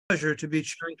Pleasure to be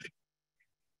chairing.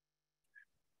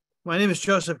 My name is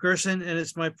Joseph Gerson, and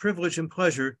it's my privilege and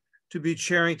pleasure to be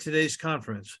chairing today's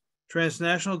conference,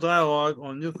 Transnational Dialogue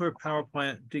on Nuclear Power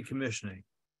Plant Decommissioning.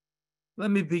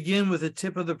 Let me begin with a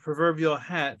tip of the proverbial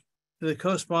hat to the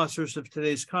co-sponsors of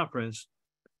today's conference,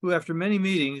 who after many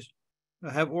meetings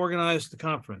have organized the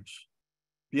conference.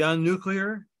 Beyond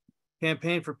Nuclear,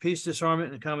 Campaign for Peace,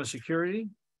 Disarmament, and Common Security,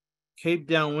 Cape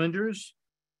Downwinders,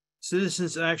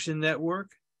 Citizens Action Network,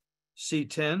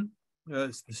 C10,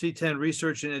 the C10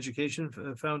 Research and Education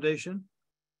Foundation,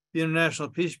 the International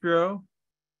Peace Bureau,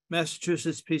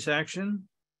 Massachusetts Peace Action,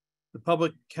 the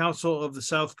Public Council of the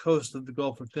South Coast of the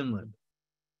Gulf of Finland.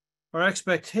 Our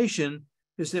expectation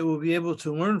is that we'll be able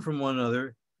to learn from one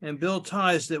another and build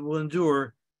ties that will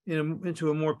endure into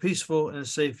a more peaceful and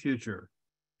safe future.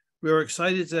 We are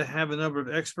excited to have a number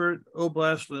of expert,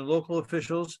 oblast, and local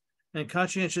officials and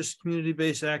conscientious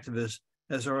community-based activists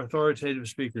as our authoritative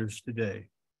speakers today.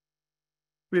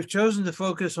 We have chosen to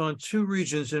focus on two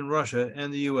regions in Russia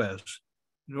and the US,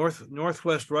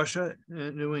 Northwest Russia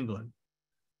and New England.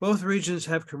 Both regions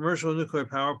have commercial nuclear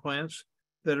power plants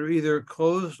that are either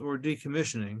closed or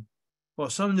decommissioning, while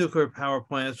some nuclear power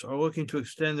plants are looking to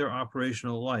extend their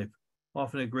operational life,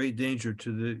 often at great danger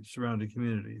to the surrounding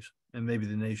communities and maybe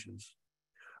the nations.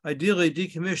 Ideally,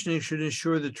 decommissioning should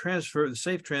ensure the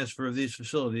safe transfer of these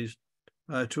facilities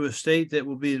to a state that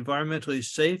will be environmentally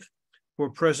safe for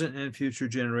present and future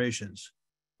generations.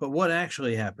 But what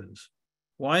actually happens?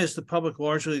 Why is the public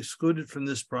largely excluded from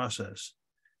this process?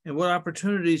 And what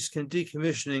opportunities can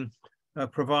decommissioning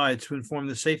provide to inform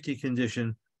the safety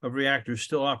condition of reactors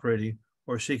still operating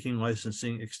or seeking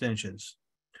licensing extensions?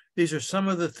 These are some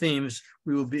of the themes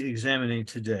we will be examining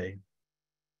today.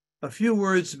 A few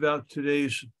words about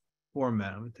today's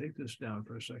format. I'm going to take this down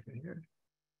for a second here.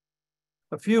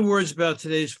 A few words about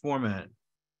today's format.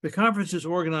 The conference is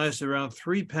organized around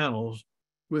 3 panels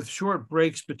with short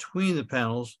breaks between the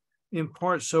panels, in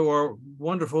part so our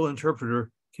wonderful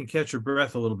interpreter can catch her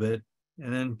breath a little bit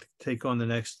and then take on the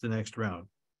next round.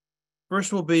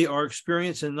 First will be our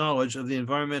experience and knowledge of the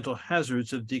environmental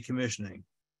hazards of decommissioning.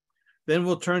 Then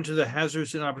we'll turn to the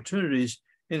hazards and opportunities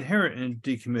inherent in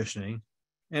decommissioning,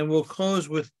 and we'll close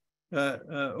with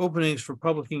openings for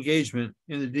public engagement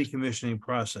in the decommissioning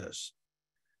process.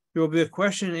 There will be a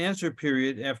question and answer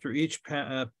period after each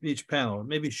panel. It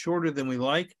may be shorter than we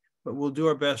like, but we'll do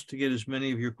our best to get as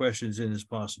many of your questions in as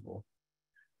possible.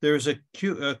 There is a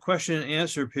question and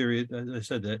answer period, as I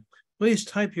said that. Please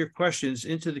type your questions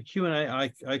into the Q&A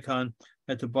icon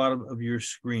at the bottom of your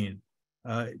screen.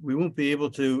 We won't be able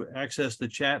to access the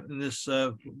chat in this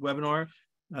webinar,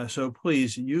 so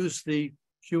please use the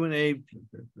Q&A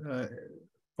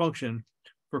function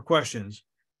for questions.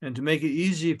 And to make it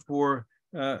easy for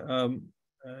Linda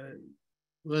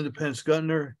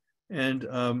Pence-Guttner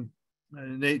and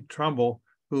Nate Trumbull,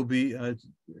 who will be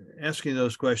asking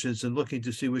those questions and looking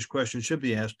to see which questions should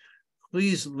be asked,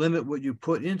 please limit what you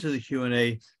put into the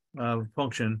Q&A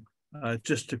function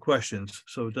just to questions,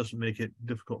 so it doesn't make it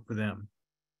difficult for them.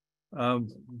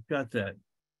 Got that.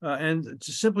 And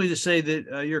simply to say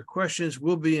that your questions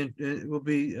will be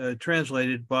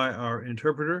translated by our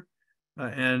interpreter,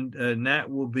 and Nat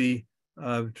will be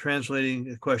translating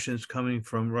the questions coming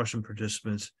from Russian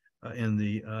participants in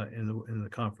the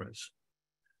conference.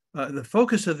 The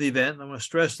focus of the event, and I want to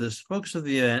stress this, focus of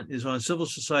the event is on civil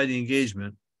society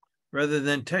engagement rather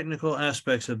than technical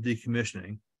aspects of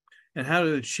decommissioning and how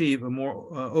to achieve a more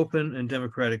open and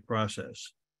democratic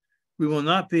process. We will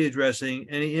not be addressing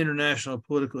any international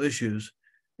political issues,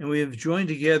 and we have joined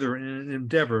together in an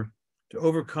endeavor to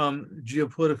overcome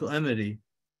geopolitical enmity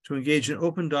to engage in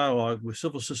open dialogue with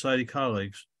civil society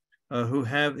colleagues who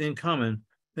have in common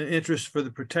an interest for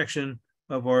the protection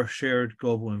of our shared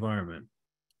global environment.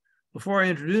 Before I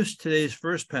introduce today's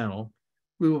first panel,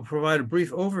 we will provide a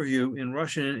brief overview in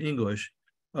Russian and English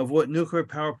of what nuclear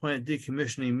power plant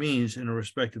decommissioning means in our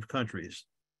respective countries.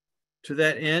 To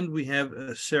that end, we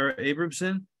have Sarah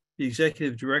Abramson, the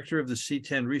Executive Director of the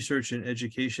C10 Research and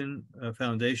Education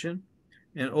Foundation,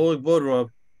 and Oleg Bodorov,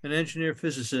 an engineer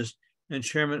physicist and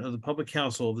chairman of the Public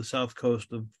Council of the South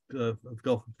Coast of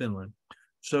Gulf of Finland.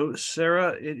 So,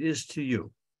 Sarah, it is to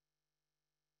you.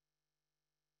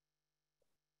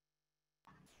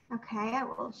 Okay, I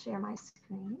will share my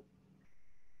screen.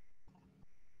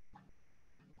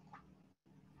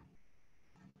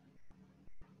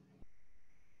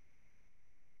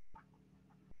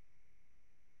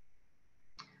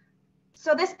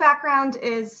 So this background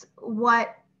is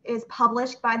what is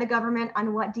published by the government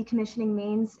on what decommissioning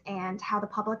means and how the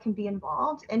public can be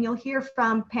involved. And you'll hear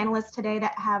from panelists today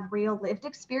that have real lived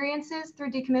experiences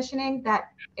through decommissioning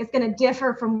that is going to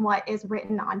differ from what is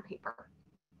written on paper.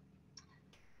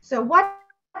 So what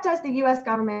does the US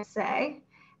government say?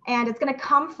 And it's going to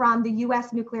come from the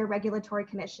US Nuclear Regulatory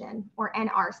Commission, or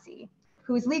NRC,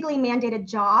 whose legally mandated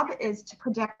job is to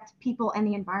protect people and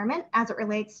the environment as it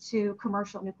relates to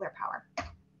commercial nuclear power.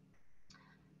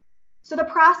 So the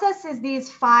process is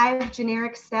these 5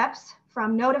 generic steps,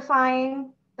 from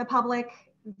notifying the public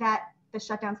that the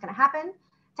shutdown is going to happen,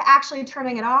 to actually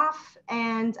turning it off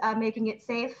and making it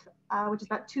safe, which is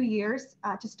about 2 years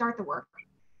to start the work.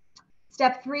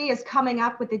 Step 3 is coming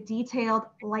up with a detailed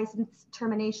license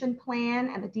termination plan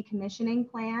and the decommissioning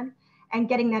plan and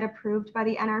getting that approved by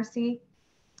the NRC.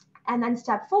 And then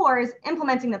step 4 is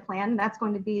implementing the plan. That's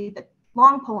going to be the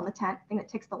long pole in the tent, thing that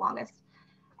takes the longest.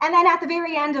 And then at the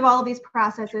very end of all of these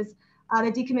processes,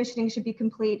 the decommissioning should be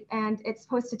complete, and it's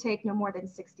supposed to take no more than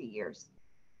 60 years.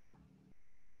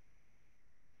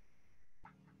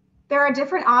 There are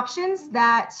different options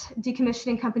that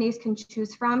decommissioning companies can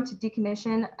choose from to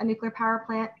decommission a nuclear power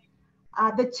plant.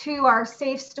 The 2 are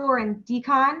safe store and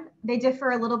decon. They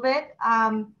differ a little bit.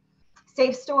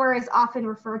 Safe store is often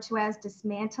referred to as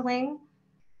dismantling.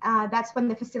 That's when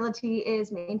the facility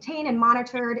is maintained and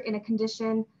monitored in a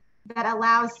condition that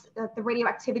allows the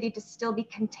radioactivity to still be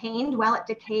contained while it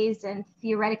decays and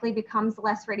theoretically becomes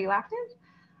less radioactive.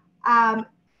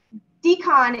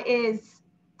 Decon is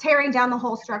tearing down the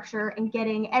whole structure and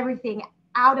getting everything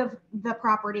out of the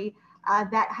property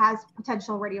that has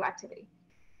potential radioactivity.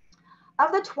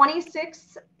 Of the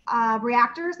 26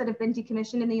 reactors that have been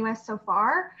decommissioned in the US so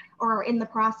far, or are in the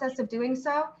process of doing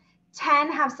so,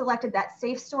 10 have selected that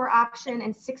safe store option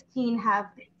and 16 have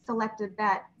selected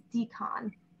that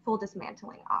decon, full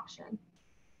dismantling option.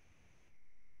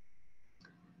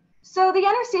 So the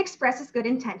NRC expresses good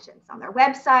intentions on their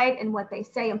website and what they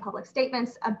say in public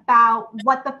statements about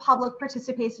what the public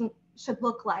participation should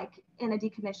look like in a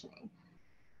decommissioning.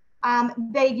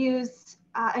 They use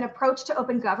an approach to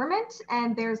open government,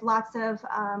 and there's lots of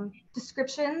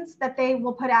descriptions that they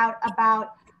will put out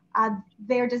about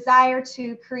their desire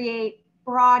to create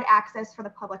broad access for the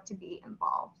public to be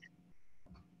involved.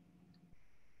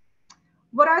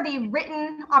 What are the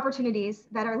written opportunities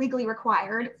that are legally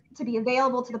required to be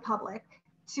available to the public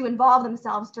to involve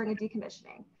themselves during a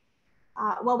decommissioning?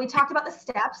 Well, we talked about the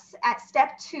steps. At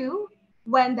step 2,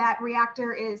 when that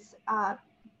reactor is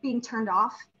being turned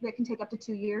off, that can take up to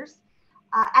 2 years.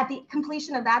 At the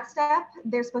completion of that step,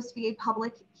 there's supposed to be a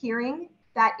public hearing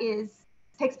that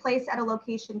takes place at a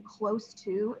location close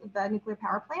to the nuclear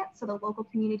power plant, so the local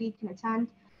community can attend.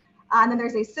 And then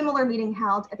there's a similar meeting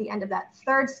held at the end of that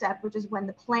 3rd step, which is when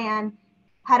the plan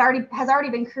has already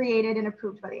been created and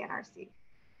approved by the NRC.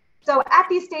 So at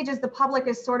these stages, the public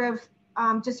is sort of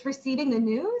just receiving the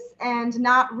news and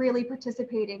not really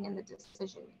participating in the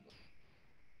decision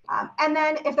making. And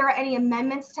then if there are any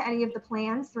amendments to any of the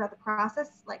plans throughout the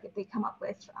process, like if they come up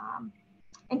with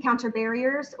encounter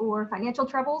barriers or financial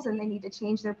troubles and they need to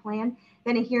change their plan,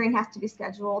 then a hearing has to be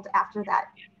scheduled after that.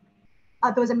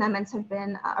 Those amendments have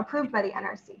been approved by the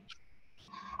NRC.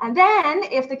 And then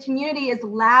if the community is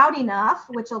loud enough,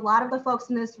 which a lot of the folks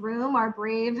in this room are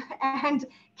brave and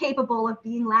capable of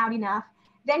being loud enough,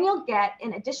 then you'll get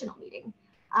an additional meeting.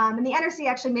 And the NRC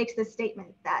actually makes this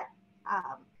statement that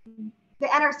the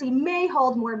NRC may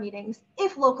hold more meetings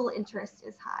if local interest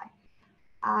is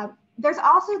high. There's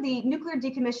also the Nuclear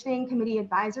Decommissioning Committee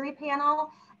Advisory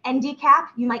Panel, NDCAP.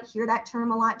 You might hear that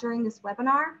term a lot during this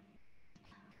webinar.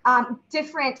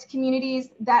 Different communities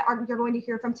that you're going to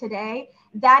hear from today,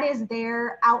 that is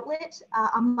their outlet,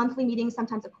 a monthly meeting,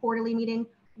 sometimes a quarterly meeting,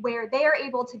 where they are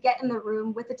able to get in the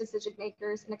room with the decision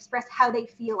makers and express how they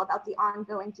feel about the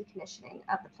ongoing decommissioning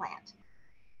of the plant.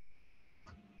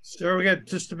 Sarah, we got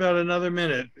just about another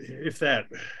minute, if that.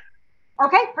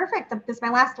 Okay, perfect. This is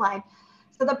my last slide.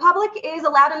 So the public is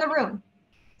allowed in the room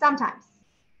sometimes,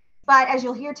 but as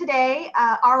you'll hear today,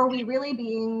 are we really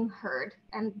being heard?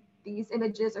 And these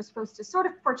images are supposed to sort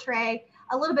of portray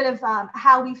a little bit of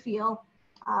how we feel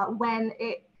when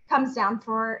it comes down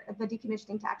for the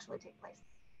decommissioning to actually take place.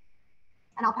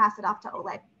 And I'll pass it off to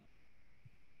Oleg.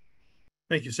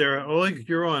 Thank you, Sarah. Oleg,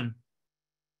 you're on.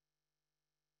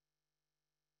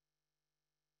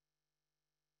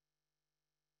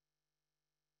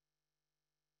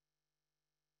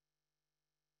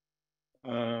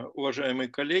 Уважаемые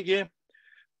коллеги,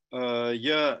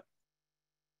 я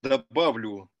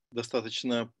добавлю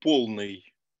достаточно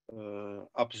полный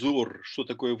обзор, что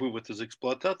такое вывод из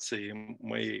эксплуатации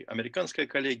моей американской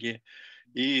коллеги.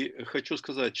 И хочу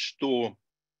сказать, что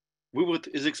Вывод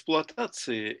из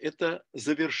эксплуатации – это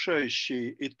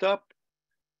завершающий этап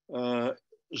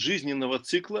жизненного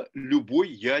цикла любой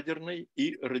ядерной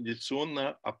и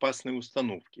радиационно опасной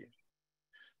установки.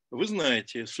 Вы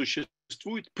знаете,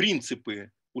 существуют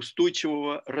принципы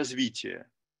устойчивого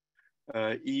развития,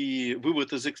 и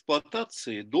вывод из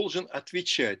эксплуатации должен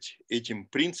отвечать этим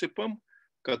принципам,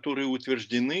 которые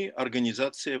утверждены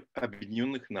Организацией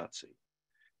Объединенных Наций.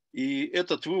 И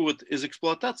этот вывод из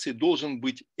эксплуатации должен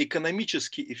быть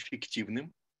экономически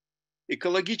эффективным,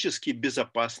 экологически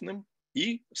безопасным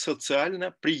и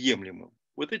социально приемлемым.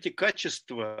 Вот эти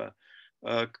качества,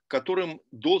 которым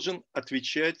должен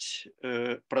отвечать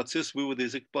процесс вывода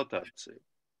из эксплуатации.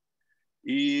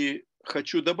 И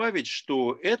хочу добавить,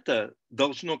 что это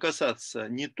должно касаться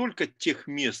не только тех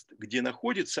мест, где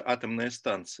находится атомная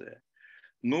станция,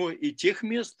 но и тех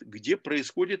мест, где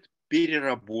происходит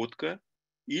переработка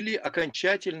или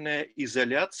окончательная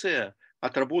изоляция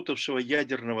отработавшего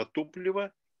ядерного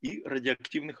топлива и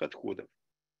радиоактивных отходов.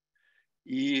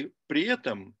 И при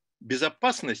этом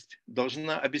безопасность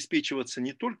должна обеспечиваться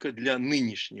не только для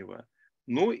нынешнего,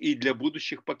 но и для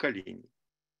будущих поколений.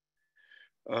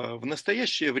 В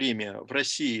настоящее время в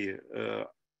России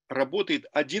работает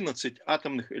 11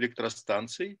 атомных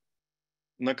электростанций,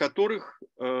 на которых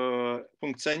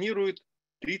функционирует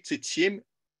 37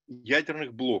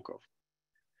 ядерных блоков.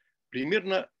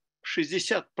 Примерно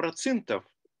 60%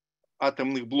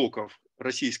 атомных блоков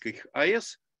российских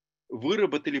АЭС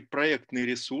выработали проектный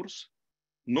ресурс,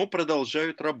 но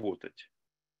продолжают работать.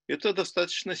 Это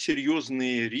достаточно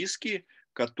серьезные риски,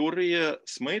 которые,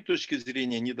 с моей точки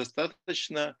зрения,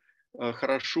 недостаточно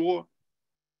хорошо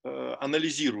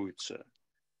анализируются.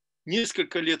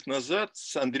 Несколько лет назад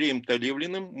с Андреем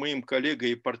Талевлиным, моим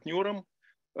коллегой и партнером,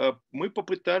 мы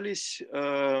попытались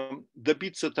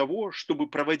добиться того, чтобы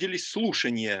проводились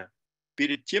слушания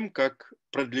перед тем, как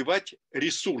продлевать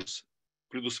ресурс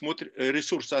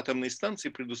атомной станции,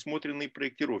 предусмотренный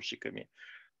проектировщиками.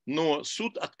 Но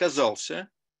суд отказался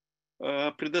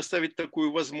предоставить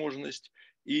такую возможность,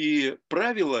 и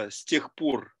правила с тех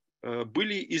пор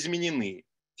были изменены.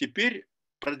 Теперь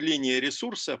продление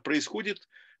ресурса происходит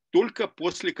только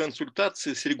после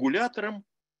консультации с регулятором,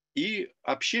 и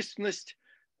общественность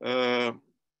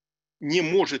не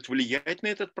может влиять на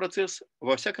этот процесс.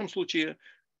 Во всяком случае,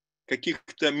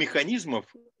 каких-то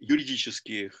механизмов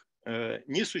юридических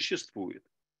не существует.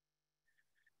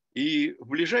 И в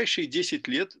ближайшие 10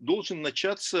 лет должен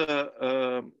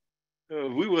начаться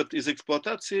вывод из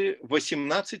эксплуатации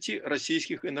 18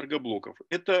 российских энергоблоков.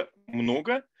 Это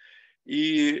много,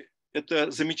 и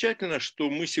это замечательно, что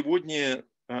мы сегодня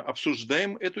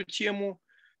обсуждаем эту тему.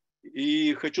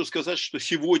 И хочу сказать, что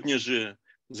сегодня же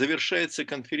завершается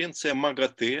конференция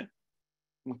МАГАТЭ,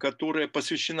 которая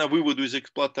посвящена выводу из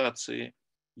эксплуатации.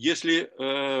 Если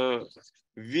в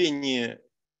Вене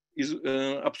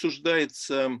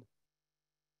обсуждаются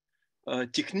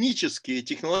технические,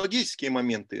 технологические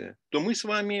моменты, то мы с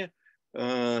вами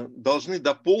должны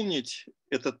дополнить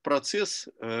этот процесс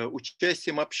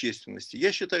участием общественности.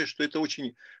 Я считаю, что это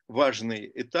очень важный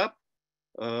этап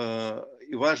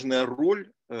и важная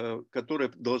роль, которая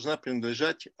должна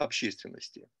принадлежать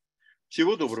общественности.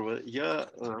 Всего доброго, я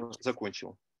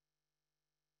закончил.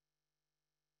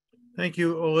 Thank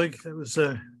you, Oleg. That was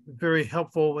very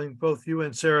helpful. And both you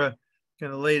and Sarah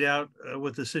kind of laid out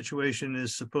what the situation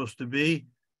is supposed to be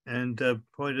and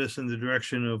pointed us in the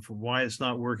direction of why it's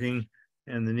not working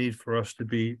and the need for us to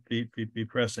be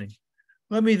pressing.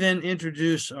 Let me then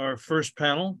introduce our first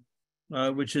panel,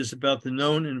 which is about the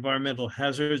known environmental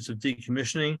hazards of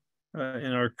decommissioning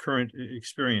in our current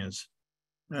experience.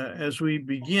 As we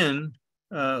begin,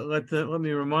 let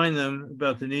me remind them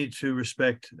about the need to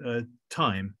respect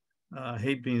time. I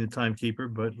hate being the timekeeper,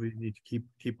 but we need to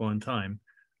keep on time.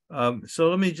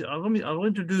 So I'll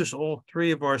introduce all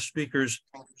three of our speakers,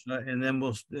 and then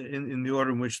we'll in the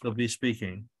order in which they'll be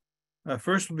speaking.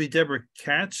 First will be Deborah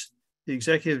Katz, the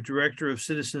Executive Director of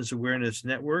Citizens Awareness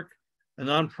Network, a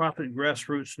nonprofit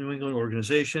grassroots New England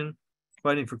organization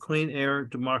fighting for clean air,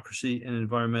 democracy, and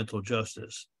environmental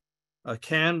justice.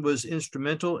 CAN was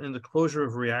instrumental in the closure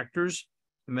of reactors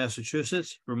in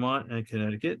Massachusetts, Vermont, and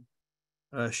Connecticut.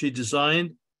 She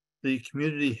designed the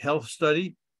community health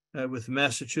study with the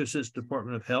Massachusetts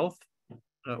Department of Health,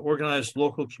 organized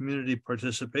local community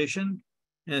participation,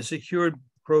 and secured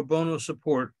pro bono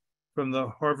support from the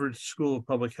Harvard School of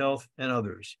Public Health and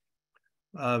others.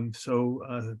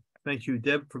 Thank you,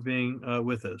 Deb, for being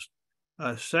with us.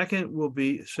 Second will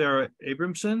be Sarah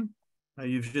Abramson.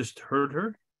 You've just heard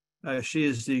her. She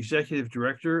is the Executive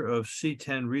Director of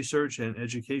C10 Research and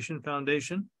Education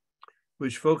Foundation,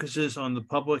 which focuses on the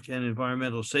public and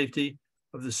environmental safety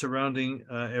of the surrounding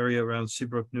area around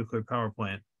Seabrook Nuclear Power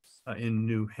Plant in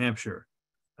New Hampshire.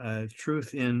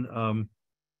 Truth in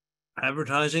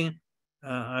advertising.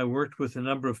 I worked with a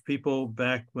number of people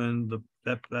back when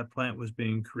that plant was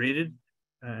being created,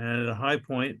 and at a high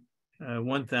point,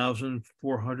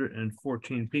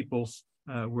 1,414 people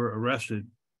were arrested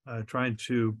trying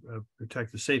to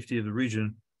protect the safety of the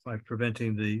region by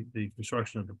preventing the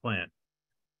construction of the plant.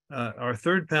 Our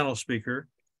third panel speaker,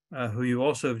 who you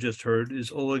also have just heard,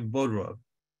 is Oleg Bodrov.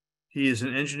 He is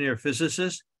an engineer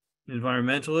physicist,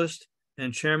 environmentalist,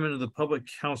 and chairman of the Public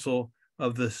Council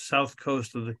of the south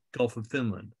coast of the Gulf of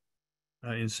Finland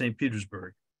in St.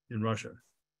 Petersburg in Russia.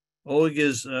 Oleg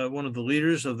is one of the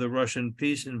leaders of the Russian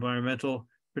peace, environmental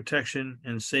protection,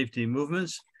 and safety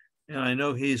movements. And I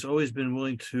know he's always been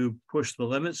willing to push the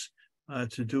limits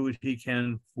to do what he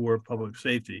can for public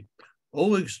safety.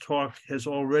 Oleg's talk has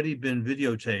already been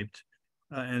videotaped,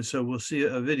 and so we'll see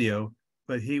a video,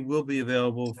 but he will be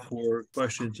available for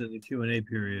questions in the Q&A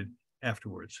period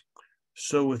afterwards.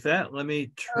 So with that, let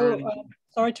me turn.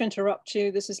 Sorry to interrupt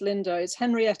you. This is Linda. It's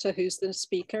Henrietta who's the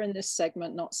speaker in this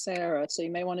segment, not Sarah. So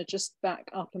you may want to just back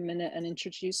up a minute and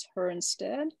introduce her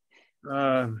instead.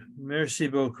 Merci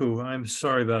beaucoup. I'm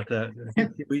sorry about that.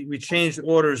 We changed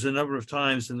orders a number of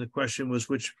times, and the question was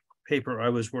which paper I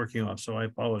was working on, so I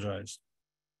apologize.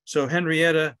 So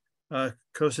Henrietta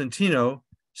Cosentino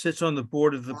sits on the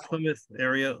board of the Plymouth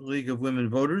Area League of Women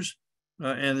Voters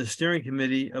and the steering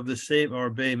committee of the Save Our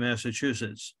Bay,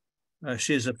 Massachusetts.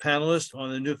 She is a panelist on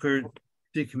the Nuclear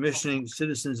Decommissioning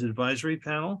Citizens Advisory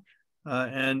Panel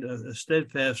and a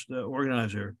steadfast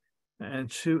organizer.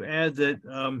 And to add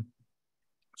that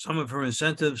some of her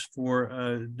incentives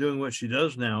for doing what she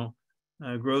does now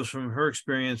grows from her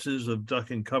experiences of duck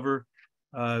and cover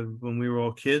when we were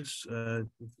all kids,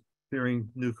 fearing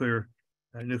nuclear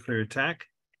attack.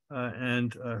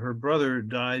 And her brother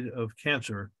died of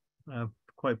cancer,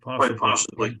 quite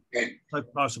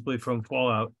possibly from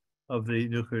fallout of the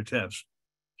nuclear tests.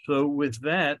 So with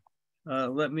that,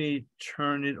 let me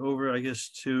turn it over, I guess,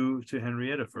 to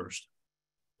Henrietta first.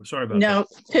 Sorry about that. No,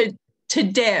 to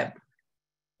Deb.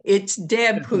 It's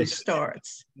Deb who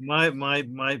starts. My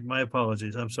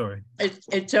apologies. I'm sorry.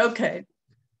 It's okay.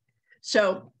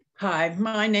 So, hi,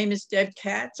 my name is Deb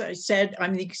Katz. I said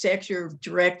I'm the executive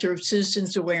director of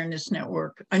Citizens Awareness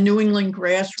Network, a New England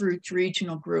grassroots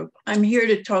regional group. I'm here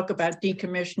to talk about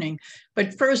decommissioning,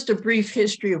 but first a brief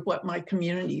history of what my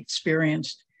community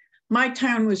experienced. My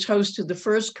town was host to the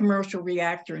first commercial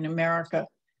reactor in America,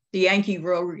 the Yankee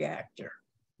Row reactor.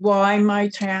 Why my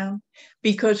town?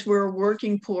 Because we're a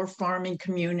working poor farming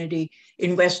community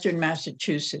in Western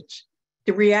Massachusetts.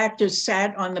 The reactor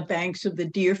sat on the banks of the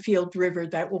Deerfield River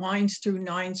that winds through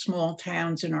 9 small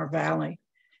towns in our valley.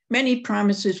 Many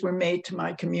promises were made to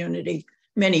my community,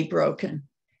 many broken.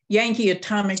 Yankee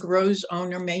Atomic Row's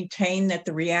owner maintained that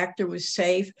the reactor was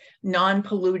safe,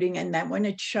 non-polluting, and that when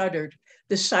it shuttered,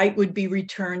 the site would be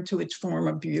returned to its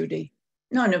former beauty.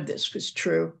 None of this was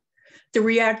true. The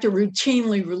reactor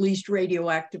routinely released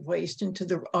radioactive waste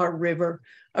into our river,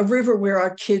 a river where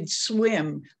our kids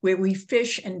swim, where we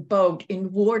fish and boat in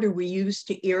water we use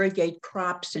to irrigate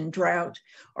crops in drought.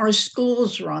 Our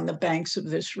schools are on the banks of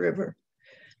this river.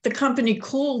 The company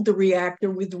cooled the reactor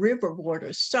with river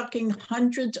water, sucking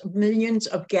hundreds of millions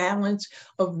of gallons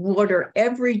of water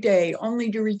every day, only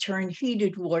to return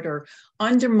heated water,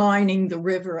 undermining the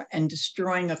river and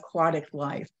destroying aquatic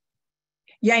life.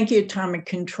 Yankee Atomic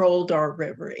controlled our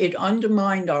river. It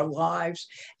undermined our lives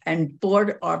and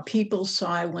bought our people's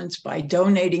silence by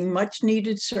donating much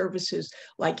needed services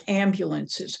like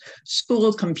ambulances,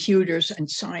 school computers, and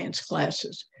science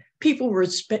classes. People were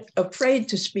afraid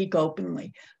to speak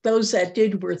openly. Those that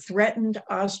did were threatened,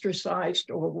 ostracized,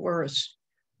 or worse.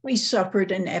 We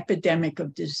suffered an epidemic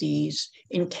of disease.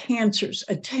 In cancers,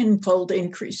 a 10-fold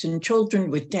increase in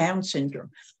children with Down syndrome,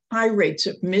 high rates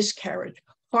of miscarriage,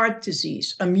 heart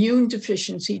disease, immune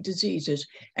deficiency diseases,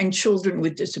 and children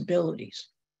with disabilities.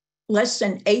 Less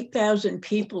than 8,000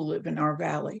 people live in our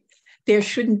valley. There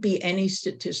shouldn't be any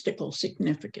statistical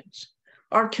significance.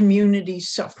 Our community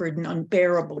suffered an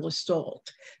unbearable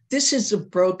assault. This is a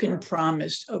broken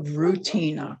promise of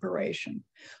routine operation.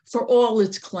 For all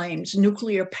its claims,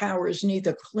 nuclear power is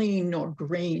neither clean nor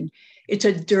green. It's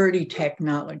a dirty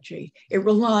technology. It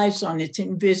relies on its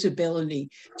invisibility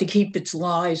to keep its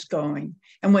lies going.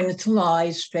 And when its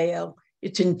lies fail,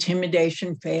 its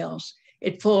intimidation fails,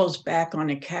 it falls back on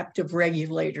a captive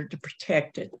regulator to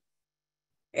protect it.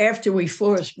 After we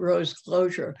forced Row's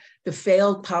closure, the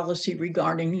failed policy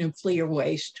regarding nuclear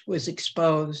waste was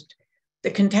exposed.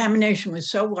 The contamination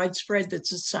was so widespread that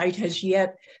the site has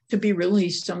yet to be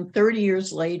released some 30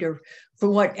 years later for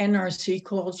what NRC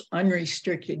calls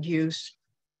unrestricted use.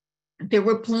 There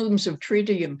were plumes of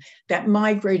tritium that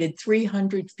migrated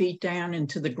 300 feet down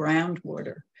into the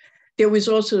groundwater. There was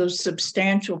also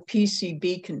substantial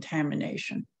PCB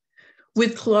contamination.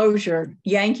 With closure,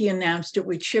 Yankee announced it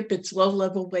would ship its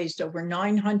low-level waste over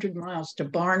 900 miles to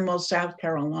Barnwell, South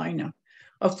Carolina,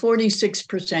 a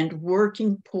 46%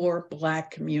 working poor Black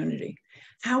community.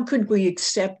 How could we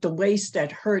accept the waste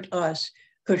that hurt us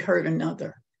could hurt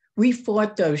another? We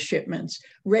fought those shipments,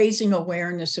 raising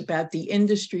awareness about the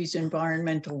industry's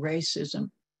environmental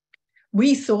racism.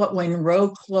 We thought when Roe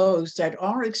closed that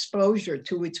our exposure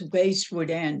to its waste would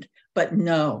end, but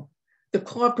no. The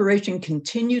corporation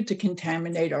continued to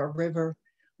contaminate our river.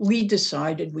 We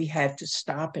decided we had to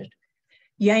stop it.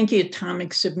 Yankee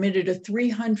Atomic submitted a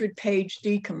 300-page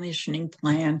decommissioning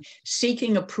plan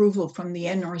seeking approval from the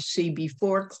NRC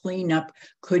before cleanup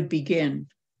could begin.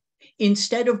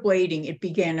 Instead of waiting, it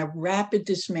began a rapid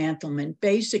dismantlement,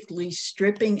 basically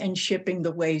stripping and shipping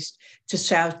the waste to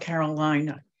South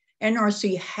Carolina.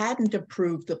 NRC hadn't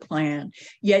approved the plan,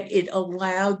 yet it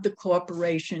allowed the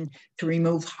corporation to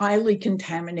remove highly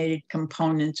contaminated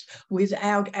components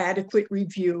without adequate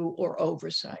review or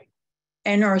oversight.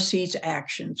 NRC's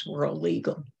actions were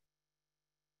illegal.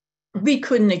 We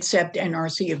couldn't accept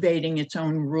NRC evading its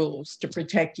own rules to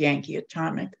protect Yankee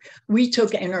Atomic. We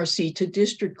took NRC to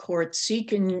district court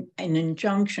seeking an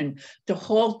injunction to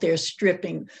halt their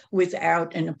stripping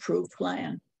without an approved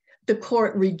plan. The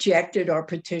court rejected our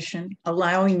petition,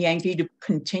 allowing Yankee to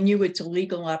continue its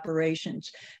illegal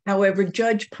operations. However,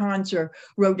 Judge Ponzer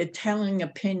wrote a telling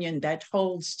opinion that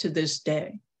holds to this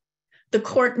day. The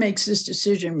court makes this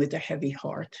decision with a heavy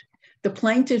heart. The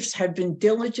plaintiffs have been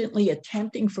diligently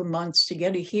attempting for months to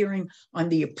get a hearing on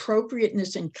the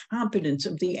appropriateness and competence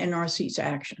of the NRC's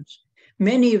actions.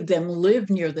 Many of them live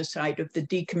near the site of the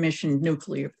decommissioned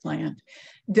nuclear plant.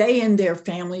 They and their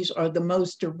families are the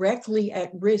most directly at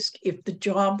risk if the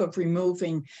job of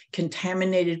removing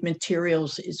contaminated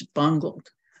materials is bungled.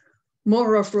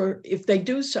 Moreover, if they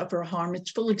do suffer harm, its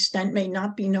full extent may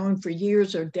not be known for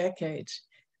years or decades.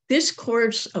 This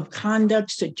course of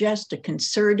conduct suggests a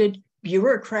concerted,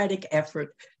 bureaucratic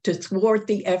effort to thwart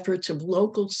the efforts of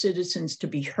local citizens to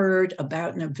be heard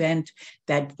about an event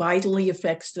that vitally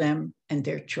affects them and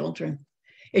their children.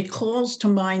 It calls to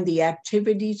mind the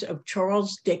activities of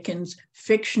Charles Dickens'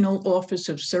 fictional Office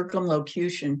of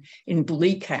Circumlocution in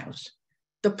Bleak House.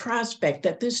 The prospect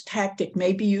that this tactic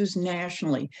may be used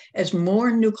nationally as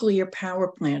more nuclear power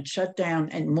plants shut down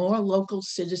and more local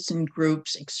citizen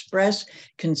groups express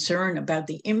concern about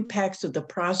the impacts of the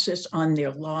process on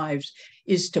their lives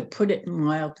is, to put it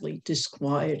mildly,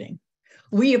 disquieting.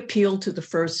 We appealed to the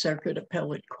First Circuit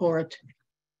Appellate Court.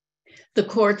 The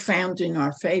court found in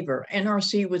our favor.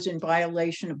 NRC was in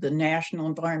violation of the National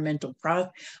Environmental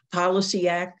Policy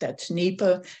Act, that's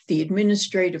NEPA, the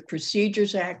Administrative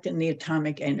Procedures Act, and the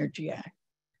Atomic Energy Act.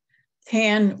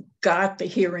 CAN got the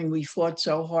hearing we fought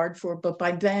so hard for, but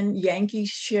by then, Yankees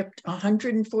shipped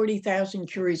 140,000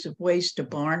 curies of waste to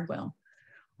Barnwell.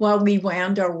 While we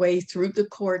wound our way through the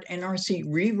court, NRC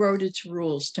rewrote its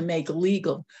rules to make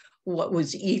legal what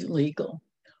was illegal.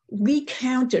 We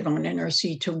counted on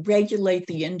NRC to regulate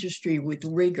the industry with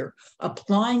rigor,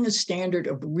 applying a standard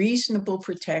of reasonable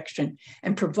protection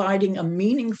and providing a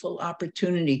meaningful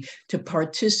opportunity to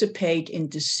participate in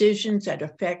decisions that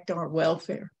affect our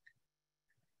welfare.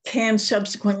 CAN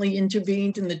subsequently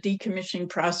intervened in the decommissioning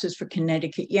process for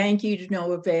Connecticut Yankee to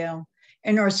no avail.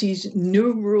 NRC's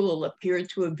new rule appeared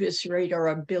to eviscerate our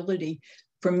ability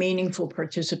for meaningful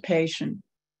participation.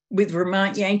 With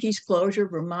Vermont Yankees closure,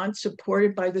 Vermont,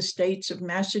 supported by the states of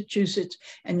Massachusetts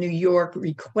and New York,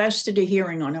 requested a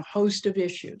hearing on a host of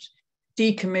issues: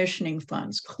 decommissioning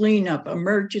funds, cleanup,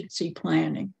 emergency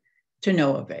planning, to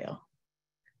no avail.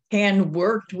 CAN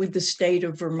worked with the state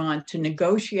of Vermont to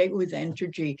negotiate with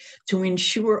Entergy to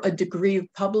ensure a degree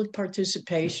of public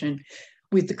participation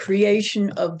with the creation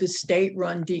of the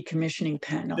state-run decommissioning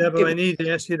panel. Deborah, I need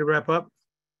to ask you to wrap up.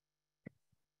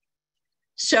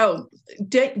 So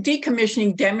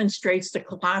decommissioning demonstrates the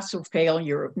colossal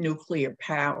failure of nuclear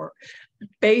power.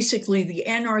 Basically, the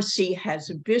NRC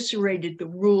has eviscerated the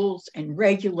rules and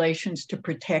regulations to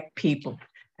protect people.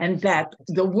 And that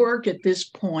the work at this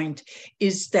point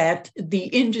is that the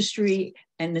industry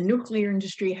and the nuclear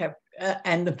industry have,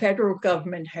 and the federal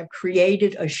government have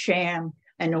created a sham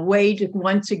and a way to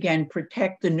once again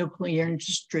protect the nuclear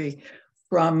industry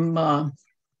from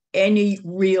any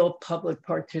real public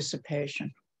participation.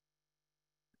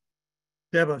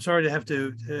 Deb, I'm sorry to have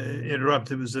to interrupt.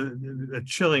 It was a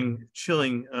chilling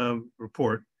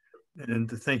report, and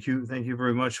thank you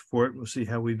very much for it. We'll see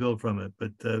how we build from it.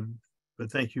 But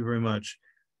but thank you very much.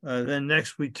 Then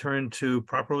next we turn to,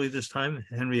 properly this time,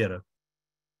 Henrietta.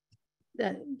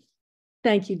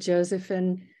 Thank you, Joseph.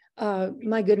 And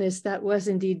my goodness, that was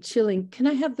indeed chilling. Can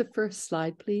I have the first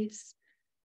slide, please?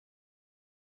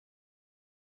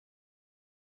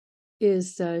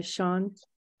 Is Sean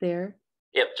there?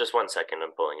 Yep, just 1 second.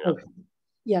 I'm pulling it up. Okay.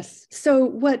 Yes. So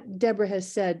what Deborah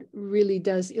has said really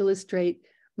does illustrate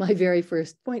my very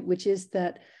first point, which is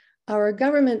that our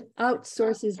government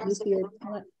outsources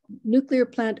nuclear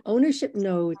plant ownership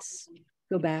notes.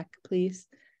 Go back, please,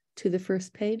 to the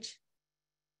first page.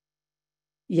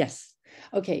 Yes.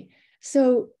 Okay.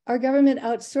 So our government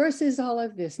outsources all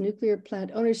of this nuclear plant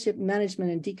ownership,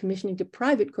 management, and decommissioning to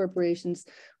private corporations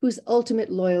whose ultimate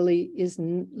loyalty is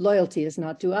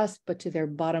not to us, but to their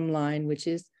bottom line, which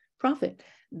is profit.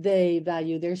 They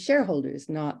value their shareholders,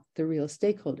 not the real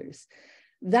stakeholders.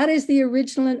 That is the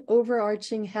original and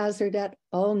overarching hazard at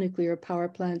all nuclear power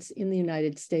plants in the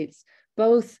United States,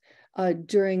 both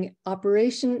during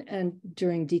operation and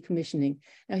during decommissioning.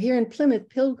 Now here in Plymouth,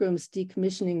 Pilgrim's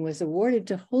decommissioning was awarded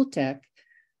to Holtec,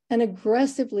 an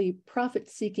aggressively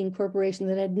profit-seeking corporation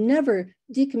that had never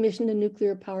decommissioned a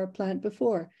nuclear power plant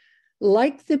before.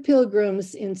 Like the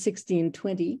Pilgrims in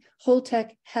 1620,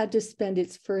 Holtec had to spend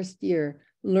its first year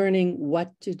learning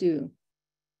what to do.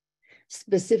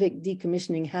 Specific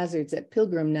decommissioning hazards at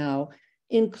Pilgrim now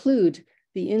include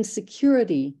the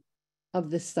insecurity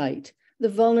of the site, the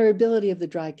vulnerability of the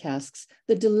dry casks,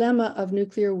 the dilemma of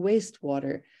nuclear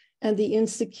wastewater, and the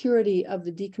insecurity of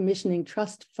the decommissioning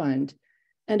trust fund.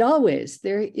 And always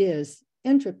there is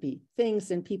entropy.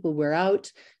 Things and people wear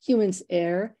out, humans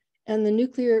err, and the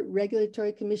Nuclear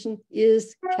Regulatory Commission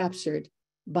is captured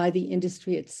by the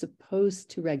industry it's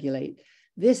supposed to regulate.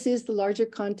 This is the larger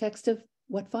context of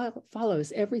what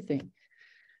follows everything.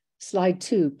 Slide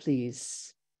 2,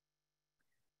 please.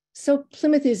 So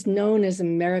Plymouth is known as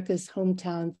America's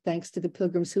hometown, thanks to the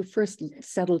Pilgrims who first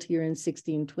settled here in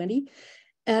 1620.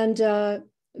 And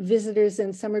visitors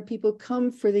and summer people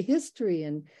come for the history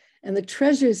and the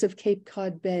treasures of Cape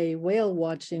Cod Bay, whale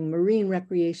watching, marine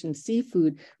recreation,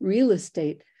 seafood, real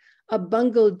estate. A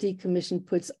bungled decommission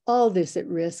puts all this at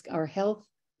risk, our health,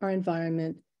 our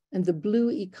environment, and the blue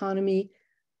economy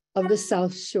of the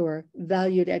South Shore,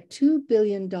 valued at $2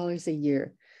 billion a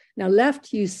year. Now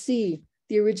left, you see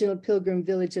the original Pilgrim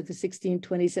village of the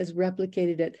 1620s as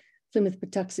replicated at Plymouth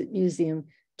Patuxent Museum,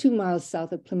 2 miles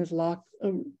south of Plymouth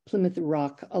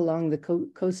Rock along the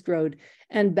coast road.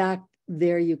 And back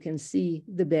there you can see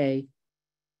the bay.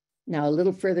 Now a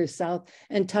little further south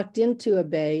and tucked into a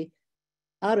bay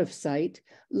out of sight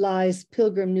lies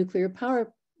Pilgrim Nuclear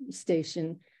Power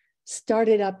Station,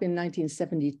 started up in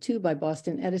 1972 by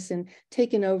Boston Edison,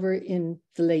 taken over in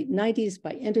the late 90s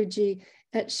by Entergy,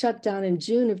 shut down in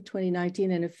June of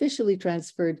 2019 and officially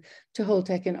transferred to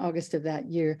Holtec in August of that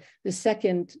year. The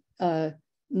second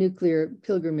nuclear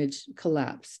pilgrimage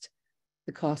collapsed.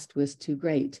 The cost was too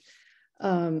great.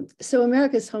 So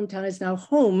America's hometown is now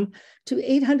home to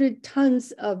 800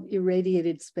 tons of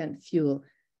irradiated spent fuel,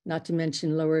 not to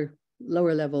mention lower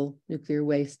level nuclear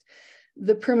waste.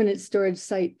 The permanent storage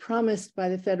site promised by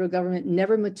the federal government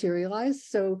never materialized,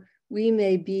 so we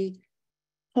may be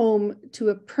home to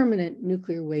a permanent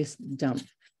nuclear waste dump.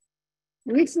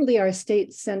 Recently, our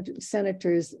state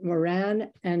senators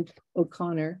Moran and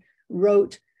O'Connor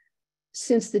wrote,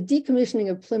 since the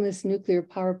decommissioning of Plymouth's nuclear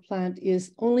power plant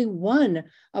is only one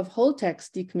of Holtec's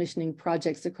decommissioning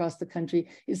projects across the country,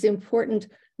 it's important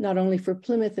not only for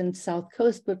Plymouth and South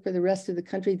Coast, but for the rest of the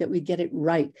country that we get it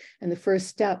right. And the first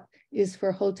step is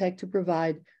for Holtec to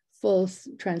provide full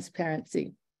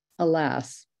transparency.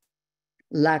 Alas,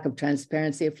 lack of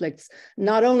transparency afflicts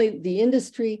not only the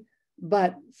industry,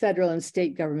 but federal and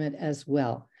state government as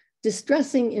well.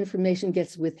 Distressing information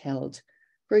gets withheld.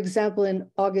 For example, in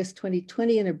August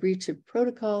 2020, in a breach of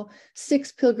protocol,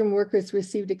 6 Pilgrim workers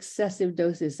received excessive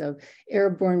doses of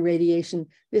airborne radiation.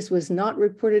 This was not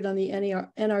reported on the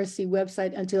NRC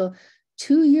website until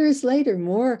 2 years later,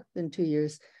 more than 2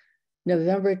 years,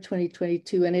 November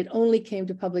 2022, and it only came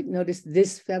to public notice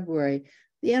this February.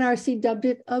 The NRC dubbed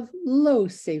it of low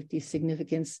safety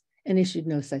significance and issued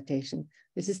no citation.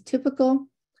 This is typical.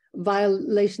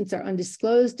 Violations are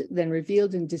undisclosed, then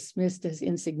revealed and dismissed as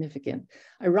insignificant.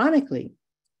 Ironically,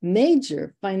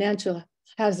 major financial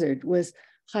hazard was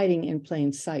hiding in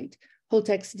plain sight.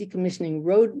 Holtec's decommissioning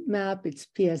roadmap, its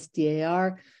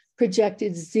PSDAR,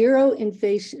 projected zero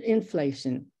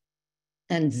inflation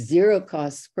and zero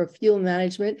costs for fuel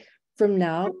management from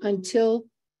now until,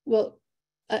 well,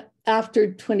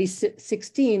 after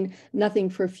 2016, nothing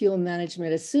for fuel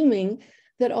management, assuming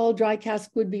that all dry casks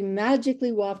would be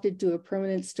magically wafted to a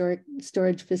permanent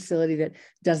storage facility that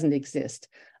doesn't exist.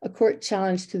 A court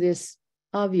challenge to this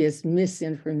obvious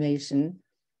misinformation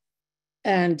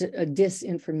and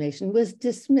disinformation was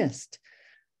dismissed.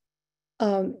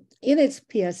 In its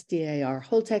PSDAR,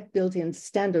 Holtec built in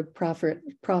standard profit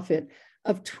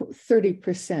of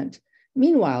 30%.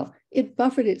 Meanwhile, it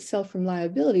buffered itself from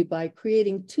liability by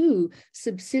creating two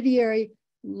subsidiary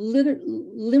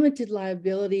limited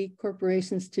liability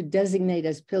corporations to designate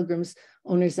as pilgrims,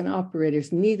 owners, and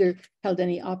operators. Neither held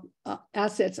any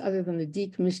assets other than the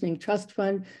decommissioning trust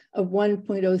fund of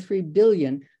 $1.03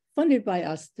 billion, funded by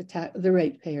us, the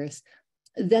ratepayers.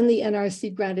 Then the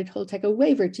NRC granted Holtec a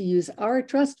waiver to use our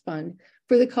trust fund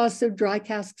for the cost of dry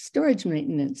cask storage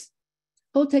maintenance.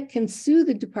 Holtec can sue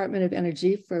the Department of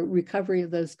Energy for recovery of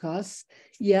those costs,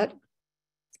 yet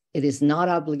it is not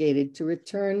obligated to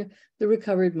return the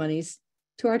recovered monies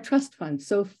to our trust fund.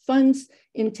 So funds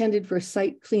intended for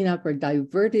site cleanup are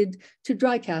diverted to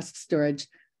dry cask storage,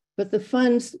 but the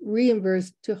funds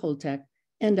reimbursed to Holtec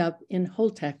end up in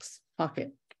Holtec's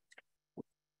pocket.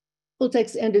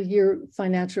 Holtec's end-of-year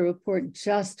financial report,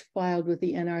 just filed with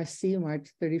the NRC March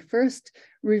 31st,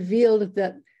 revealed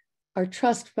that our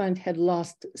trust fund had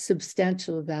lost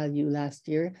substantial value last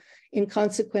year. In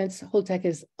consequence, Holtec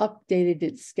has updated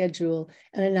its schedule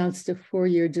and announced a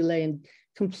 4-year delay in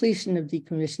completion of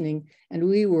decommissioning, and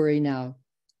we worry now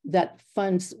that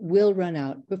funds will run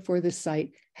out before the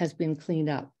site has been cleaned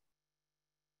up.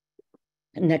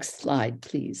 Next slide,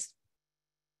 please.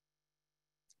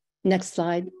 Next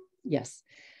slide. Yes.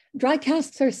 Dry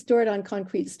casks are stored on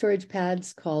concrete storage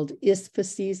pads called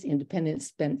ISFACs, independent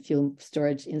spent fuel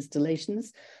storage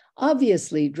installations.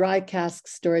 Obviously, dry cask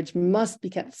storage must be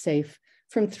kept safe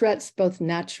from threats both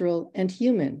natural and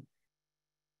human.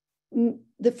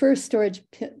 The first storage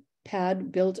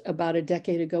pad, built about a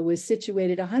decade ago, was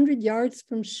situated 100 yards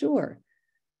from shore.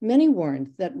 Many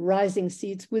warned that rising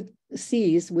seas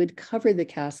would cover the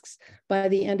casks by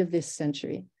the end of this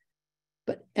century.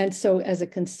 And so as a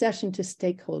concession to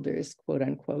stakeholders, quote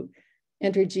unquote,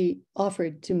 Entergy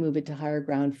offered to move it to higher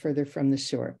ground further from the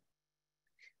shore.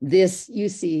 This, you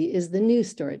see, is the new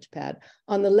storage pad.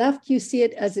 On the left, you see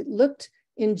it as it looked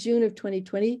in June of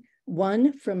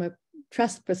 2021 from a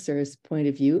trespasser's point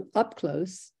of view, up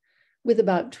close, with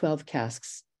about 12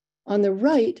 casks. On the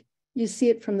right, you see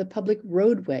it from the public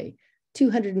roadway,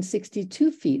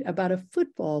 262 feet, about a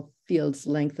football field's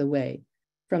length away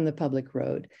from the public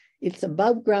road. It's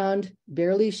above ground,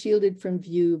 barely shielded from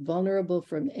view, vulnerable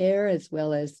from air as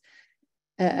well as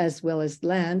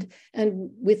land,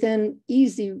 and within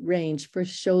easy range for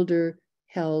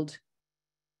shoulder-held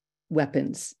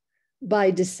weapons.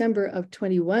 By December of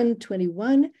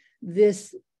 21,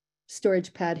 this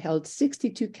storage pad held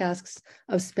 62 casks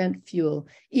of spent fuel,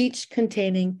 each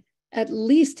containing at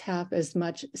least half as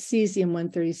much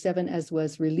cesium-137 as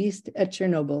was released at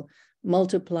Chernobyl.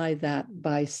 Multiply that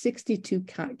by 62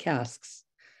 casks.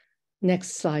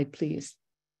 Next slide, please.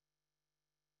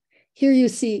 Here you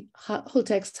see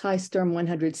Holtec's High Storm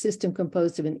 100 system,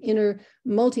 composed of an inner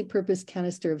multi-purpose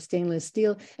canister of stainless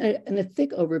steel and a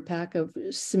thick overpack of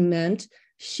cement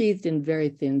sheathed in very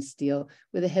thin steel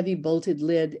with a heavy bolted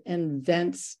lid and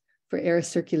vents for air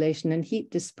circulation and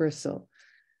heat dispersal.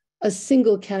 A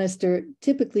single canister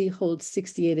typically holds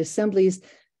 68 assemblies.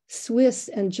 Swiss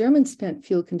and German spent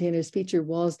fuel containers feature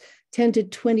walls 10 to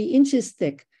 20 inches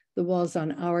thick. The walls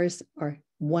on ours are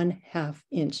 1/2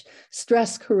 inch.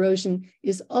 Stress corrosion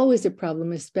is always a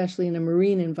problem, especially in a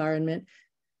marine environment.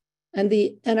 And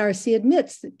the NRC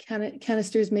admits that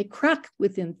canisters may crack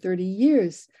within 30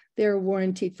 years. They're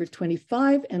warranted for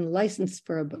 25 and licensed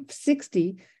for about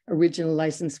 60, original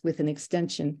license with an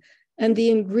extension. And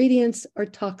the ingredients are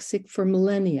toxic for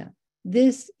millennia.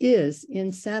 This is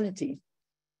insanity.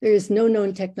 There is no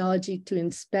known technology to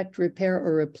inspect, repair,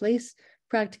 or replace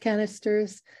cracked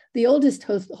canisters. The oldest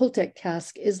Holtec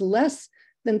cask is less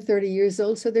than 30 years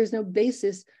old, so there's no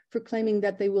basis for claiming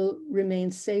that they will remain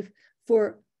safe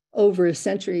for over a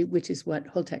century, which is what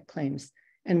Holtec claims.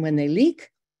 And when they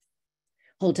leak,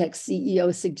 Holtec's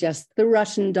CEO suggests the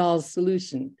Russian doll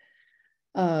solution.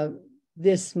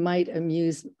 This might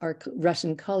amuse our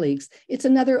Russian colleagues. It's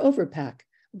another overpack.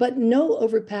 But no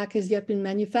overpack has yet been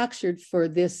manufactured for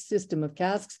this system of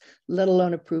casks, let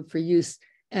alone approved for use,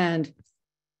 and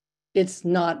it's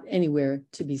not anywhere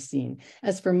to be seen.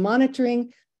 As for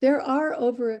monitoring, there are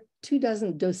over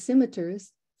 24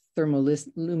 dosimeters,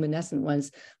 thermoluminescent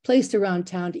ones, placed around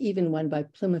town, even one by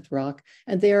Plymouth Rock,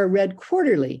 and they are read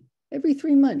quarterly, every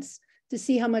 3 months, to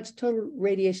see how much total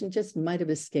radiation just might have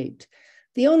escaped.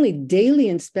 The only daily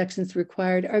inspections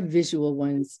required are visual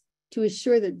ones. to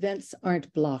assure that vents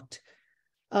aren't blocked.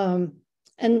 And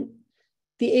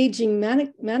the aging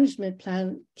management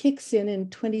plan kicks in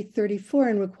 2034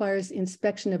 and requires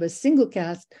inspection of a single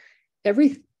cask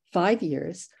every 5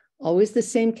 years, always the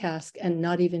same cask and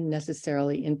not even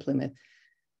necessarily in Plymouth.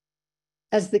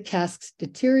 As the casks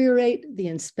deteriorate, the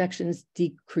inspections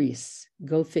decrease.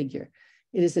 Go figure.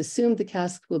 It is assumed the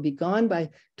casks will be gone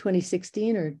by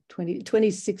 2016 or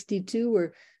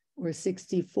 2062 or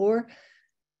 64.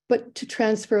 But to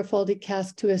transfer a faulty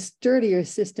cask to a sturdier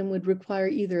system would require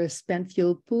either a spent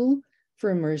fuel pool for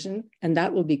immersion, and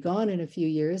that will be gone in a few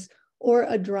years, or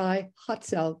a dry hot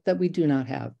cell that we do not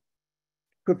have.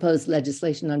 Proposed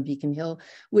legislation on Beacon Hill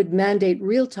would mandate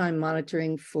real-time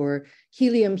monitoring for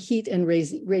helium, heat, and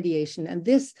radiation, and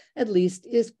this, at least,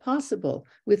 is possible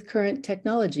with current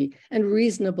technology and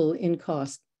reasonable in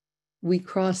cost. We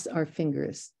cross our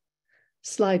fingers.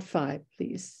 Slide 5,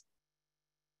 please.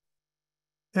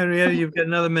 Henrietta, you've got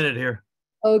another minute here.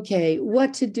 Okay,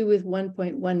 what to do with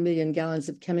 1.1 million gallons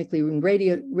of chemically and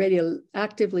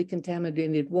radioactively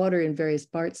contaminated water in various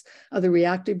parts of the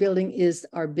reactor building is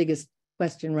our biggest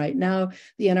question right now.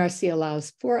 The NRC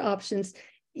allows 4 options: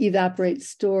 evaporate,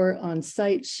 store on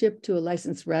site, ship to a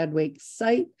licensed Radwake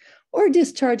site, or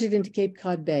discharge it into Cape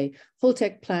Cod Bay.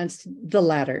 Holtec plans the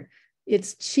latter.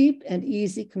 It's cheap and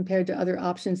easy compared to other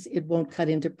options. It won't cut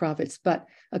into profits, but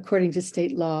according to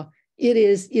state law, it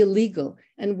is illegal.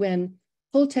 And when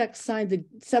Holtec signed the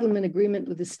settlement agreement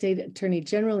with the state attorney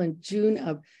general in June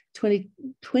of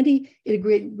 2020, it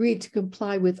agreed to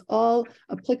comply with all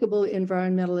applicable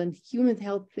environmental and human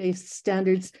health-based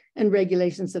standards and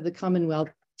regulations of the Commonwealth.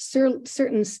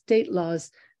 Certain state laws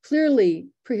clearly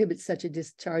prohibit such a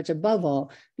discharge. Above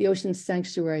all, the Ocean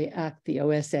Sanctuary Act, the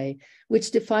OSA, which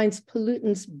defines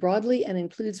pollutants broadly and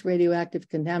includes radioactive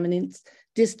contaminants.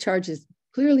 Discharge is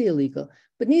clearly illegal,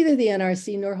 but neither the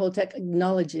NRC nor Holtec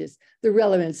acknowledges the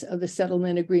relevance of the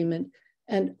settlement agreement,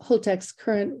 and Holtec's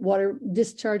current water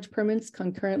discharge permits,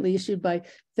 concurrently issued by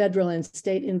federal and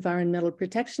state environmental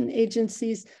protection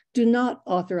agencies, do not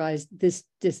authorize this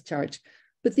discharge.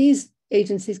 But these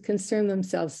agencies concern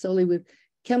themselves solely with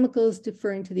chemicals,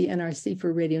 deferring to the NRC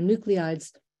for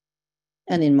radionuclides.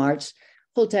 And in March,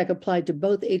 Holtec applied to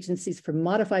both agencies for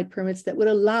modified permits that would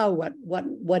allow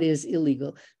what is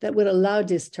illegal, that would allow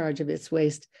discharge of its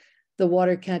waste. The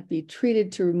water can't be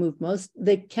treated to remove most.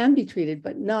 They can be treated,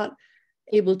 but not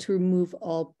able to remove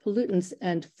all pollutants,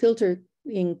 and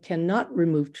filtering cannot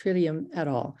remove tritium at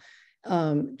all.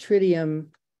 Tritium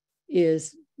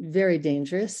is very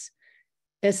dangerous,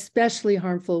 especially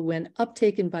harmful when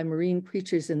uptaken by marine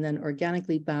creatures and then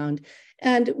organically bound.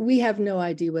 And we have no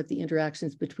idea what the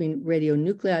interactions between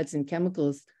radionuclides and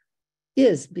chemicals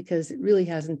is, because it really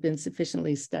hasn't been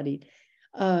sufficiently studied.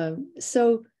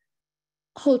 So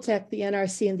Holtec, the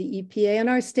NRC, and the EPA, and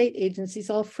our state agencies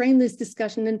all frame this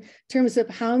discussion in terms of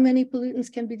how many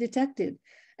pollutants can be detected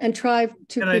and try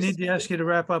to— And I need to ask you to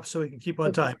wrap up so we can keep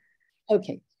on time.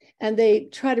 Okay. And they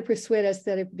try to persuade us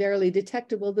that if barely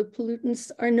detectable, the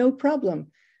pollutants are no problem,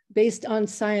 based on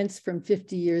science from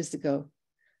 50 years ago.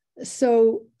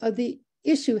 So the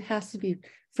issue has to be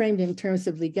framed in terms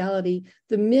of legality.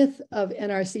 The myth of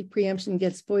NRC preemption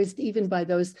gets voiced even by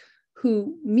those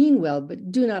who mean well,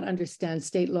 but do not understand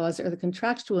state laws or the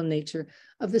contractual nature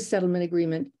of the settlement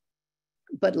agreement.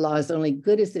 But law is only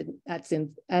good as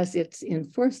its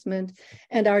enforcement.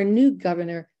 And our new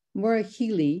governor, Maura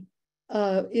Healey,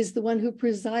 is the one who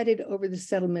presided over the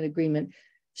settlement agreement.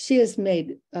 She has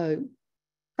made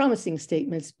promising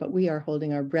statements, but we are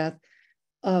holding our breath.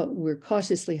 We're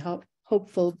cautiously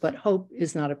hopeful, but hope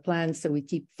is not a plan, so we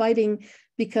keep fighting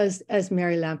because, as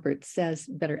Mary Lampert says,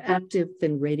 better active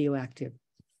than radioactive.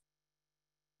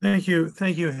 Thank you,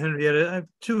 Henrietta. I have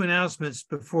 2 announcements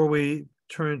before we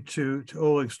turn to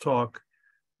Oleg's talk.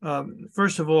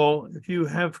 First of all, if you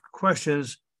have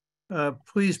questions,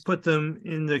 please put them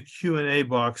in the Q&A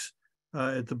box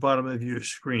at the bottom of your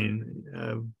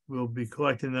screen. We'll be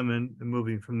collecting them and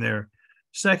moving from there.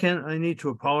 Second, I need to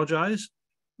apologize.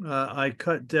 I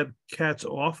cut Deb Katz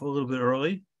off a little bit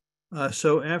early.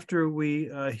 So after we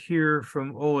hear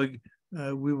from Oleg,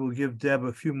 we will give Deb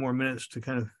a few more minutes to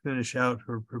kind of finish out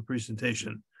her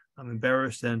presentation. I'm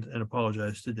embarrassed and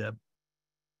apologize to Deb.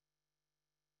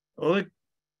 Oleg?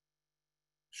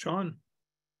 Sean?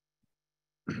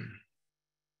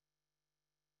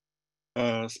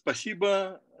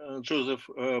 Спасибо, Джозеф.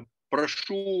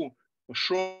 Прошу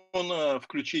Шона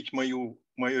включить мое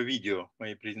видео,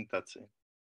 моей презентации.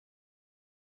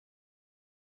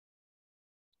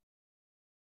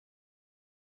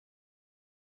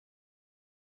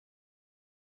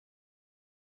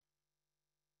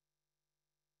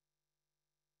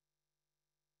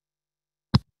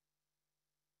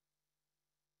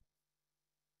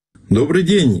 Добрый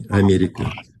день, Америка.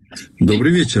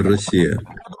 Добрый вечер, Россия.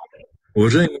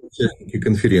 Уважаемые участники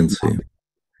конференции,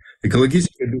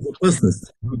 экологическая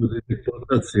безопасность вывода из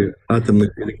эксплуатации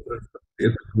атомных электростанций –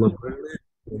 это глобальная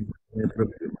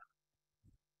проблема.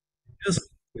 Сейчас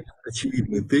этот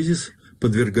очевидный тезис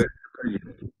подвергается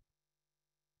проверке.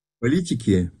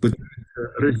 Политики пытаются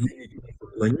разделить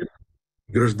нашу планету,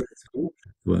 гражданское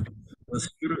общество на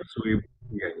сферы своего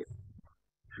влияния.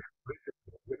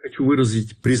 Я хочу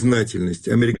выразить признательность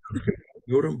американским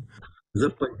партнерам за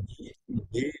поддержку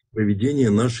идеи проведения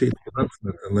нашей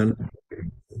транснациональной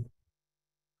конференции.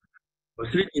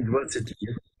 Последние 20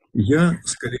 лет я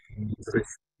с коллегами из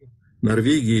России,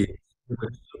 Норвегии,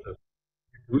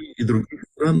 Литвы и других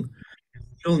стран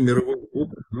изучал мировой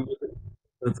опыт вывода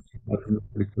атомных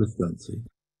электростанций.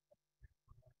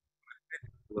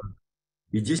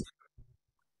 И 10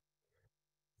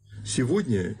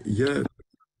 сегодня я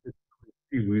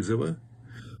 3 вызова,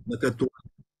 на которые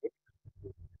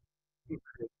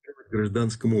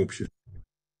гражданскому обществу.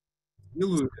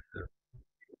 Делаю это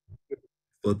в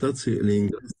эксплуатации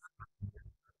Ленинградской.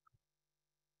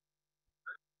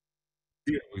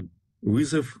 Первый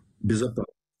вызов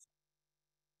безопасности.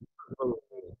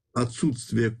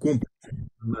 Отсутствие комплексной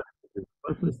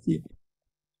безопасности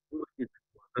в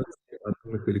эксплуатации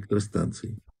атомных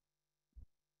электростанций.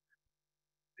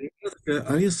 Ленинградская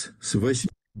АЭС с 8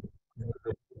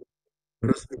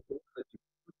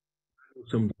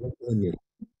 радиусом 2 километра.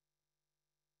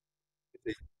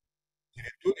 Это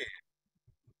территории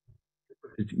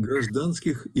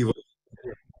гражданских и военных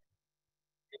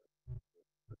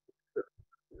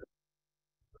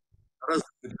на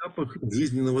разных этапах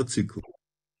жизненного цикла,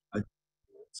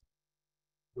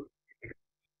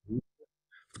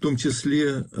 в том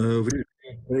числе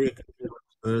временные проекты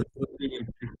с тратением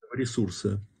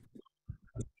ресурса.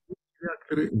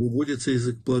 Реакторы выводятся из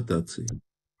эксплуатации.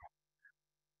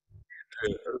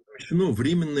 Размещено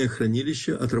временное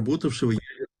хранилище отработавшего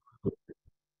ядерного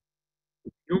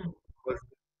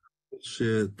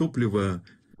топливо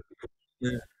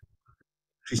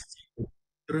 6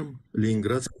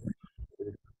 Ленинградской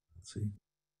электростанции.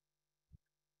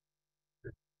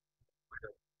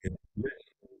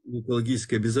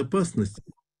 Экологическая безопасность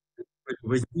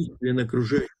воздействие на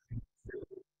окружающих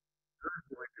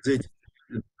из этих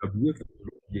объектов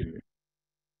отдельно.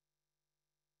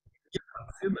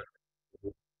 Оценок,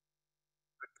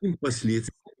 каким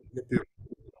последствиям для природы,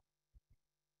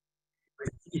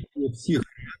 воздействие всех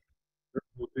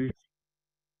работающих,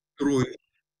 строек,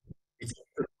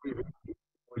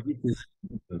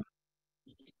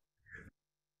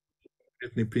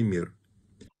 конкретный пример.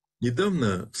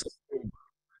 Недавно в Сосновом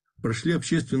прошли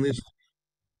общественные слушания.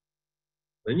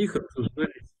 На них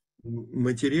обсуждались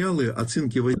материалы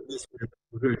оценки воздействия на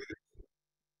окружающих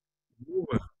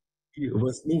и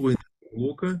 8-го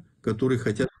блока, который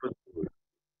хотят построить.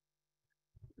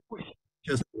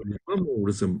 Участвовали главным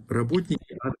образом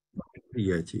работники атомных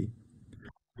предприятий.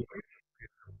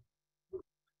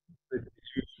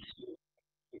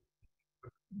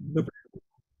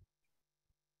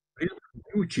 При этом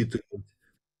не учитывать,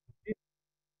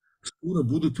 скоро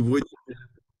будут вводить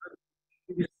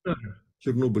 400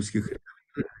 чернобыльских реакторов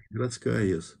городская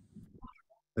АЭС.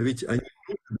 А ведь они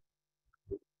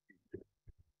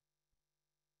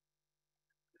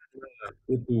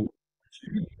эту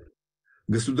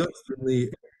государственный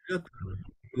регулятор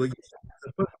экологической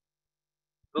безопасности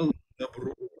дал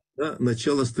добро на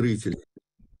начало строительства.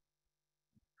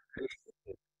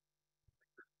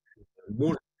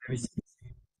 Можно провести.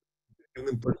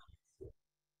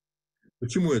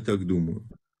 Почему я так думаю?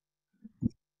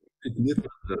 5 лет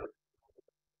назад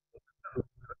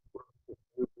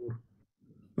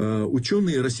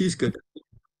ученые российской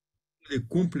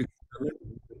комплекс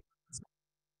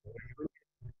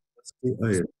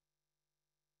АЭС.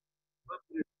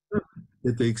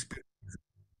 Это экспертиза.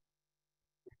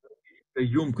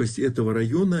 Емкость этого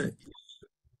района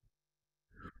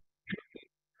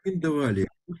рекомендовали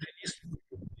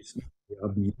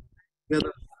объект.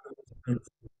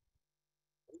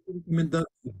 Рекомендации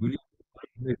были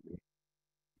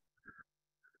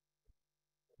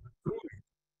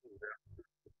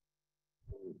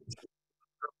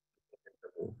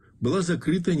была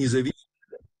закрыта независимая,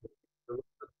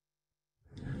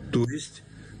 то есть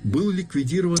был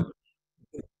ликвидирован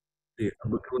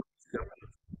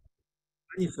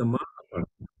а не сама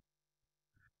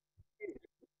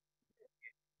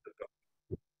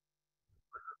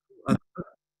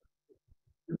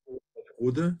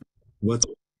года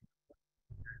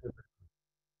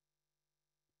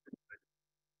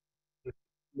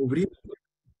время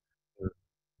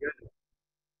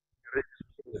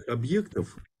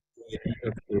объектов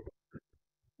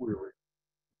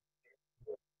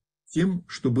тем,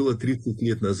 что было 30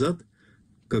 лет назад,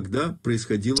 когда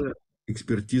происходила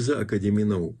экспертиза Академии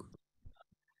наук.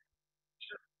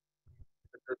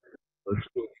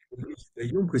 Что экономическая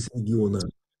емкость региона,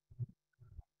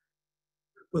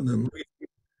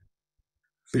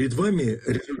 перед вами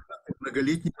результаты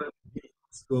многолетнего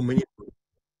мониторинга.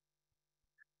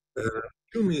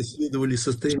 Ученые исследовали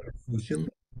состояние сосен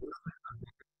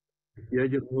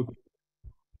ядерного,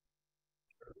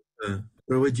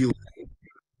 проводил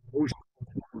научный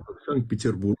в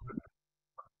Санкт-Петербурге.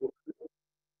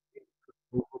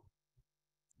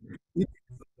 И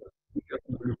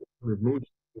в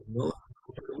научных журналах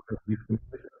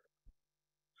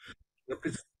на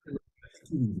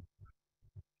представленном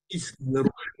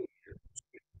нарушение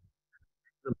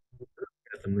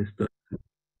атомной станции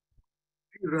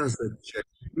 3 раза чаще.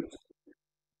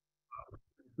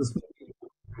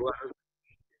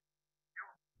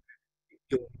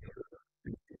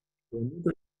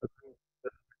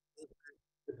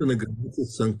 Это на границе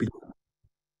с Санкт-Петербургом.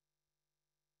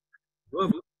 Два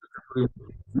вывода, которые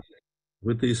в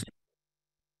этой истории.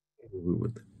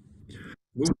 Вывод.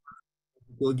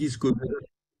 Экологическую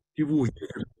всего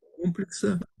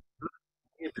комплекса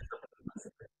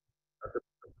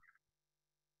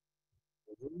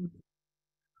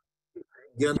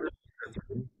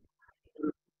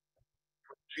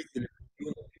жители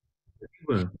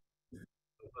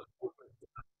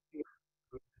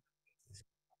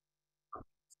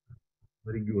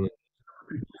региона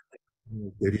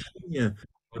решения.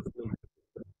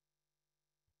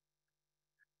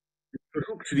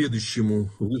 Перехожу к следующему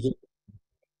вызову.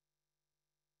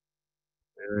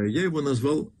 Я его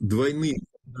назвал двойные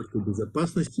стандарты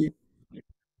безопасности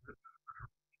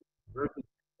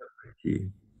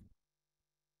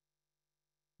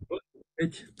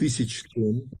 25 тысяч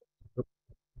тонн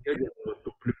ядерного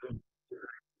топлива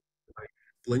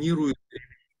планируют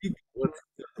перевести в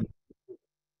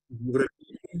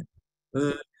Европейский,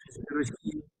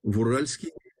 России, в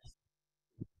Уральский,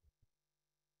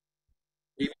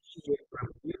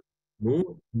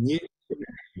 но не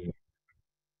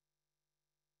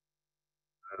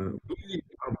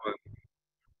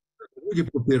были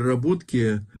по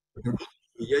переработке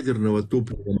ядерного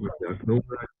топлива на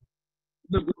Урале.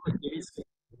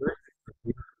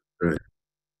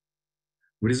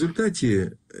 В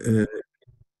результате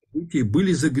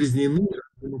были загрязнены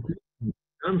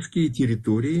американские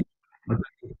территории,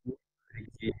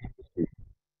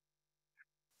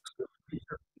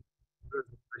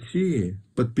 России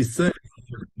подписали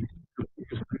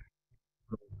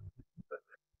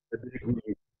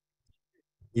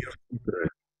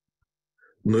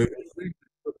но и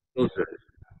продолжается.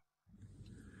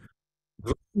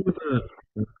 Два вывода,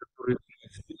 которые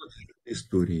из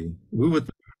истории. Вывод: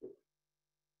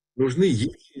 нужны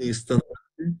единые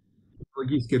стандарты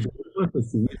экологической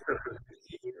безопасности,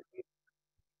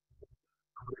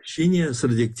 обращения с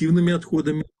радиоактивными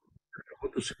отходами,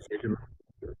 работавших ядерных.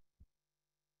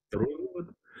 Второй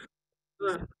вывод: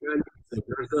 коалиция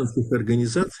гражданских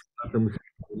организаций атомных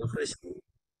регионов России.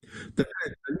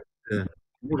 Такая коалиция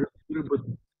может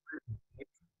выработать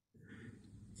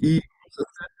и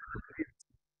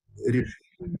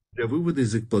решение для вывода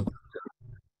из эксплуатации.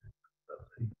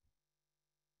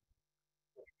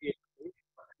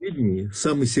 Последний,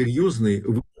 самый серьезный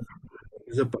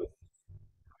безопасности.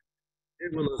 Я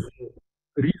его назвал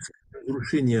риск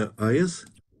разрушения АЭС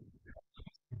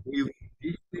и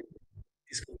действий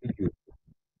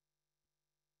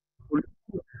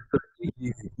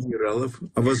стратегии генералов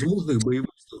о возможных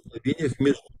боевых столкновениях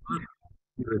между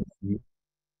и Россией.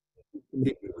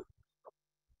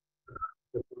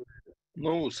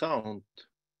 Саунд.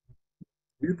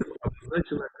 Это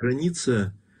обозначена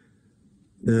граница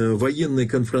военной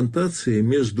конфронтации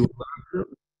между НАТО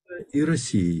и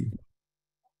Россией.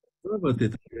 Справа от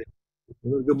этой границы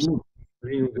энергоблок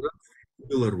Ленинград и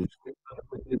Беларусь.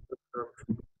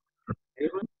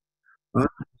 А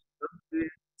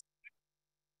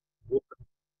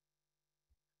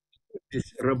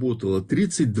здесь работало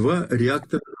 32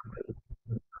 реактора.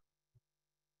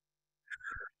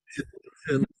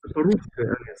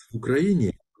 Запорожская АЭС в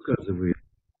Украине показывает,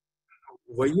 что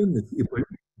у военных и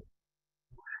политиков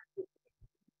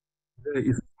для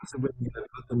использования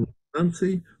атомных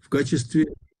станций в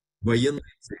качестве военной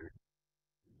цели.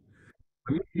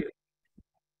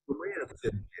 По моей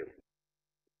оценке,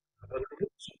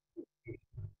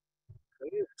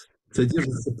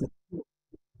 содержится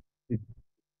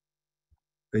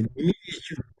не менее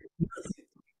чем в 15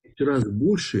 раз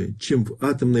больше, чем в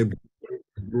атомной бомбе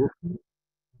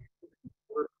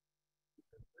в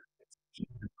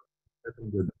этом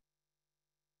году.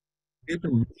 Это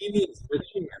не имеет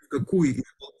значения, в какой из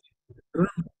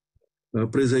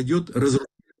ураган, произойдет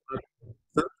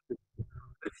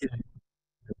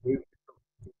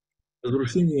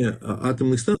разрушение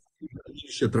атомных станций,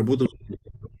 зависящих от работы.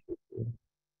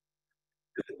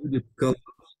 Это будет коллапс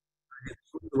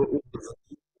образа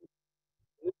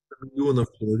миллионов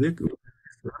человек,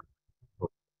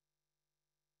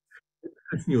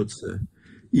 коснется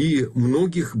и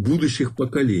многих будущих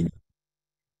поколений.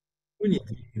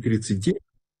 39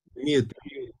 имеет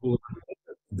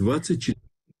 24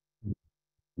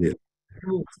 лет.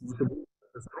 Это будет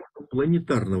катастрофа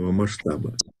планетарного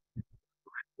масштаба.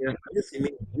 И АЭС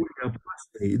имеет более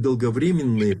опасные и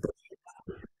долговременные последствия.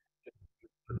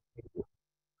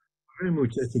 Уважаемые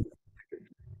участники,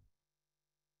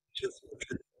 сейчас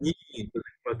не имеет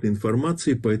адекватной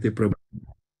информации по этой проблеме.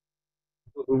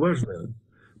 Было важно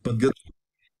подготовить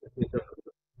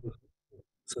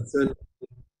социальных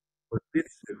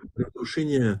последствий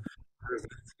разрушения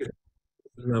гражданских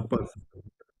опасностей.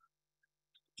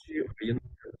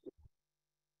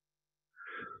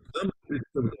 Нам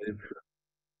представляется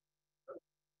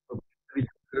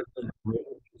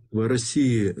в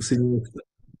России, Соединенных Штатов,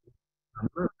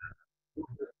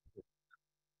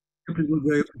 я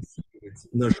предлагаю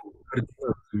усилить нашу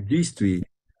координацию действий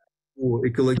по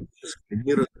экологической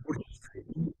миротворческой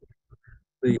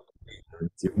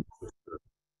деятельности.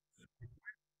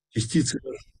 Частицы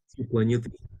нашей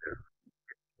планеты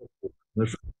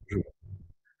нашего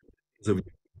животного.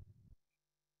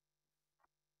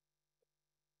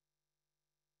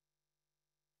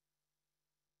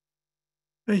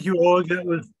 Thank you, Oleg. That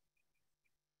was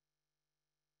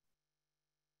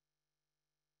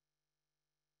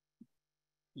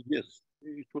Yes,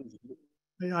 it was.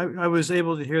 I was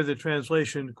able to hear the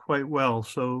translation quite well,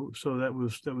 so that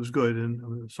was good, and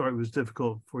I'm sorry it was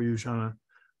difficult for you, Shana.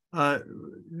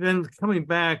 Then coming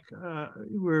back,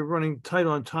 we're running tight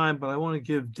on time, but I want to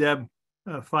give Deb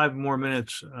 5 more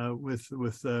minutes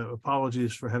with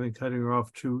apologies for having cutting her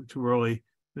off too early,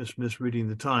 misreading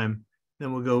the time.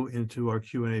 Then we'll go into our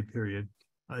Q&A period.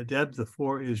 Deb, the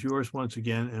floor is yours once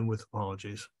again, and with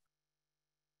apologies.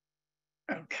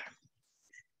 Okay.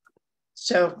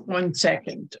 So 1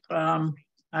 second.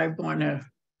 I want to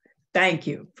thank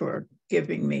you for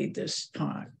giving me this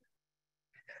time.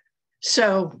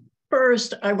 So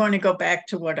first, I want to go back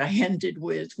to what I ended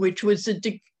with, which was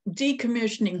the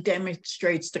decommissioning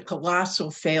demonstrates the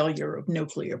colossal failure of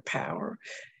nuclear power.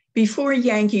 Before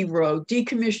Yankee Road,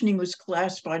 decommissioning was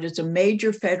classified as a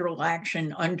major federal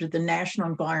action under the National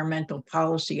Environmental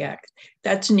Policy Act.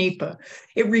 That's NEPA.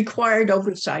 It required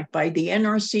oversight by the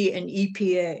NRC and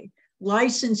EPA.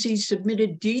 Licensees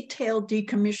submitted detailed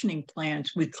decommissioning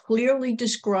plans with clearly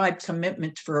described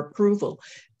commitments for approval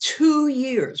 2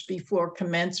 years before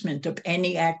commencement of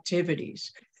any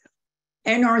activities.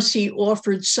 NRC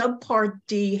offered Subpart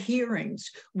D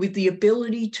hearings with the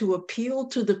ability to appeal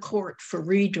to the court for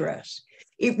redress.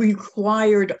 It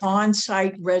required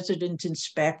on-site resident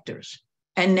inspectors.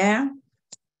 And now,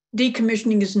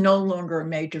 decommissioning is no longer a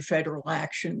major federal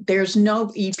action. There's no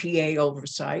EPA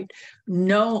oversight,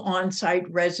 no on-site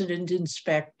resident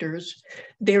inspectors.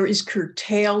 There is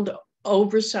curtailed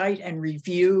oversight and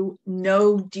review,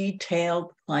 no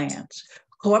detailed plans.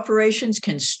 Corporations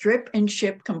can strip and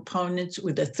ship components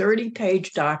with a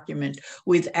 30-page document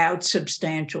without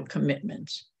substantial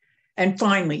commitments. And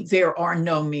finally, there are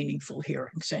no meaningful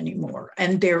hearings anymore,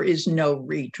 and there is no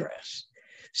redress.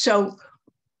 So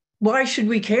why should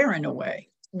we care in a way?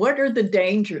 What are the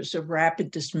dangers of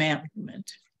rapid dismantlement?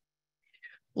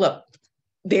 Look,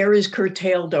 there is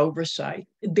curtailed oversight.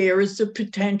 There is the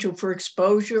potential for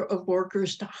exposure of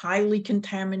workers to highly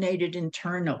contaminated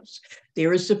internals.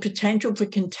 There is the potential for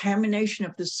contamination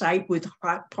of the site with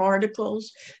hot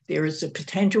particles. There is the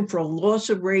potential for a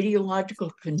loss of radiological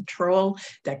control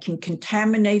that can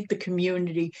contaminate the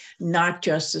community, not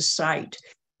just the site.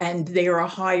 And there are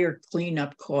higher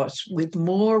cleanup costs with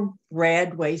more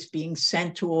rad waste being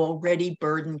sent to already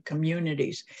burdened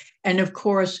communities. And of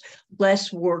course,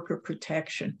 less worker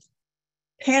protection.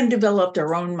 Penn developed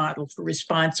their own model for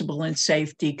responsible and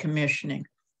safe decommissioning.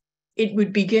 It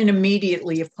would begin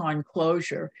immediately upon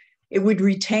closure. It would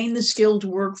retain the skilled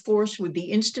workforce with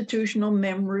the institutional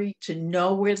memory to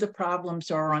know where the problems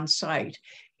are on site.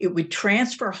 It would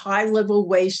transfer high-level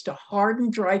waste to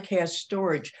hardened dry cast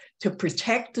storage to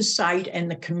protect the site and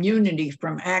the community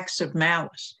from acts of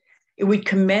malice. It would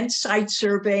commence site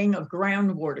surveying of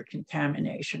groundwater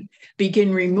contamination,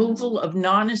 begin removal of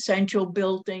non-essential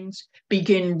buildings,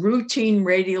 begin routine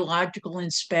radiological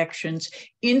inspections,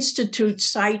 institute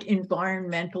site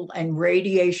environmental and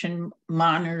radiation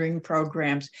monitoring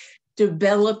programs,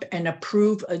 develop and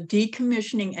approve a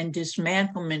decommissioning and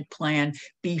dismantlement plan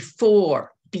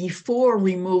before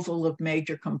removal of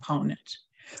major components.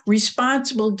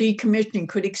 Responsible decommissioning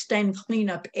could extend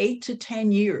cleanup 8 to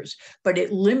 10 years, but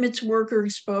it limits worker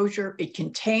exposure, it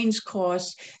contains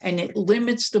costs, and it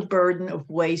limits the burden of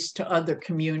waste to other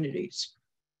communities.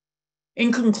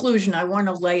 In conclusion, I want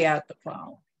to lay out the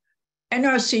following.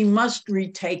 NRC must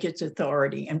retake its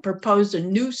authority and propose a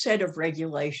new set of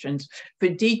regulations for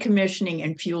decommissioning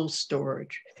and fuel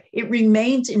storage. It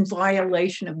remains in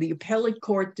violation of the appellate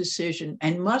court decision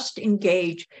and must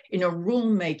engage in a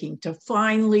rulemaking to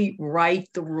finally write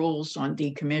the rules on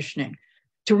decommissioning,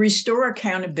 to restore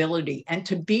accountability, and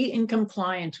to be in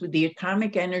compliance with the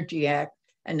Atomic Energy Act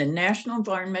and the National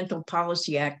Environmental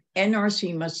Policy Act.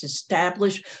 NRC must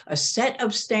establish a set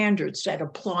of standards that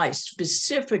apply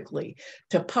specifically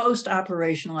to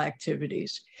post-operational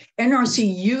activities.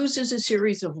 NRC uses a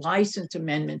series of license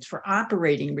amendments for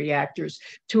operating reactors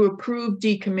to approve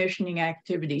decommissioning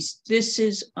activities. This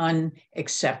is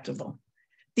unacceptable.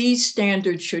 These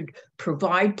standards should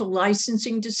provide for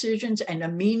licensing decisions and a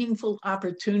meaningful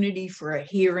opportunity for a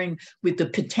hearing with the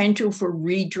potential for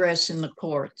redress in the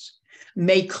courts.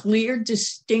 Make clear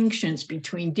distinctions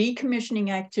between decommissioning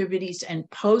activities and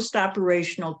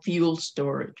post-operational fuel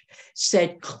storage.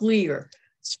 Set clear,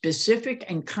 specific,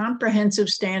 and comprehensive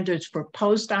standards for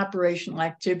post-operational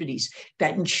activities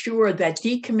that ensure that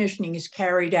decommissioning is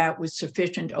carried out with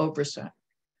sufficient oversight.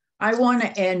 I want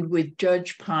to end with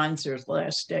Judge Ponzer's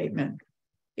last statement.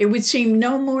 It would seem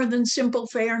no more than simple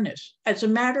fairness, as a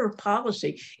matter of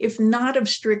policy, if not of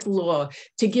strict law,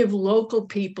 to give local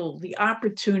people the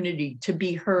opportunity to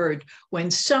be heard when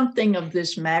something of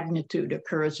this magnitude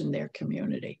occurs in their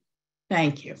community.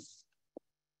 Thank you.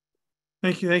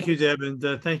 Thank you, Deb,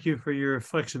 and thank you for your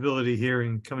flexibility here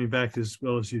and coming back as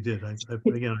well as you did.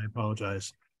 Again, I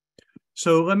apologize.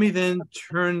 So let me then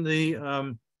turn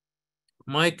the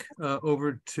mic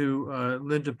over to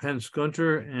Linda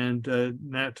Pence-Gunter and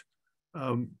Nat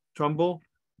Trumbull,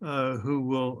 who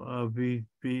will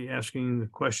be asking the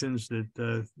questions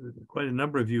that quite a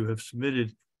number of you have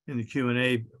submitted in the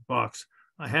Q&A box.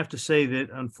 I have to say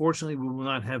that unfortunately we will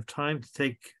not have time to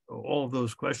take all of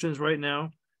those questions right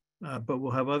now, but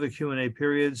we'll have other Q&A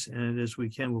periods, and as we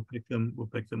can, we'll pick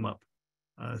them up.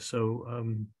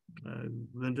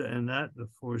 Linda and Nat, the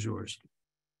floor is yours.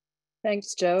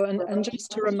 Thanks, Joe. And just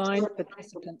to remind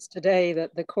participants today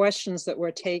that the questions that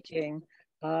we're taking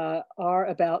are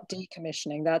about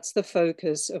decommissioning. That's the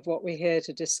focus of what we're here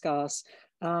to discuss.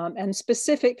 And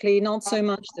specifically, not so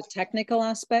much the technical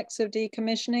aspects of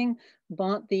decommissioning,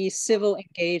 but the civil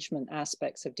engagement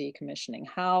aspects of decommissioning,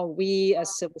 how we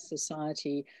as civil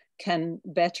society can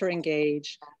better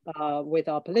engage with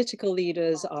our political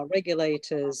leaders, our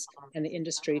regulators, and the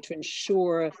industry to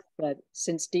ensure that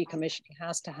since decommissioning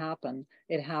has to happen,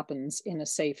 it happens in a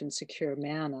safe and secure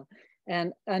manner.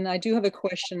 And I do have a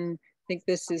question, I think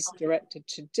this is directed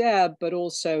to Deb, but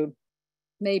also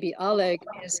maybe Oleg,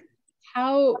 is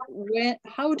how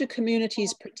do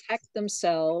communities protect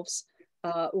themselves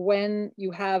when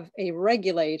you have a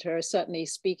regulator, certainly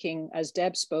speaking as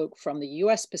Deb spoke from the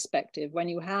US perspective, when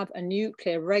you have a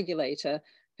nuclear regulator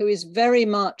who is very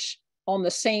much on the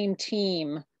same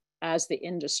team as the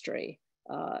industry,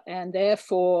 and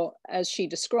therefore, as she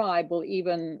described, will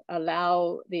even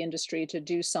allow the industry to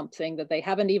do something that they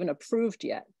haven't even approved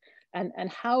yet.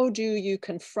 And how do you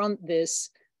confront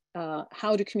this?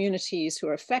 How do communities who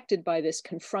are affected by this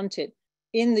confront it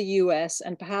in the US?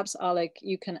 And perhaps, Alec,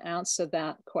 you can answer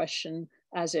that question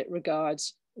as it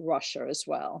regards Russia as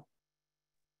well.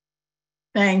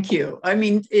 Thank you. I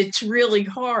mean, it's really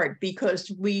hard because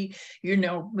we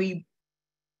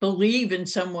believe in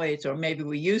some ways, or maybe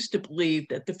we used to believe,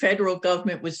 that the federal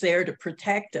government was there to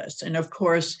protect us. And of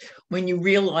course, when you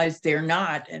realize they're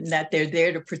not, and that they're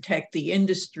there to protect the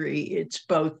industry, it's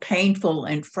both painful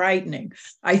and frightening.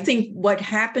 I think what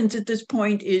happens at this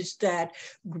point is that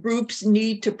groups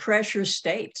need to pressure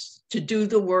states to do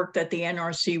the work that the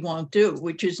NRC won't do,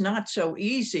 which is not so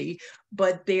easy,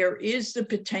 but there is the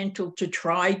potential to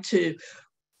try to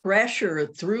pressure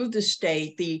through the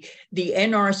state, the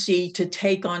NRC, to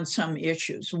take on some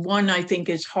issues. One, I think,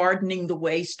 is hardening the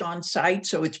waste on site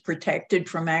so it's protected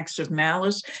from acts of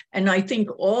malice. And I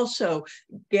think also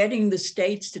getting the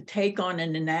states to take on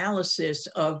an analysis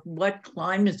of what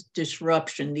climate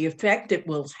disruption, the effect it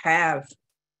will have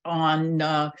on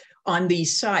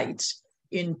these sites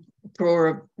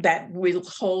that will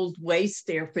hold waste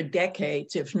there for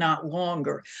decades, if not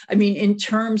longer. I mean, in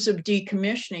terms of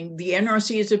decommissioning, the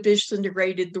NRC has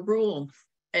eviscerated the rule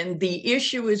And the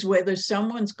issue is whether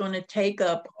someone's going to take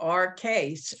up our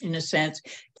case, in a sense,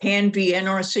 can be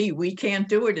NRC. We can't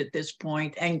do it at this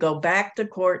point, and go back to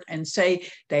court and say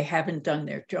they haven't done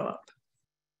their job.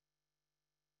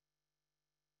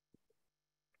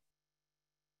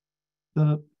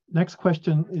 The next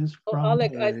question is from...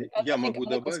 Alec, I Я think могу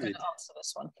Alec was going добавить. to answer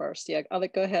this one first. Yeah,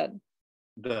 Alec, go ahead.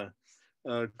 Да.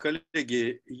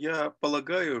 Коллеги, я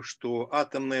полагаю, что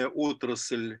атомная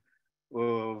отрасль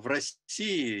в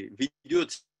России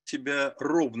ведет себя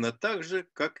ровно так же,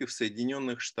 как и в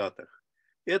Соединенных Штатах.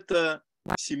 Это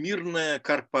всемирная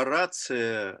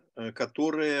корпорация,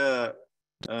 которая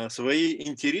свои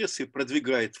интересы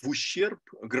продвигает в ущерб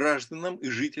гражданам и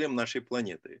жителям нашей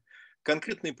планеты.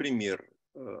 Конкретный пример.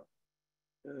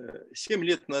 7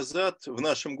 лет назад в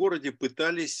нашем городе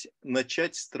пытались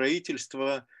начать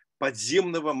строительство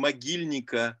подземного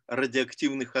могильника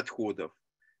радиоактивных отходов.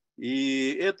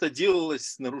 И это делалось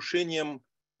с нарушением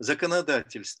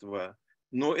законодательства.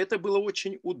 Но это было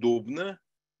очень удобно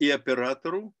и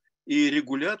оператору, и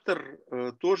регулятор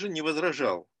тоже не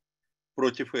возражал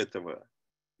против этого.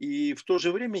 И в то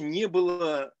же время не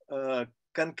было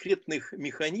конкретных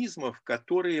механизмов,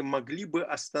 которые могли бы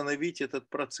остановить этот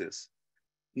процесс.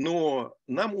 Но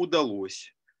нам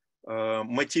удалось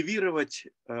мотивировать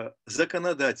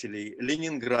законодателей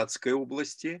Ленинградской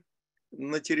области,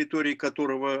 на территории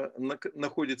которого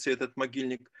находится этот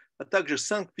могильник, а также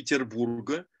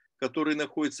Санкт-Петербурга, который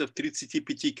находится в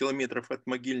 35 километрах от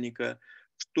могильника,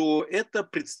 что это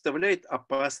представляет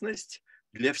опасность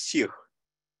для всех.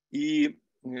 И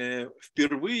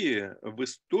впервые в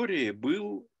истории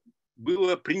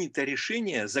было принято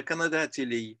решение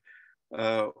законодателей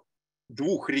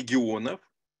двух регионов,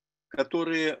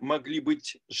 которые могли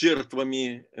быть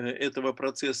жертвами этого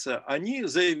процесса. Они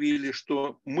заявили,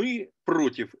 что мы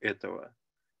против этого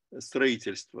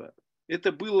строительства.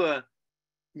 Это было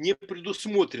не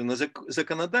предусмотрено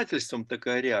законодательством,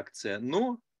 такая реакция,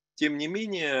 но, тем не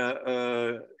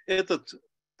менее, этот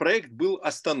проект был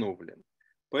остановлен.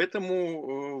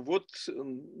 Поэтому, вот,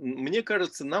 мне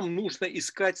кажется, нам нужно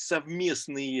искать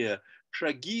совместные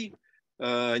шаги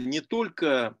не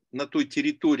только на той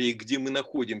территории, где мы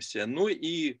находимся, но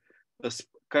и с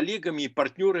коллегами и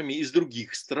партнерами из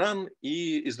других стран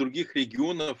и из других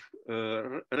регионов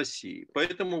России.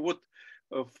 Поэтому вот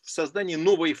в создании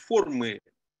новой формы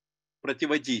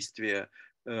противодействия,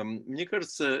 мне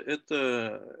кажется,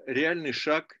 это реальный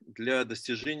шаг для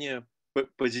достижения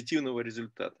позитивного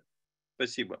результата.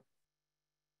 Спасибо.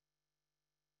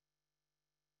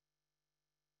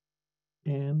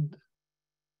 And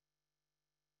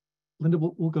Linda,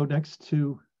 we'll go next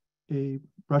to a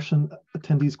Russian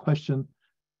attendee's question,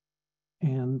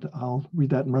 and I'll read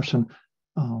that in Russian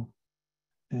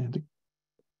and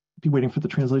be waiting for the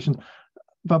translation.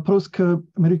 Вопрос к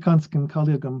американским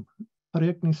коллегам.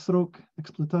 Проектный срок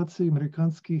эксплуатации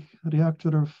американских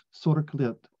реакторов 40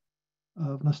 лет.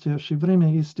 В настоящее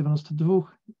время из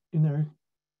 92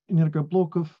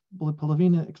 энергоблоков более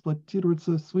половины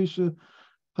эксплуатируются свыше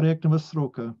проектного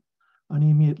срока.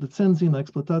 Они имеют лицензии на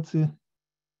эксплуатацию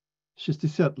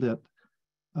 60 лет,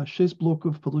 а 6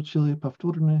 блоков получили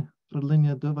повторное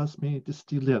продление до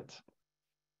 80 лет.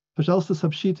 Пожалуйста,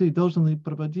 сообщите, должны ли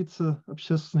проводиться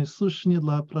общественные слушания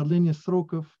для продления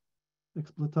сроков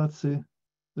эксплуатации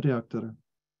реактора.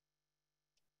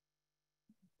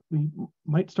 We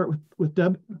might start with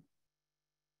Deb.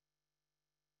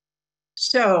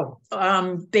 So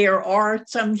there are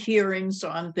some hearings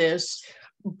on this,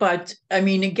 but I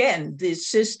mean, again, the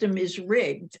system is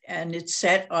rigged and it's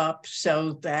set up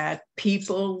so that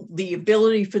people, the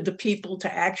ability for the people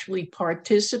to actually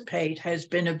participate has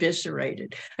been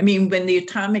eviscerated. I mean, when the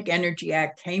Atomic Energy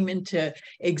Act came into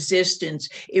existence,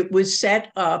 it was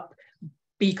set up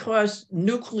because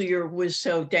nuclear was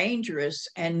so dangerous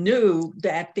and knew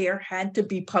that there had to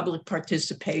be public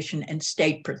participation and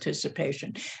state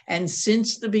participation. And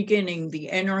since the beginning, the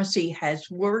NRC has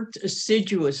worked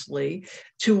assiduously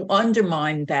to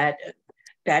undermine that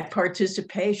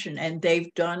participation, and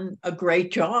they've done a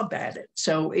great job at it.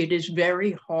 So it is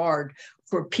very hard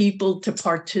for people to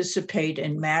participate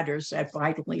in matters that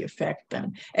vitally affect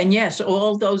them. And yes,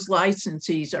 all those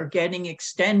licensees are getting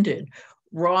extended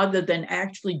rather than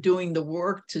actually doing the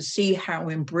work to see how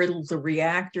embrittled the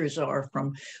reactors are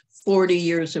from 40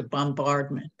 years of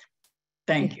bombardment.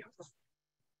 Thank you.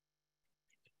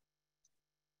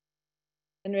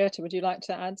 Henrietta, would you like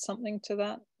to add something to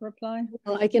that reply?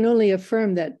 Well, I can only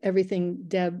affirm that everything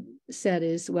Deb said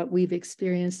is what we've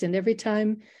experienced. And every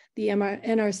time the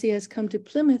NRC has come to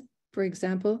Plymouth, for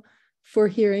example, for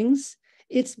hearings,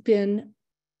 it's been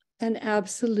an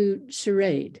absolute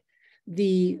charade.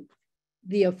 The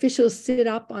the officials sit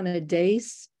up on a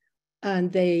dais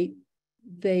and they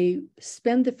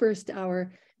spend the first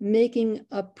hour making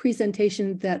a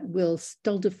presentation that will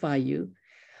stultify you.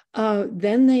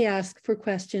 Then they ask for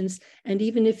questions. And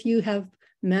even if you have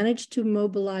managed to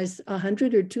mobilize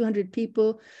 100 or 200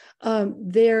 people,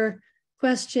 their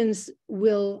questions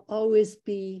will always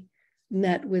be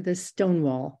met with a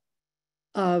stonewall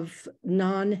of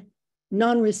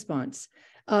non-response.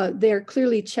 They're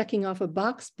clearly checking off a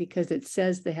box because it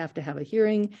says they have to have a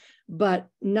hearing, but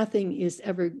nothing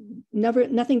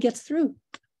gets through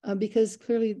because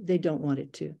clearly they don't want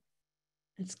it to.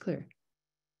 It's clear.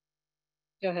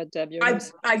 Go ahead, Deb.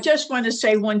 I just want to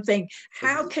say one thing.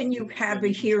 How can you have a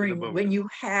hearing when you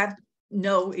have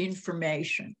no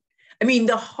information? I mean,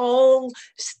 the whole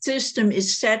system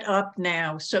is set up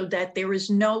now so that there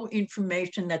is no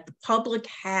information that the public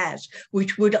has,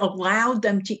 which would allow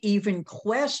them to even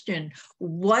question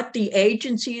what the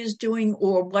agency is doing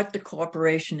or what the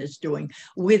corporation is doing.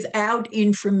 Without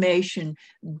information,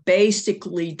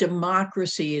 basically,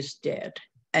 democracy is dead.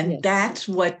 And Yes. that's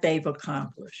what they've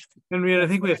accomplished. Henriette, I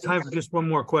think we have time for just one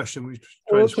more question.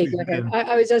 Okay, go ahead.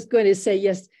 I was just going to say,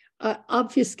 yes,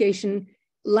 obfuscation,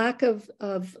 lack of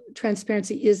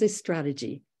transparency is a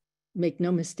strategy. Make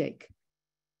no mistake.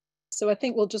 So I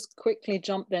think we'll just quickly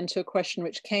jump then to a question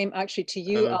which came actually to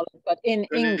you, Alan, but in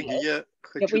English. Я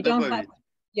хочу добавить.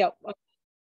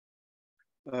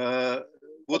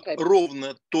 Вот Okay.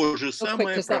 ровно то же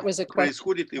самое quick,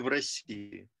 происходит и в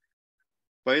России.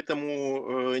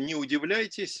 Поэтому не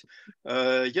удивляйтесь.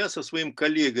 Я со своим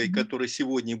коллегой, который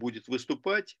сегодня будет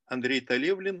выступать, Андрей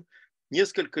Талевлин,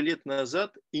 несколько лет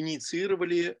назад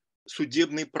инициировали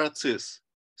судебный процесс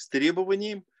с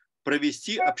требованием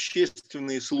провести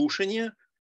общественные слушания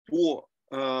по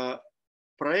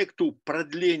проекту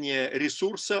продления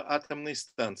ресурса атомной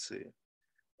станции.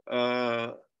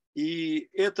 И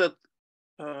это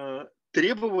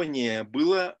требование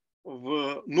было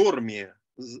в норме.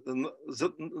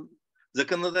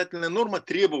 Законодательная норма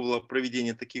требовала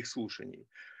проведения таких слушаний.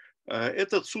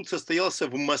 Этот суд состоялся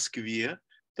в Москве,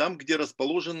 там, где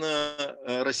расположена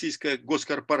российская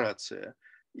госкорпорация.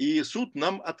 И суд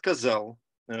нам отказал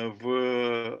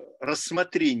в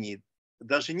рассмотрении.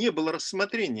 Даже не было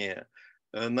рассмотрения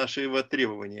нашего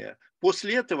требования.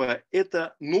 После этого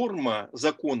эта норма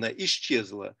закона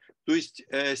исчезла. То есть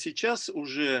сейчас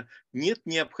уже нет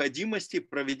необходимости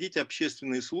проводить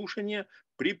общественные слушания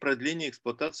при продлении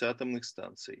эксплуатации атомных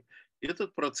станций.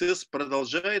 Этот процесс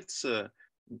продолжается,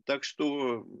 так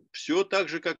что все так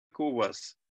же, как и у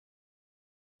вас.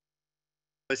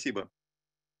 Спасибо.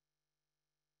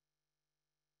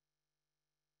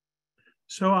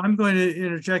 So I'm going to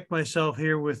interject myself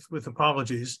here with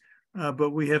apologies, but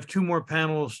we have two more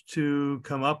panels to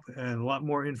come up and a lot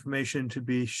more information to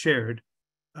be shared.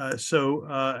 So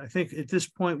I think at this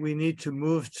point we need to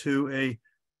move to a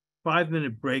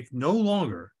 5-minute break, no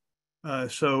longer.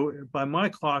 So by my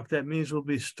clock, that means we'll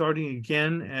be starting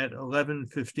again at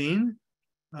 11:15.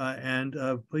 And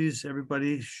please,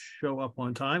 everybody, show up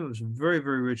on time. It was a very,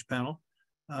 very rich panel,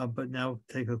 but now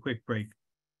take a quick break.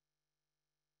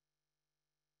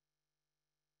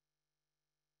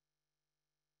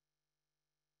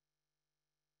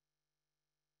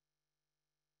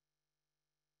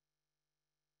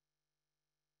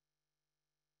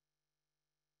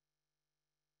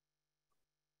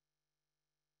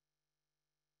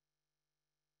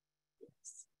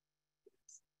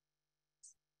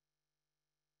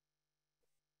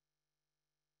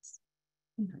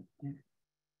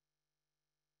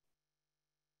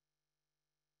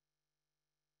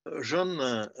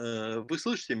 Жанна, вы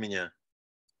слышите меня?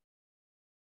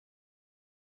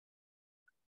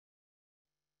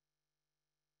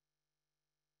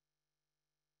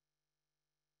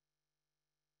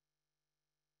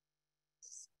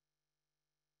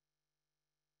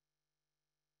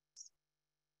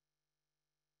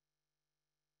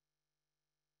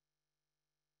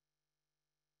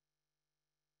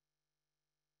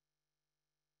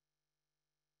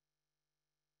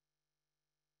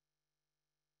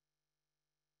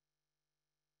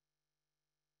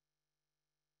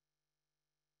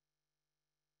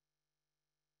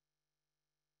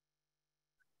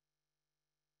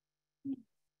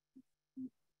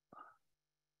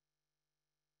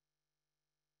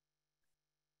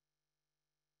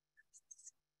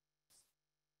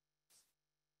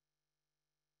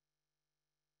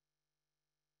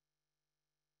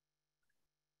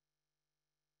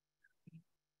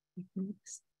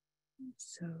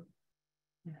 So,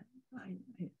 yeah,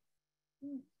 you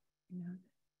know.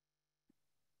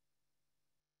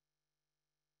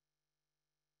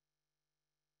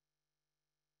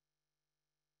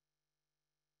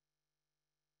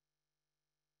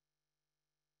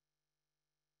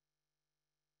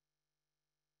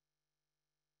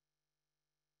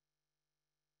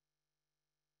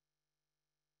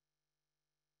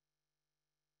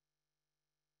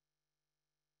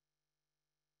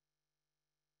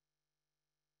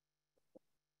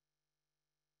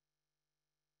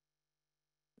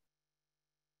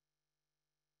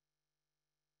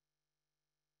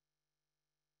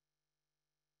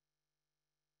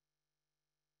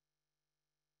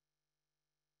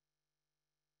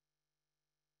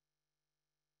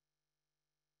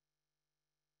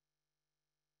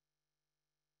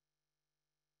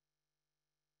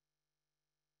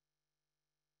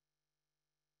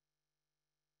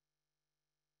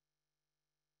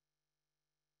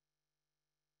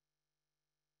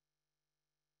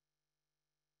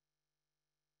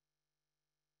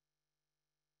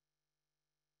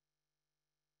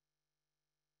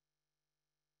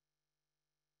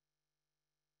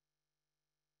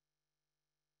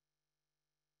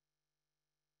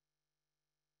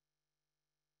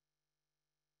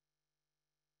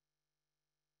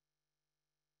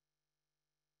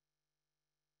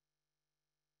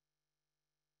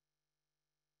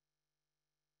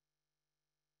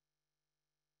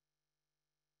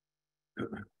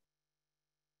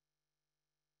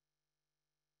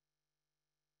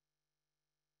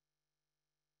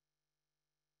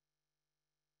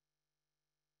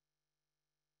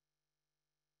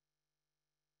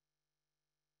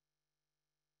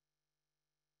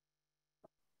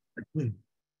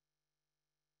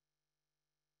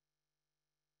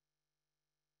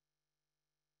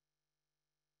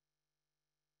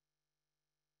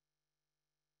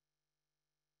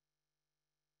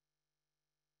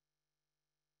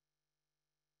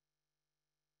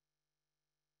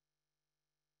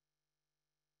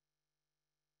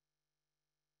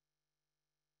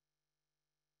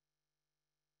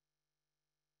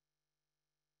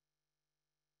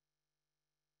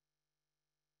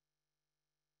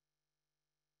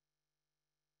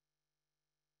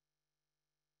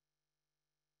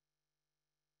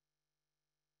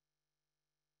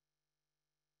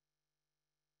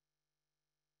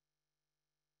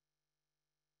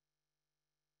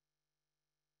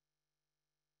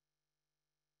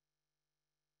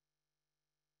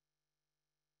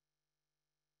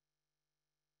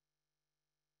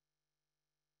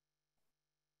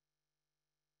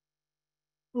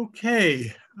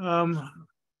 Okay,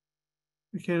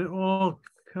 we can all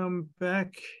come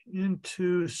back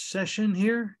into session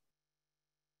here.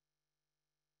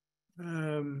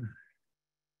 I'd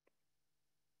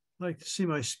like to see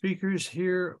my speakers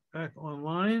here back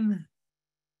online.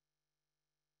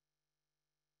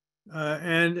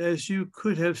 And as you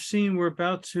could have seen, we're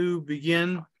about to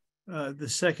begin the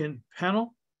second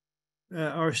panel.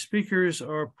 Our speakers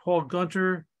are Paul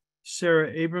Gunter,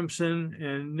 Sarah Abramson,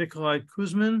 and Nikolai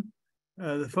Kuzmin.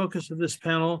 The focus of this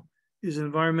panel is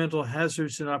environmental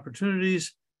hazards and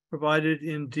opportunities provided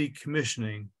in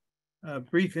decommissioning.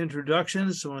 Brief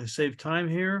introductions, I want to save time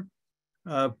here.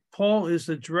 Paul is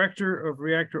the Director of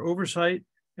Reactor Oversight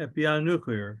at Beyond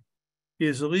Nuclear. He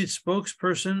is the lead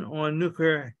spokesperson on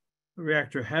nuclear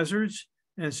reactor hazards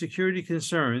and security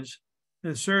concerns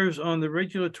and serves on the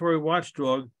regulatory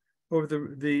watchdog over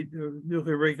the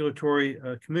Nuclear Regulatory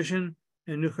Commission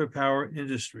and nuclear power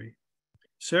industry.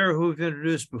 Sarah, who we've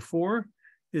introduced before,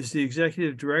 is the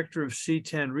Executive Director of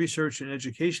C10 Research and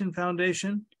Education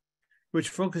Foundation, which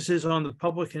focuses on the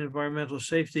public and environmental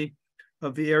safety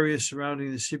of the areas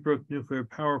surrounding the Seabrook Nuclear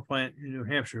Power Plant in New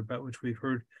Hampshire, about which we've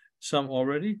heard some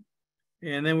already.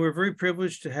 And then we're very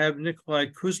privileged to have Nikolai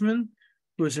Kuzmin,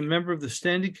 who is a member of the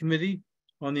Standing Committee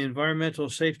on the Environmental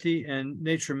Safety and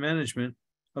Nature Management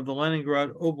of the Leningrad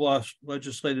Oblast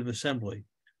Legislative Assembly.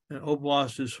 And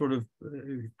Oblast is sort of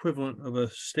equivalent of a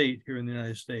state here in the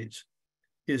United States.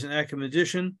 He is an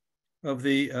academician of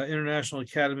the International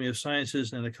Academy of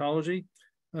Sciences and Ecology,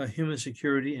 Human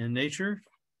Security and Nature.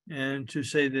 And to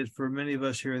say that for many of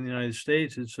us here in the United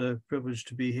States, it's a privilege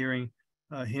to be hearing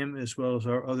him as well as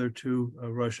our other two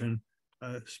Russian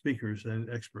speakers and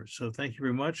experts. So thank you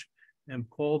very much. And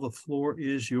Paul, the floor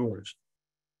is yours.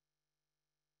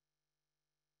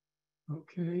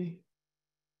 Okay.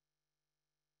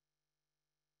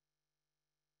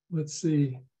 Let's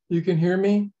see. You can hear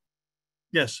me?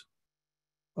 Yes.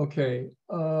 Okay.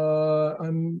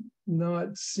 I'm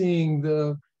not seeing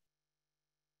the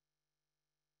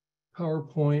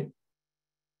PowerPoint.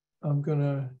 I'm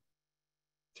gonna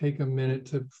take a minute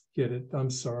to get it. I'm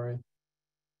sorry.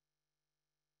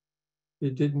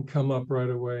 It didn't come up right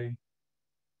away.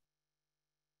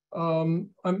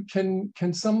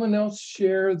 Can someone else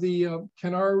share the,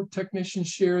 can our technician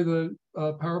share the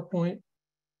PowerPoint?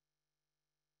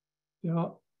 Yeah.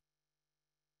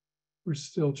 We're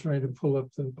still trying to pull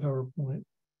up the PowerPoint.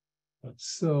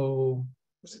 So,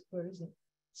 where is it?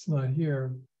 It's not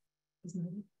here.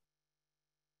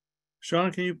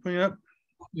 Sean, can you bring it up?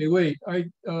 Okay, wait,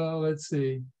 let's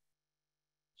see.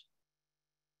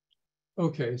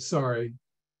 Okay, sorry.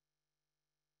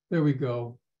 There we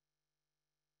go.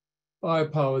 I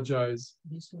apologize.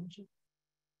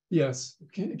 Yes,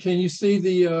 can you see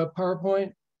the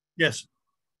PowerPoint? Yes.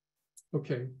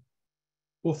 Okay.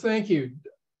 Well, thank you.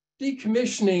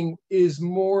 Decommissioning is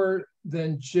more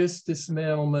than just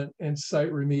dismantlement and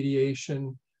site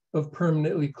remediation of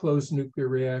permanently closed nuclear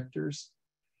reactors.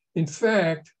 In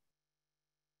fact,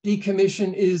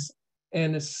 decommission is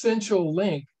an essential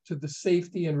link to the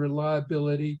safety and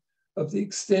reliability of the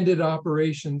extended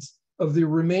operations of the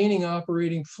remaining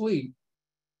operating fleet.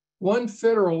 One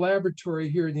federal laboratory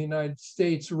here in the United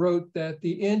States wrote that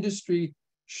the industry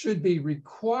should be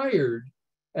required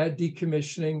at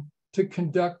decommissioning to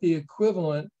conduct the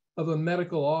equivalent of a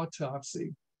medical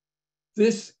autopsy.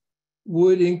 This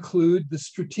would include the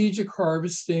strategic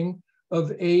harvesting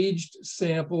of aged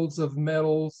samples of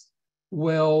metals,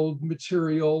 weld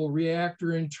material,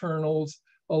 reactor internals,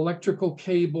 electrical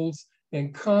cables,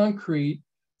 and concrete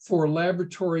for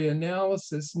laboratory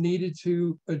analysis needed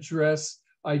to address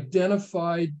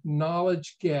identified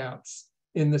knowledge gaps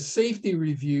in the safety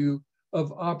review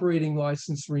of operating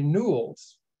license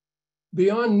renewals.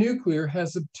 Beyond Nuclear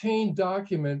has obtained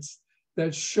documents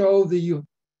that show the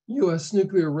U.S.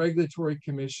 Nuclear Regulatory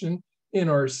Commission,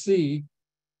 NRC,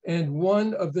 and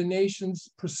one of the nation's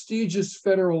prestigious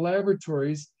federal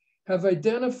laboratories have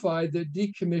identified that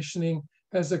decommissioning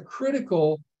has a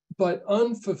critical but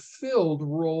unfulfilled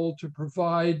role to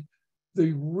provide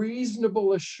the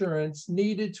reasonable assurance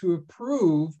needed to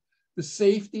approve the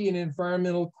safety and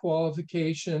environmental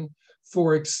qualification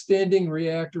for extending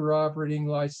reactor operating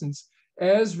license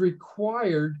as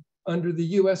required under the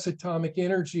U.S. Atomic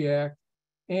Energy Act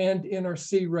and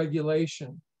NRC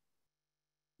regulation.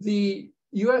 The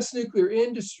U.S. nuclear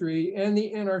industry and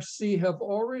the NRC have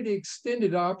already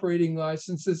extended operating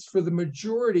licenses for the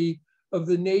majority of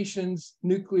the nation's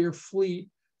nuclear fleet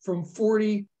from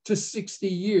 40 to 60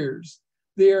 years.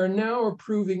 They are now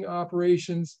approving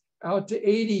operations out to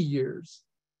 80 years.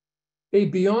 A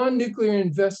Beyond Nuclear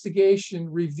investigation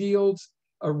reveals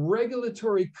a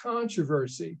regulatory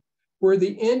controversy where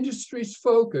the industry's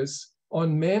focus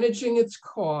on managing its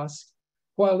costs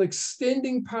while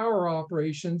extending power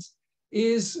operations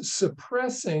is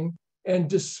suppressing and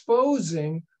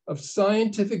disposing of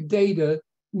scientific data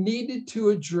needed to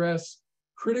address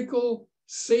critical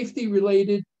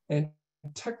safety-related and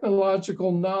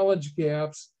technological knowledge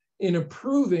gaps in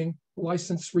approving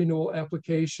license renewal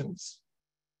applications.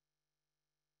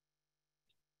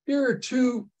 Here are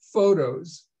two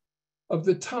photos of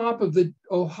the top of the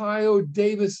Ohio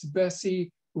Davis-Besse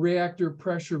reactor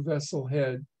pressure vessel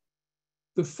head.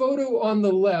 The photo on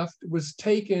the left was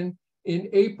taken in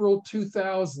April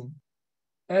 2000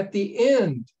 at the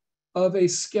end of a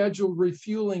scheduled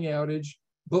refueling outage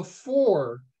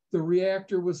before the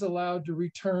reactor was allowed to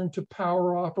return to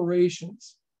power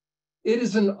operations. It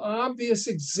is an obvious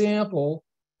example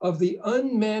of the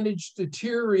unmanaged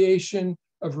deterioration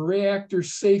of reactor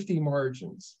safety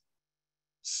margins.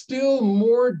 Still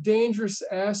more dangerous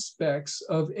aspects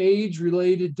of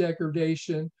age-related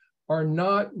degradation are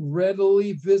not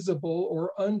readily visible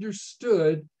or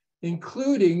understood,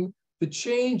 including the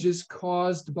changes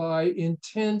caused by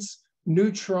intense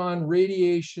neutron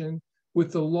radiation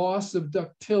with the loss of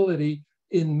ductility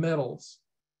in metals.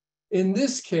 In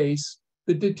this case,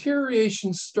 the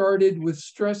deterioration started with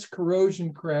stress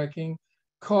corrosion cracking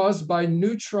caused by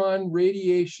neutron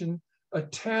radiation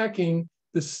attacking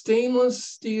the stainless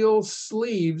steel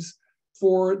sleeves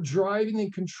for driving the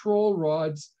control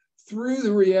rods through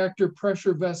the reactor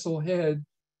pressure vessel head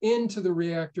into the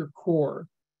reactor core.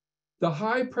 The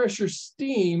high pressure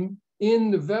steam in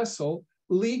the vessel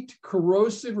leaked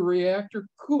corrosive reactor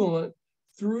coolant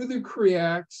through the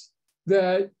cracks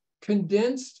that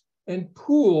condensed and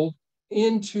pooled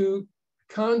into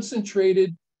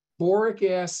concentrated boric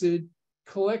acid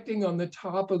collecting on the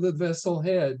top of the vessel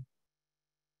head.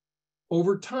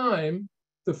 Over time,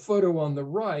 the photo on the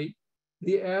right,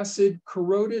 the acid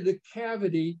corroded a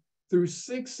cavity through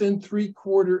 6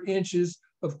 3/4 inches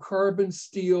of carbon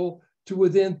steel to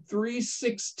within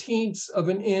 3/16 of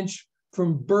an inch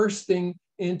from bursting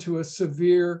into a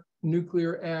severe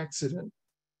nuclear accident.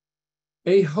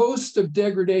 A host of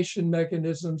degradation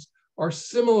mechanisms are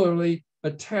similarly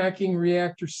attacking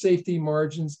reactor safety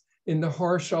margins in the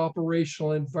harsh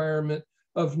operational environment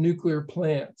of nuclear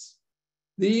plants.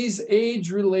 These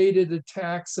age-related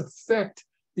attacks affect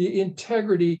the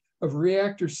integrity of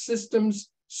reactor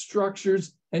systems,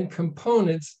 structures, and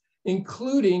components,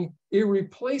 including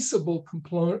irreplaceable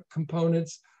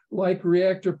components like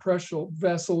reactor pressure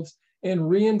vessels and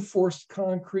reinforced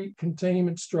concrete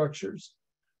containment structures.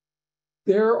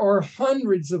 There are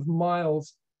hundreds of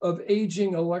miles of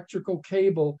aging electrical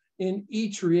cable in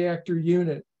each reactor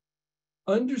unit.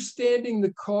 Understanding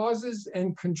the causes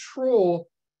and control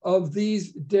of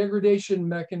these degradation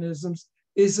mechanisms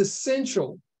is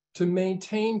essential to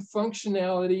maintain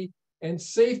functionality and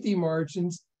safety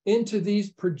margins into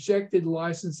these projected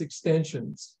license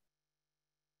extensions.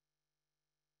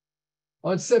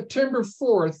 On September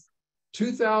 4th,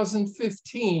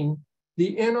 2015,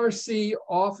 the NRC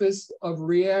Office of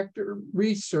Reactor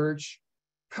Research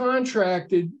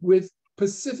contracted with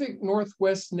Pacific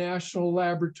Northwest National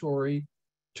Laboratory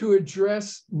to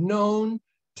address known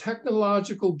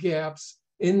technological gaps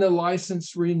in the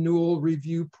license renewal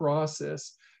review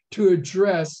process to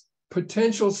address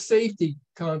potential safety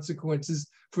consequences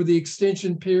for the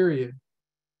extension period.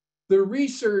 The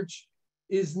research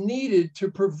is needed to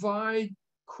provide,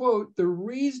 quote, the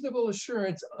reasonable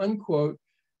assurance, unquote,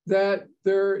 that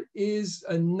there is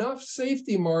enough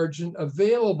safety margin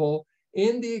available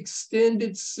in the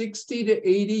extended 60 to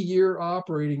 80-year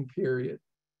operating period.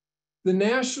 The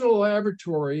National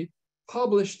Laboratory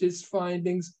published its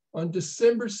findings on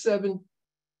December 7,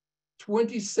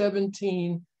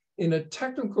 2017 in a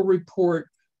technical report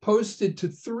posted to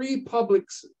 3 public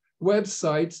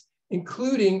websites,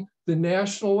 including the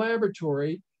National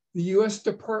Laboratory, the U.S.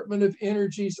 Department of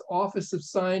Energy's Office of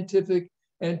Scientific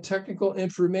and Technical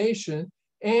Information,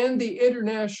 and the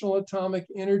International Atomic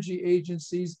Energy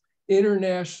Agency's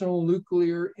International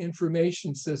Nuclear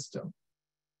Information System.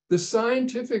 The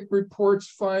scientific report's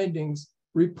findings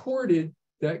reported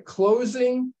that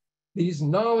closing these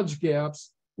knowledge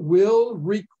gaps will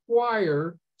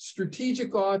require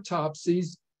strategic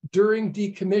autopsies during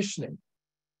decommissioning.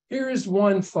 Here is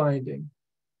one finding,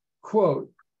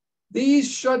 quote, "These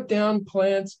shutdown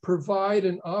plants provide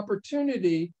an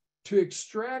opportunity to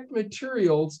extract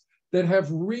materials that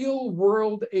have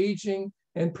real-world aging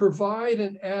and provide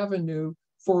an avenue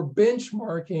for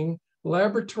benchmarking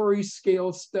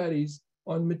laboratory-scale studies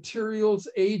on materials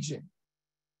aging.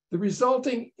 The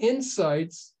resulting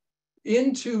insights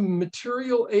into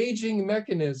material aging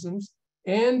mechanisms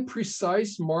and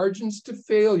precise margins to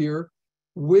failure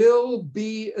will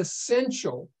be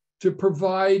essential to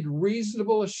provide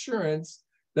reasonable assurance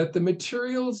that the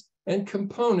materials and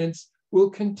components will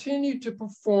continue to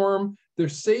perform their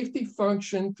safety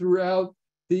function throughout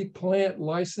the plant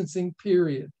licensing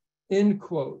period," end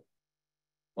quote.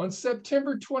 On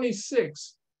September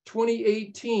 26,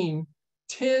 2018,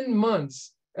 10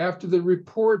 months after the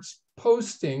report's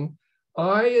posting,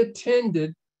 I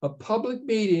attended a public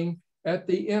meeting at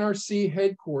the NRC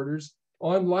headquarters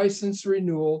on license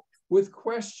renewal with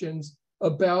questions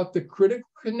about the critical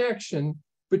connection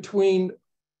between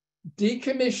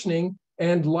decommissioning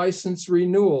and license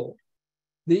renewal.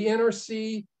 The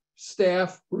NRC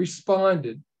staff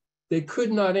responded. They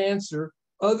could not answer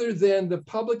other than the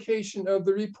publication of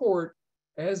the report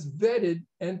as vetted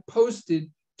and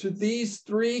posted to these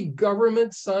 3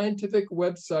 government scientific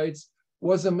websites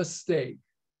was a mistake.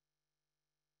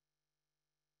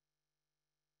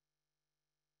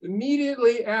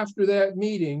 Immediately after that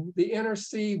meeting, the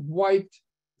NRC wiped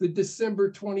the December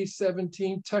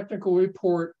 2017 technical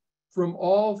report from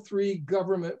all 3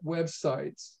 government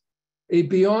websites. A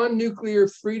Beyond Nuclear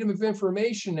Freedom of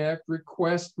Information Act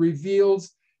request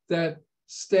reveals that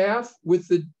staff with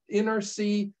the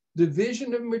NRC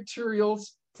Division of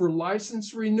Materials for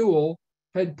License Renewal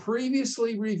had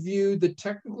previously reviewed the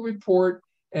technical report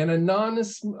and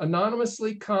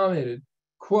anonymously commented,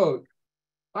 quote,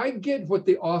 "I get what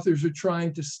the authors are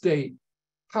trying to state.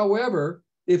 However,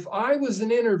 if I was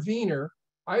an intervener,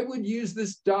 I would use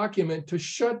this document to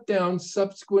shut down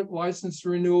subsequent license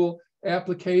renewal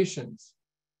applications,"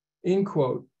 end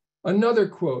quote. Another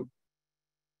quote,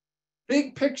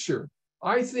 "Big picture,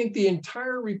 I think the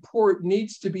entire report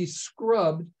needs to be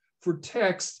scrubbed for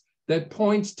text that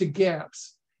points to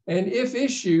gaps. And if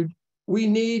issued, we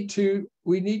need to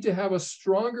have a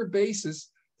stronger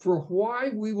basis for why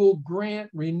we will grant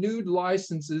renewed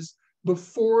licenses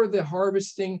before the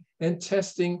harvesting and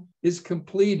testing is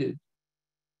completed,"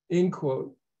 end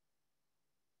quote.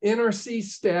 NRC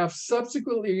staff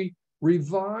subsequently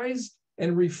revised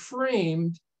and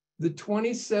reframed the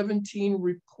 2017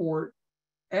 report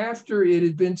after it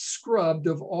had been scrubbed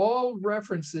of all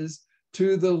references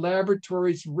to the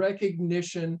laboratory's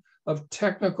recognition of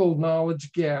technical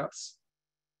knowledge gaps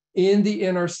in the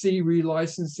NRC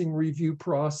relicensing review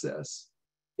process.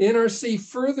 NRC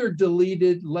further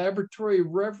deleted laboratory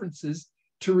references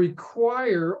to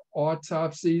require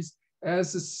autopsies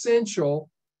as essential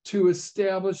to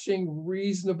establishing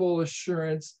reasonable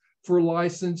assurance for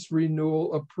license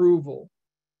renewal approval.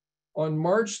 On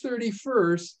March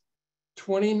 31st,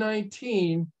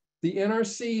 2019, the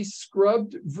NRC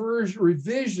scrubbed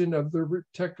revision of the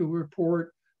technical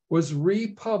report was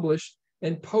republished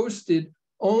and posted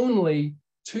only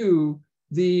to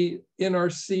the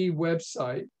NRC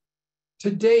website.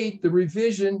 To date, the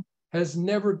revision has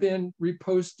never been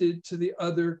reposted to the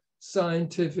other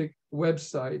scientific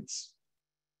websites.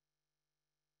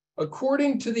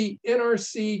 According to the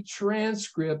NRC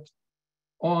transcript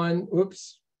on,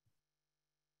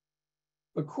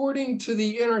 according to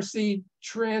the NRC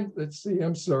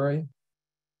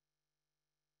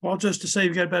Well, just to say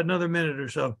you've got about another minute or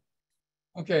so.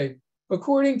 Okay.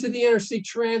 According to the NRC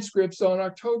transcripts on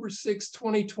October 6,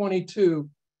 2022,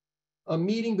 a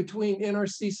meeting between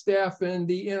NRC staff and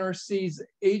the NRC's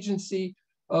Agency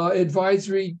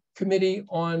Advisory Committee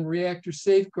on Reactor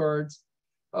Safeguards,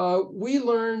 we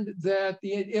learned that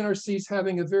the NRC is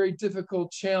having a very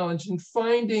difficult challenge in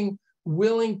finding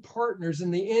willing partners in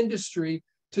the industry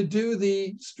to do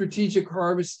the strategic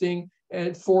harvesting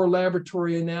and for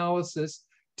laboratory analysis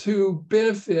to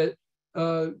benefit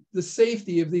the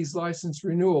safety of these license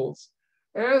renewals.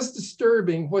 As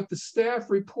disturbing, what the staff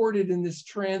reported in this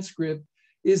transcript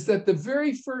is that the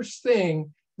very first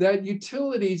thing that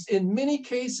utilities in many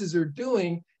cases are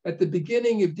doing at the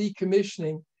beginning of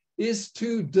decommissioning is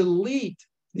to delete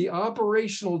the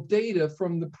operational data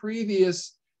from the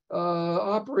previous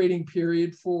operating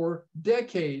period for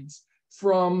decades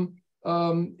from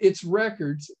its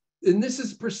records. And this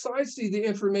is precisely the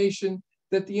information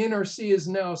that the NRC is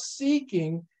now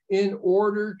seeking in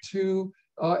order to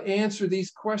answer these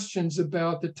questions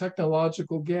about the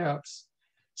technological gaps.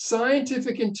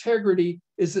 Scientific integrity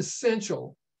is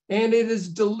essential, and it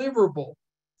is deliverable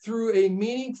through a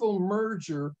meaningful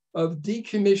merger of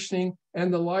decommissioning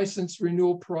and the license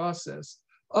renewal process.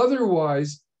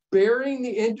 Otherwise, burying the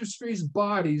industry's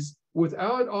bodies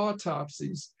without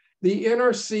autopsies, the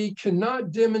NRC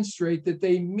cannot demonstrate that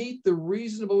they meet the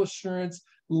reasonable assurance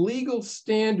legal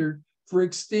standard for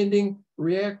extending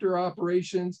reactor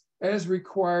operations as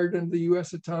required under the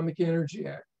U.S. Atomic Energy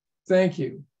Act. Thank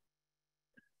you.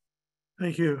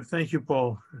 Thank you. Thank you,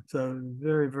 Paul. It's a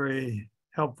very, very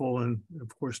helpful and, of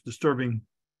course, disturbing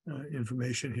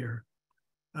information here.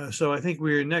 So I think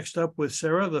we're next up with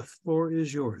Sarah. The floor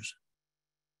is yours.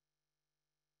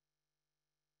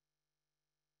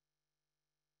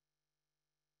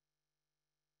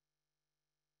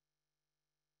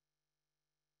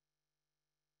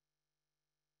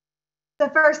 So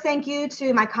first, thank you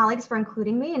to my colleagues for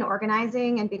including me in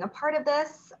organizing and being a part of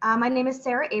this. My name is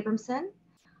Sarah Abramson.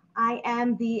 I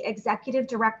am the Executive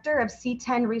Director of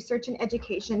C10 Research and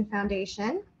Education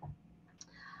Foundation.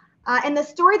 And the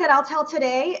story that I'll tell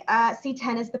today,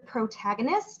 C10 is the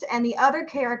protagonist, and the other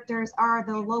characters are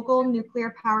the local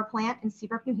nuclear power plant in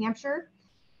Seabrook, New Hampshire,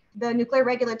 the Nuclear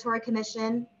Regulatory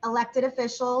Commission, elected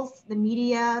officials, the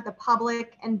media, the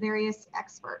public, and various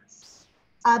experts.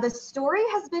 The story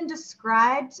has been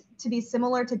described to be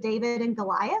similar to David and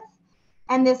Goliath,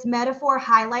 and this metaphor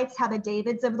highlights how the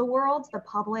Davids of the world, the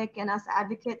public and us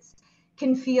advocates,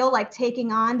 can feel like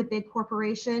taking on the big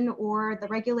corporation or the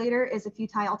regulator is a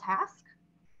futile task.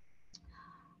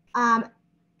 And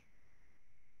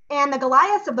the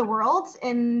Goliaths of the world,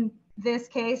 in this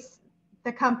case,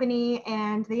 the company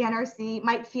and the NRC,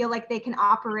 might feel like they can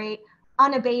operate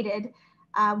unabated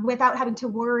without having to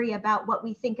worry about what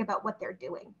we think about what they're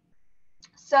doing.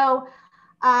 So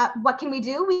what can we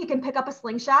do? We can pick up a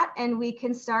slingshot and we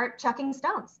can start chucking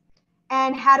stones.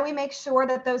 And how do we make sure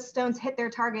that those stones hit their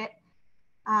target?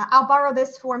 I'll borrow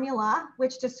this formula,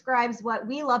 which describes what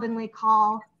we lovingly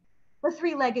call the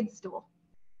three-legged stool.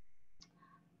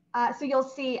 So you'll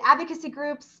see advocacy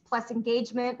groups plus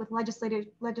engagement with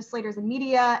legislators and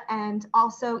media, and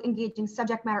also engaging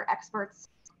subject matter experts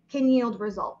can yield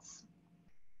results.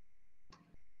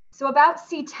 So about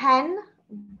C10,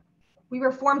 we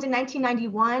were formed in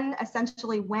 1991,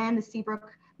 essentially when the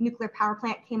Seabrook nuclear power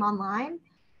plant came online.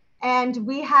 And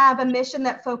we have a mission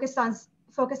that focuses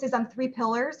on three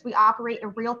pillars. We operate a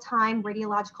real-time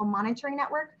radiological monitoring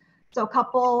network. So a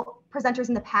couple presenters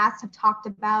in the past have talked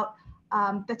about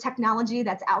the technology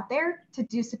that's out there to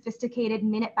do sophisticated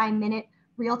minute-by-minute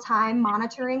real-time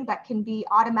monitoring that can be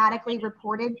automatically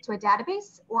reported to a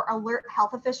database or alert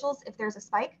health officials if there's a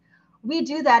spike. We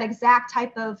do that exact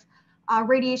type of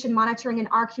radiation monitoring in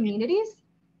our communities.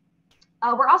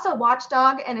 We're also a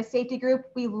watchdog and a safety group.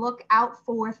 We look out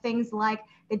for things like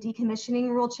the decommissioning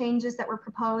rule changes that were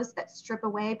proposed that strip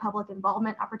away public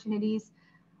involvement opportunities.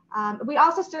 We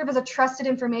also serve as a trusted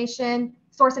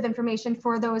source of information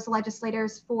for those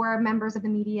legislators, for members of the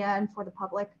media, and for the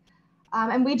public.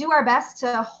 And we do our best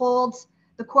to hold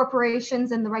the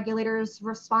corporations and the regulators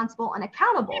responsible and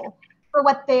accountable for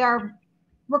what they are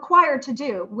required to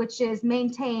do, which is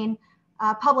maintain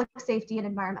public safety and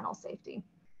environmental safety.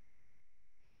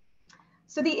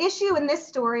 So the issue in this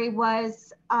story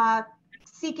was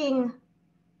seeking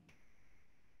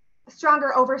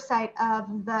stronger oversight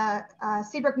of the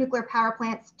Seabrook nuclear power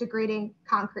plant's degrading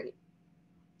concrete.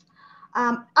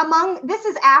 This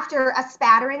is after a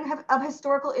spattering of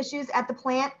historical issues at the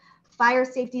plant: fire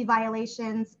safety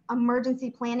violations, emergency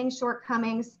planning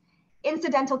shortcomings,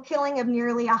 incidental killing of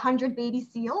nearly 100 baby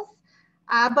seals,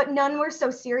 but none were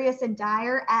so serious and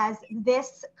dire as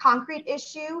this concrete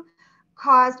issue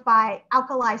caused by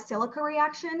alkali silica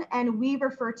reaction, and we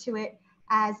refer to it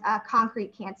as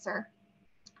concrete cancer.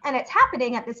 And it's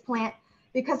happening at this plant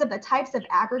because of the types of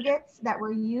aggregates that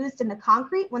were used in the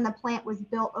concrete when the plant was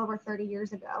built over 30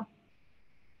 years ago.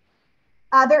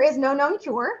 There is no known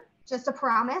cure, just a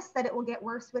promise that it will get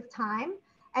worse with time.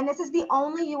 And this is the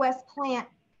only US plant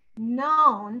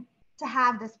known to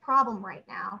have this problem right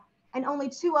now. And only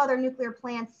 2 other nuclear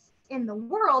plants in the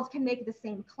world can make the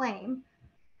same claim.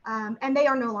 And they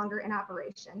are no longer in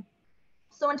operation.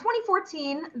 So in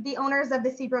 2014, the owners of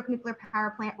the Seabrook nuclear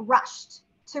power plant rushed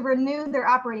to renew their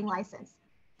operating license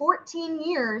 14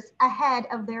 years ahead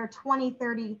of their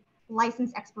 2030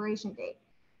 license expiration date.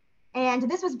 And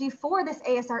this was before this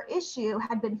ASR issue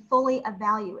had been fully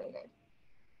evaluated.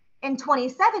 In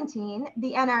 2017,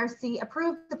 the NRC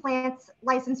approved the plant's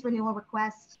license renewal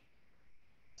request,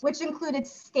 which included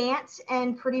scant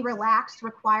and pretty relaxed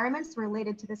requirements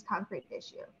related to this concrete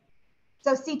issue.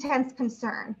 So C10's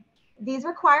concern. These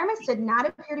requirements did not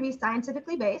appear to be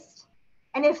scientifically based.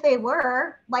 And if they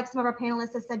were, like some of our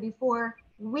panelists have said before,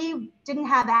 we didn't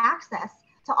have access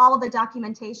to all of the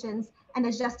documentations and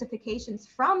the justifications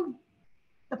from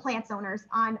the plant's owners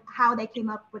on how they came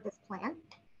up with this plan.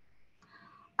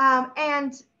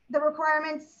 And the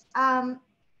requirements,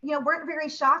 weren't very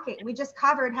shocking. We just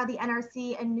covered how the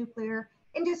NRC and nuclear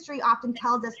industry often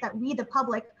tells us that we, the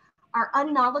public, are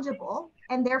unknowledgeable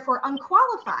and therefore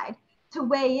unqualified to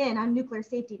weigh in on nuclear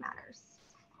safety matters.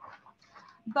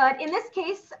 But in this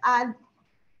case,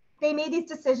 they made these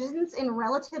decisions in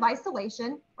relative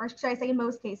isolation, or should I say in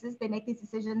most cases, they make these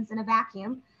decisions in a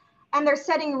vacuum, and they're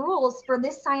setting rules for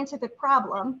this scientific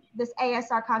problem, this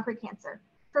ASR concrete cancer,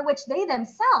 for which they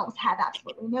themselves have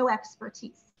absolutely no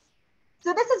expertise.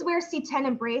 So this is where C10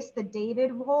 embraced the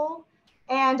David role.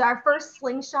 And our first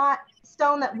slingshot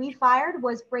stone that we fired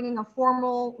was bringing a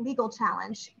formal legal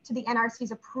challenge to the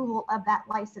NRC's approval of that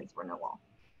license renewal.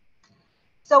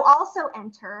 So also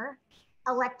enter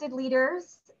elected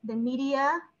leaders, the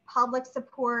media, public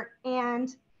support,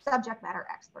 and subject matter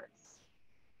experts.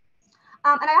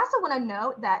 And I also want to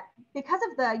note that because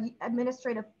of the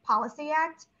Administrative Policy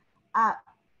Act,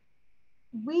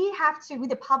 we,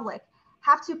 the public,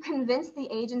 have to convince the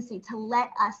agency to let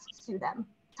us sue them,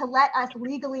 to let us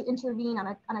legally intervene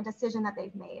on a decision that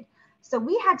they've made. So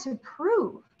we had to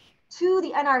prove to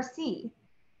the NRC,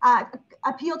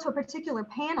 appeal to a particular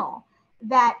panel,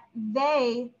 that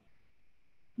they,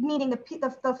 meaning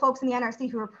the folks in the NRC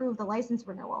who approved the license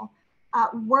renewal,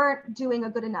 weren't doing a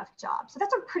good enough job. So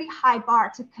that's a pretty high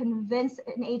bar to convince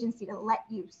an agency to let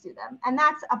you sue them. And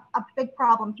that's a big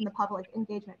problem from the public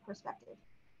engagement perspective.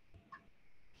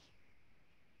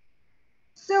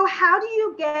 So how do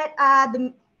you get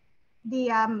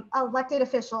the elected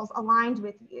officials aligned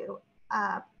with you?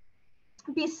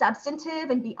 Be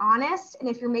substantive and be honest. And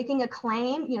if you're making a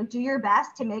claim, do your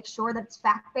best to make sure that it's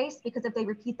fact-based, because if they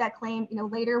repeat that claim,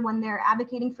 later when they're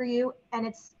advocating for you and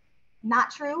it's not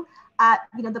true,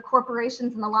 the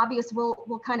corporations and the lobbyists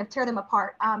will kind of tear them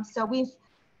apart. So we've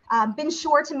been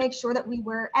sure to make sure that we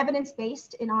were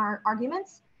evidence-based in our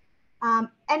arguments. And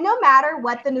no matter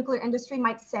what the nuclear industry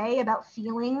might say about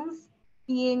feelings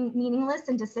being meaningless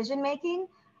in decision-making,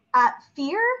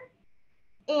 fear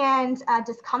and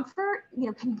discomfort,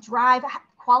 can drive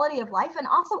quality of life and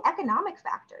also economic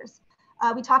factors.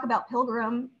 We talk about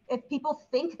Pilgrim. If people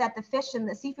think that the fish and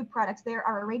the seafood products there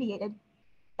are irradiated,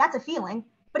 that's a feeling,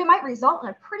 but it might result in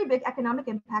a pretty big economic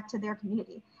impact to their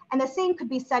community. And the same could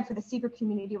be said for the seabird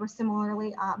community. We're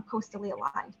similarly coastally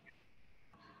aligned.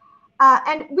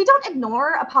 And we don't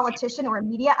ignore a politician or a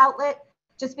media outlet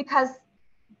just because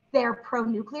they're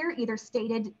pro-nuclear, either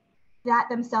stated that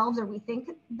themselves or we think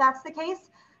that's the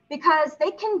case, because they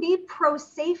can be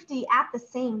pro-safety at the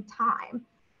same time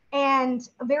and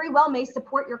very well may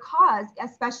support your cause,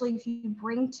 especially if you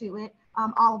bring to it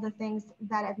all of the things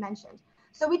that I've mentioned.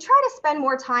 So we try to spend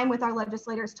more time with our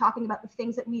legislators talking about the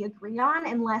things that we agree on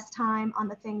and less time on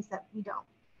the things that we don't.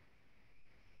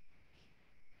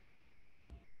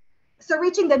 So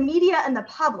reaching the media and the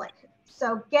public.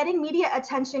 So getting media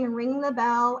attention, ringing the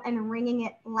bell and ringing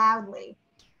it loudly.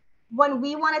 When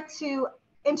we wanted to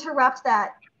interrupt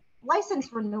that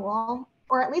license renewal,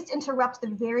 or at least interrupt the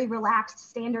very relaxed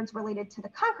standards related to the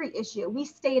concrete issue, we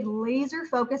stayed laser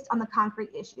focused on the concrete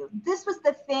issue. This was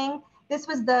the thing, this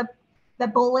was the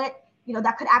bullet,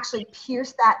 that could actually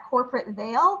pierce that corporate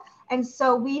veil. And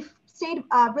so we stayed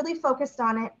really focused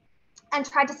on it and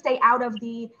tried to stay out of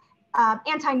the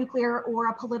anti-nuclear or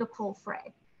a political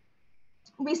fray.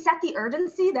 We set the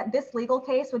urgency that this legal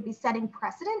case would be setting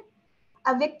precedent.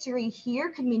 A victory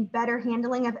here could mean better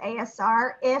handling of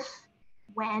ASR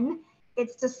when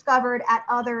it's discovered at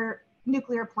other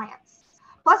nuclear plants.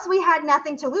 Plus, we had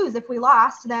nothing to lose. If we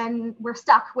lost, then we're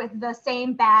stuck with the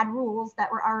same bad rules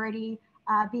that were already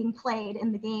being played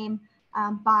in the game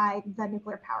by the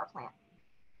nuclear power plant.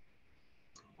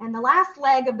 And the last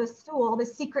leg of the stool, the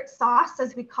secret sauce,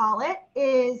 as we call it,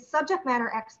 is subject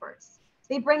matter experts.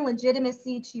 They bring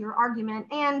legitimacy to your argument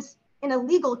and, in a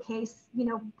legal case,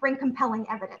 bring compelling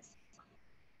evidence.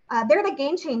 They're the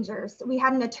game changers. We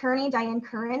had an attorney, Diane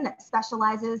Curran, that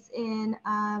specializes in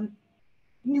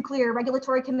Nuclear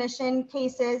Regulatory Commission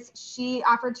cases. She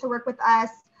offered to work with us.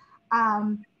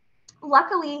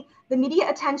 Luckily, the media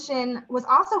attention was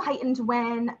also heightened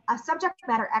when a subject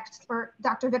matter expert,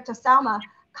 Dr. Victor Salma,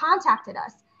 contacted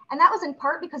us. And that was in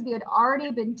part because we had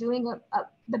already been doing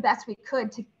the best we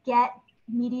could to get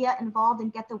media involved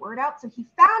and get the word out. So he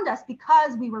found us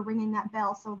because we were ringing that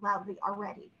bell so loudly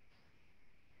already.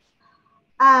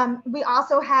 We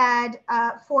also had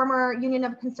former Union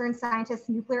of Concerned Scientists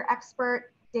nuclear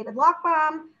expert David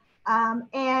Lochbaum,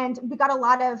 and we got a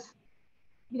lot of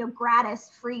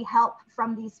gratis free help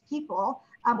from these people,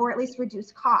 or at least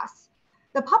reduced costs.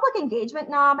 The public engagement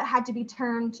knob had to be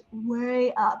turned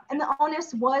way up, and the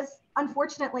onus was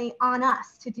unfortunately on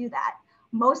us to do that.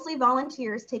 Mostly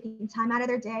volunteers taking time out of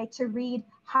their day to read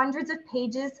hundreds of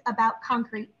pages about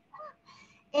concrete.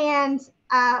 And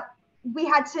we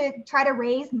had to try to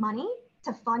raise money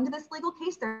to fund this legal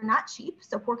case. They're not cheap,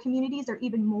 so poor communities are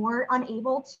even more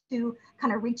unable to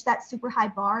kind of reach that super high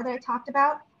bar that I talked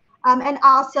about. And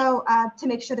also to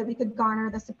make sure that we could garner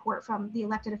the support from the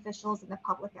elected officials and the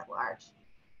public at large.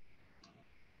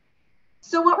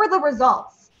 So what were the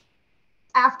results?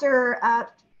 After a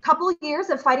couple of years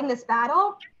of fighting this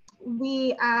battle,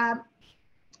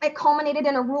 it culminated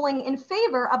in a ruling in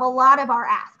favor of a lot of our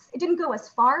asks. It didn't go as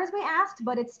far as we asked,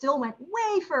 but it still went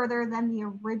way further than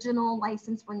the original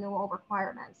license renewal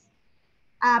requirements.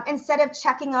 Instead of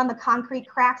checking on the concrete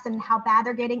cracks and how bad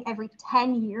they're getting every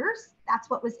 10 years, that's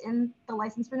what was in the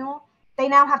license renewal, they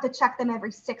now have to check them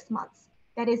every 6 months.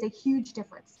 That is a huge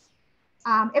difference.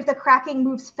 If the cracking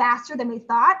moves faster than we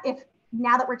thought, if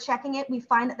now that we're checking it, we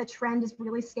find that the trend is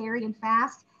really scary and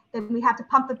fast, then we have to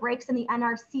pump the brakes, and the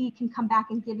NRC can come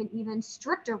back and give an even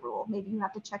stricter rule. Maybe you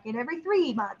have to check it every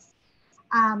 3 months.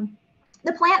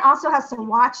 The plant also has to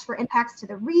watch for impacts to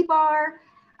the rebar.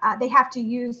 They have to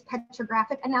use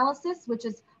petrographic analysis, which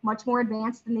is much more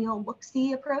advanced than the old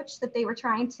look-see approach that they were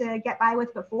trying to get by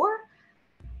with before.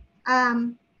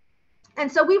 And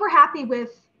so we were happy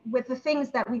with the things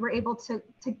that we were able to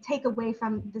take away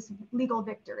from this legal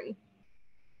victory.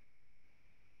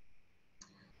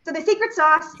 So the secret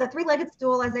sauce, the three-legged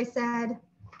stool, as I said,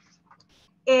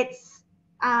 it's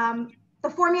the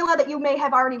formula that you may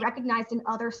have already recognized in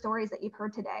other stories that you've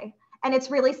heard today. And it's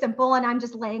really simple, and I'm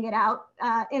just laying it out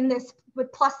in this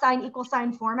with plus sign, equal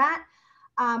sign format.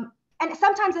 And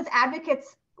sometimes as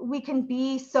advocates, we can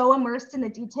be so immersed in the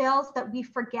details that we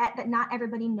forget that not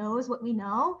everybody knows what we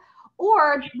know,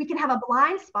 or we can have a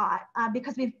blind spot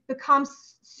because we've become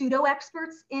pseudo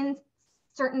experts in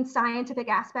certain scientific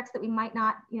aspects that we might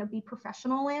not be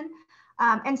professional in.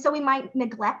 And so we might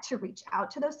neglect to reach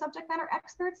out to those subject matter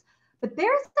experts. But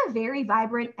there's a very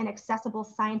vibrant and accessible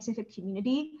scientific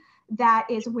community that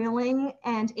is willing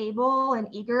and able and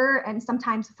eager, and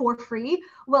sometimes for free,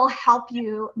 will help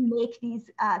you make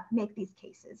these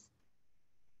cases.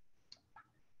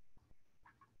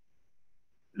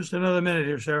 Just another minute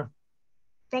here, Sarah.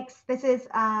 Thanks. This is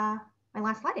my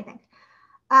last slide, I think.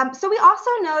 So we also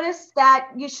noticed that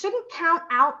you shouldn't count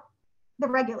out the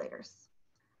regulators.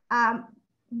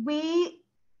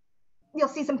 You'll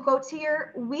see some quotes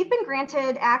here. We've been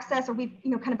granted access, or we've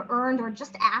kind of earned or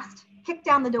just asked, kicked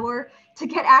down the door to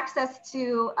get access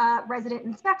to resident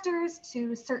inspectors,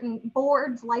 to certain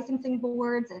boards, licensing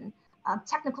boards, and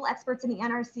technical experts in the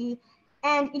NRC.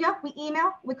 And we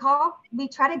email, we call, we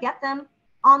try to get them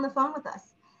on the phone with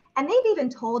us. And they've even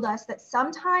told us that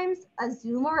sometimes a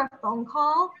Zoom or a phone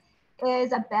call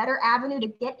is a better avenue to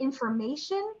get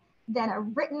information than a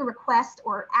written request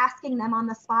or asking them on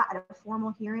the spot at a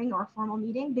formal hearing or a formal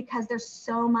meeting, because there's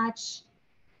so much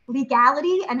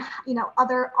legality and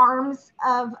other arms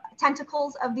of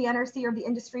tentacles of the NRC or the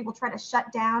industry will try to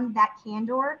shut down that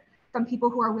candor from people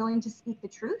who are willing to speak the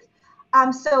truth.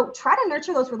 So try to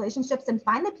nurture those relationships and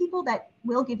find the people that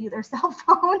will give you their cell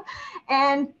phone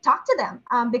and talk to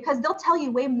them, because they'll tell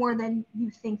you way more than you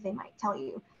think they might tell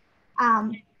you.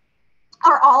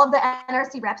 Are all of the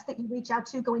NRC reps that you reach out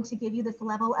to going to give you this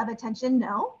level of attention?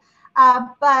 No,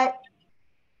 but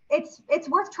it's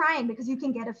worth trying because you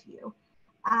can get a few.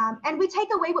 And we take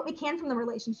away what we can from the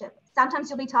relationship. Sometimes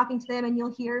you'll be talking to them and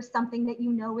you'll hear something that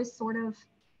is sort of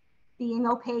being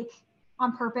opaque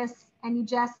on purpose, and you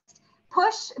just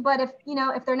push. But if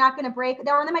they're not going to break,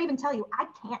 or they might even tell you, I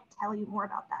can't tell you more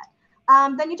about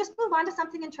that. Then you just move on to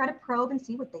something and try to probe and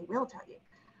see what they will tell you.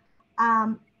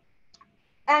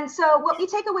 And so what we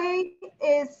take away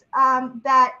is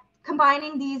that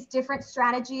combining these different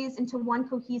strategies into one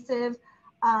cohesive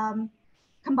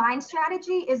combined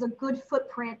strategy is a good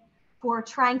footprint for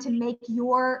trying to make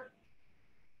your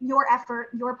effort,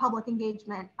 your public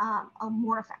engagement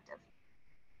more effective.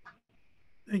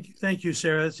 Thank you,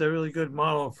 Sarah. That's a really good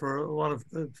model for a lot of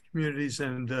communities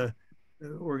and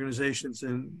organizations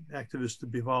and activists to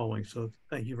be following. So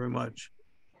thank you very much.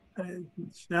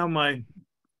 It's now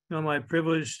my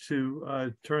privilege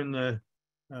to turn the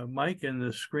mic and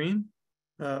the screen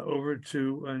over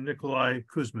to Nikolai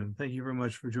Kuzmin. Thank you very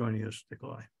much for joining us,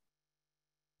 Nikolai.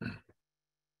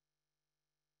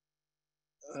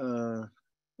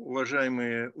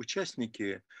 Уважаемые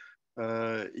участники,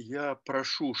 я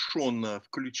прошу Шона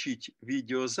включить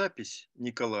видеозапись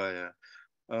Николая.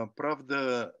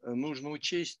 Правда, нужно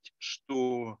учесть,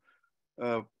 что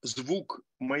звук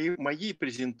моей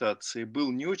презентации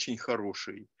был не очень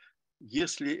хороший.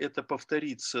 Если это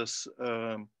повторится с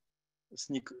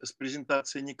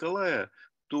презентацией Николая,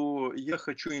 то я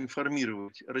хочу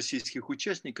информировать российских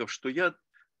участников, что я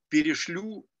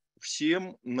перешлю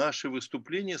всем наши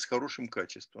выступления с хорошим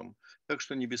качеством. Так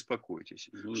что не беспокойтесь.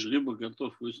 Либо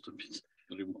готов выступить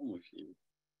в прямом эфире.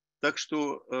 Так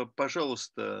что,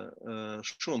 пожалуйста,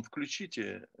 Шон,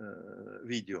 включите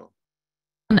видео.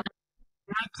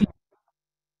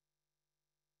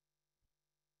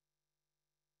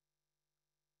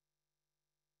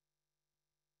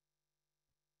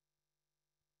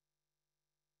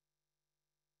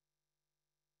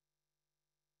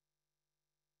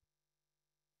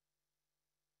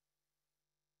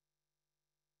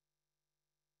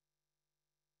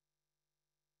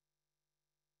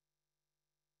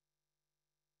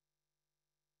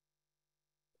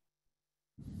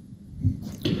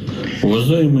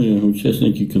 Уважаемые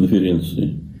участники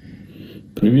конференции,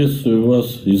 приветствую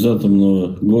вас из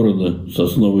атомного города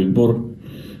Сосновый Бор,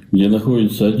 где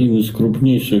находится один из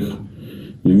крупнейших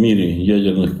в мире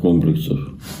ядерных комплексов.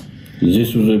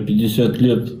 Здесь уже 50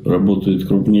 лет работает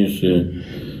крупнейшая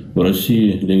в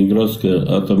России Ленинградская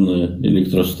атомная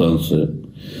электростанция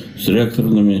с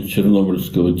реакторами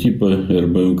чернобыльского типа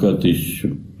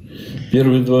РБМК-1000.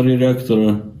 Первые два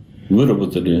реактора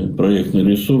выработали проектный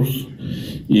ресурс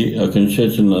и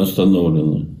окончательно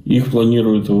остановлены. Их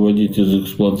планируют выводить из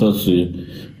эксплуатации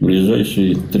в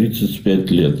ближайшие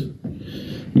 35 лет.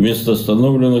 Вместо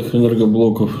остановленных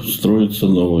энергоблоков строятся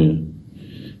новые.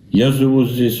 Я живу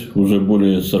здесь уже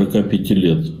более 45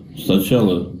 лет.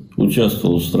 Сначала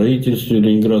участвовал в строительстве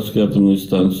Ленинградской атомной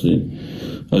станции,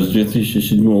 а с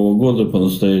 2007 года по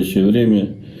настоящее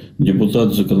время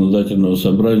депутат Законодательного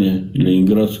собрания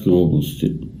Ленинградской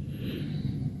области.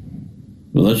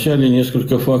 Вначале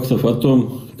несколько фактов о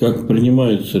том, как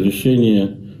принимаются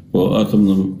решения по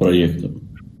атомным проектам.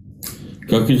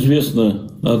 Как известно,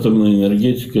 атомная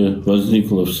энергетика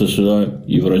возникла в США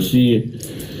и в России,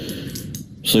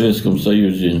 в Советском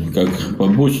Союзе, как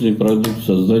побочный продукт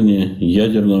создания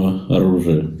ядерного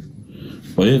оружия.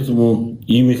 Поэтому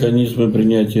и механизмы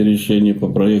принятия решений по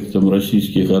проектам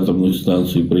российских атомных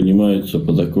станций принимаются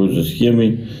по такой же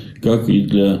схеме, как и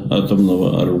для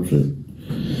атомного оружия.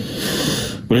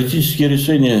 Политические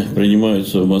решения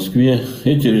принимаются в Москве.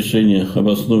 Эти решения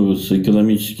обосновываются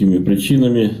экономическими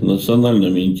причинами,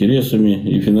 национальными интересами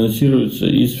и финансируются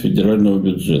из федерального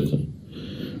бюджета.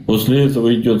 После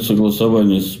этого идет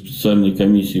согласование с специальной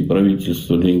комиссией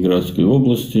правительства Ленинградской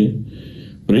области.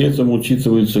 При этом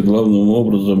учитываются главным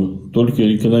образом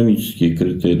только экономические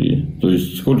критерии, то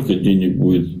есть сколько денег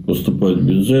будет поступать в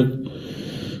бюджет,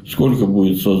 сколько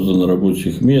будет создано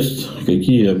рабочих мест,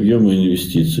 какие объемы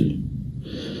инвестиций.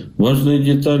 Важная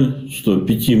деталь, что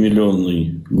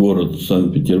 5-миллионный город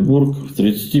Санкт-Петербург в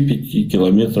 35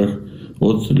 километрах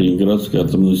от Ленинградской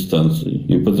атомной станции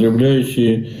и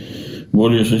потребляющий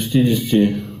более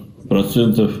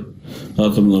 60%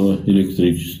 атомного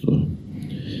электричества,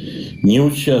 не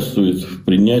участвует в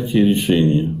принятии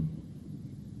решения.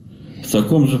 В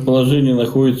таком же положении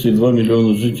находится и 2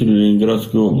 миллиона жителей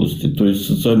Ленинградской области, то есть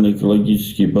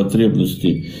социально-экологические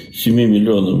потребности 7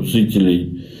 миллионов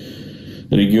жителей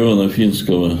региона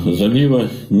Финского залива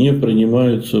не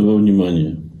принимаются во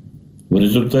внимание. В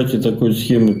результате такой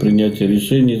схемы принятия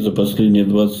решений за последние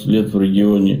 20 лет в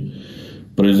регионе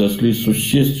произошли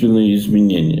существенные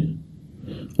изменения.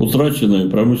 Утраченное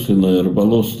промышленное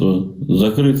рыболовство,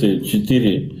 закрыты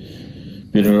 4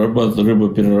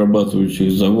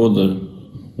 рыбоперерабатывающих завода,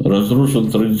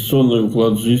 разрушен традиционный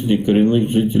уклад жизни коренных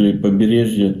жителей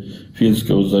побережья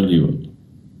Финского залива.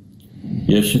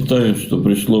 Я считаю, что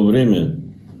пришло время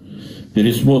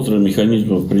пересмотра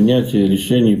механизмов принятия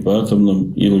решений по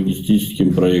атомным и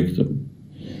логистическим проектам.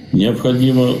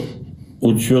 Необходимо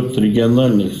учет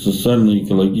региональных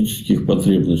социально-экологических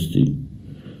потребностей.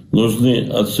 Нужны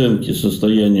оценки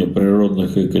состояния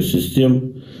природных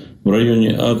экосистем в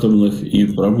районе атомных и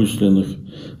промышленных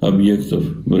объектов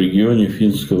в регионе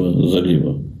Финского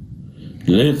залива.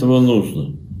 Для этого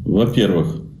нужно,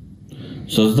 во-первых,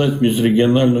 Создать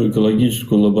межрегиональную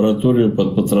экологическую лабораторию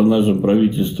под патронажем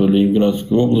правительства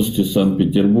Ленинградской области,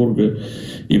 Санкт-Петербурга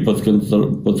и под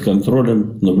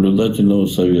контролем наблюдательного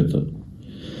совета.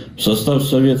 В состав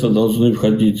совета должны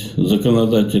входить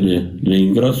законодатели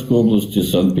Ленинградской области,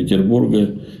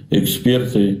 Санкт-Петербурга,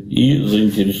 эксперты и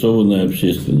заинтересованная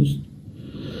общественность.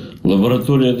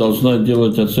 Лаборатория должна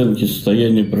делать оценки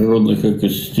состояния природных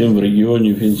экосистем в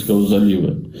регионе Финского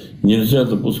залива. Нельзя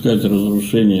допускать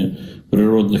разрушения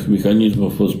природных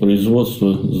механизмов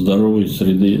воспроизводства здоровой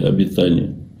среды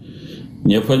обитания.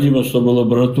 Необходимо, чтобы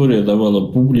лаборатория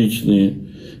давала публичные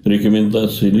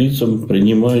рекомендации лицам,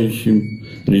 принимающим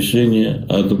решения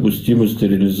о допустимости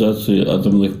реализации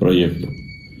атомных проектов.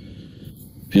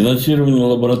 Финансирование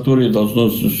лаборатории должно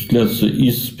осуществляться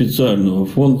из специального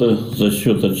фонда за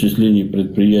счет отчислений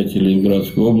предприятий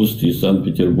Ленинградской области и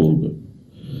Санкт-Петербурга.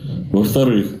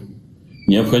 Во-вторых,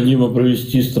 необходимо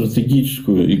провести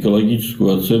стратегическую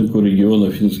экологическую оценку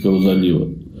региона Финского залива.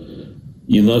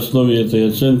 И на основе этой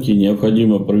оценки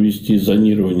необходимо провести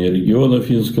зонирование региона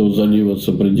Финского залива с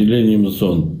определением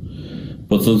зон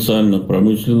потенциально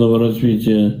промышленного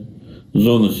развития,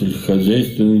 зоны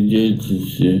сельскохозяйственной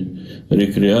деятельности,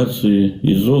 рекреации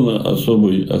и зоны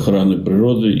особой охраны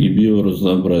природы и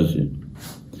биоразнообразия.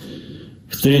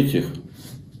 В-третьих,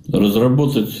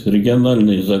 разработать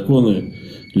региональные законы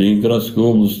Ленинградской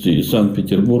области и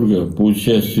Санкт-Петербурга по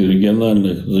участию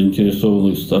региональных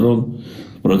заинтересованных сторон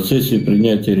в процессе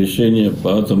принятия решения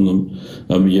по атомным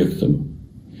объектам.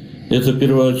 Это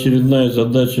первоочередная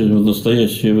задача в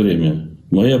настоящее время.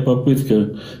 Моя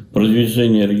попытка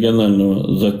продвижения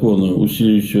регионального закона,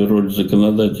 усиливающего роль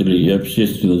законодателей и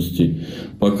общественности,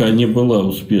 пока не была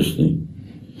успешной.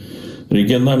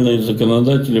 Региональные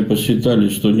законодатели посчитали,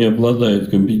 что не обладают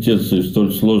компетенцией в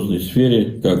столь сложной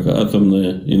сфере, как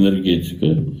атомная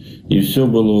энергетика. И все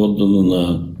было отдано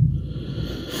на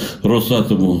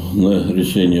Росатому на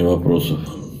решение вопросов.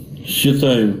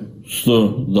 Считаю, что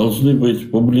должны быть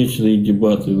публичные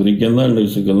дебаты в региональных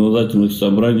законодательных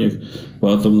собраниях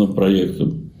по атомным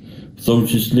проектам, в том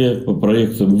числе по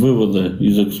проектам вывода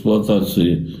из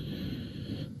эксплуатации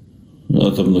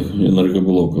атомных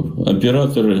энергоблоков.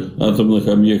 Операторы атомных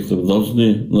объектов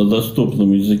должны на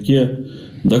доступном языке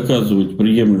доказывать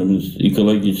приемлемость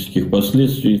экологических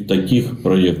последствий таких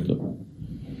проектов.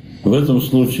 В этом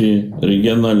случае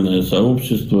региональное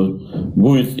сообщество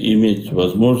будет иметь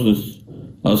возможность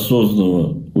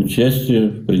осознанного участия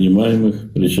в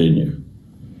принимаемых решениях.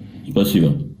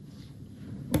 Спасибо.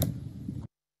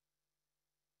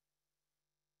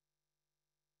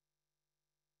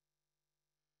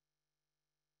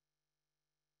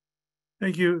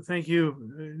 Thank you,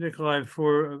 Nikolai,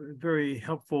 for very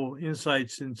helpful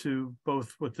insights into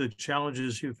both what the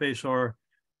challenges you face are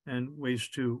and ways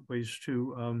to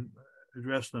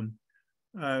address them.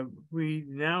 We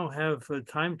now have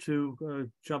time to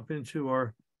jump into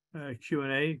our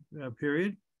Q&A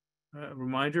period.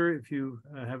 Reminder, if you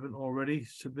haven't already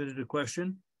submitted a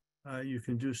question, you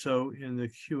can do so in the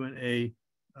Q&A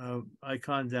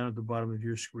icon down at the bottom of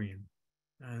your screen.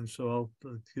 And so I'll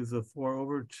give the floor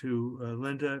over to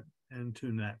Linda and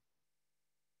to Nat.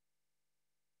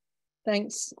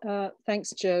 Thanks,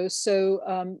 Joe.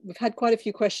 So we've had quite a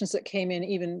few questions that came in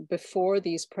even before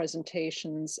these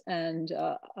presentations, and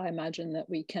I imagine that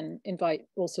we can invite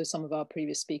also some of our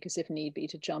previous speakers, if need be,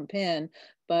 to jump in.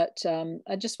 But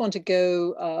I just want to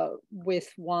go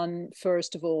with one,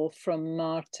 first of all, from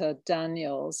Marta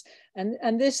Daniels.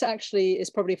 And this actually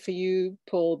is probably for you,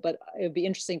 Paul, but it would be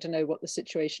interesting to know what the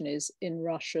situation is in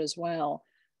Russia as well,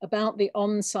 about the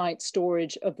on-site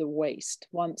storage of the waste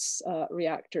once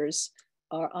reactors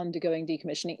are undergoing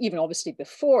decommissioning, even obviously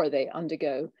before they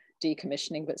undergo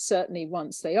decommissioning, but certainly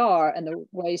once they are and the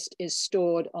waste is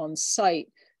stored on site.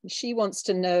 And she wants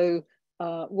to know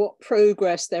what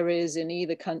progress there is in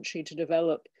either country to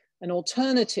develop an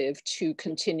alternative to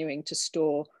continuing to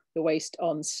store the waste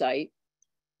on site.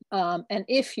 And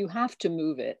if you have to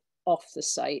move it off the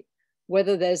site,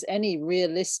 whether there's any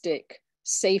realistic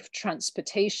safe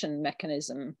transportation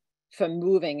mechanism for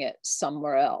moving it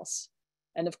somewhere else.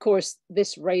 And of course,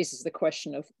 this raises the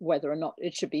question of whether or not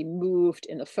it should be moved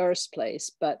in the first place.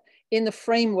 But in the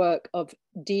framework of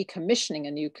decommissioning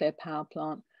a nuclear power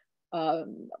plant,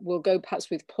 we'll go perhaps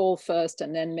with Paul first,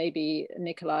 and then maybe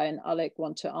Nikolai and Alec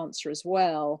want to answer as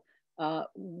well.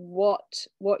 What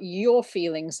your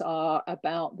feelings are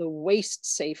about the waste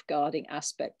safeguarding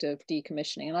aspect of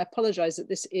decommissioning. And I apologize that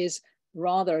this is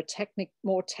rather a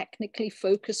more technically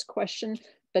focused question.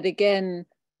 But again,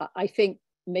 I think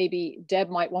maybe Deb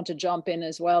might want to jump in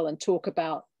as well and talk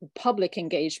about public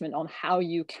engagement on how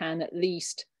you can at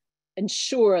least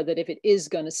ensure that if it is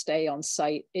going to stay on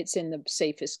site, it's in the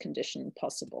safest condition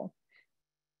possible.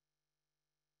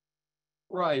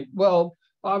 Right. Well,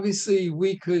 obviously,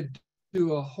 we could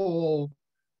do a whole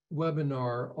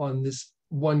webinar on this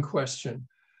one question,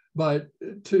 but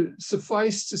to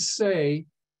suffice to say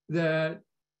that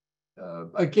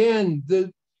again,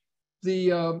 the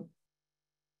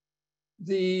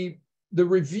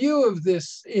review of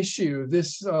this issue,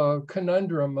 this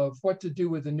conundrum of what to do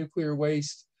with the nuclear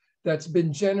waste that's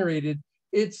been generated,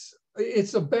 it's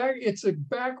a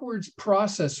backwards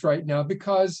process right now,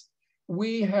 because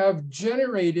we have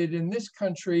generated in this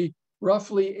country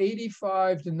roughly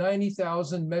 85 to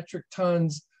 90,000 metric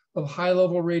tons of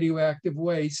high-level radioactive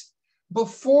waste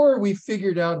before we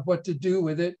figured out what to do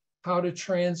with it, how to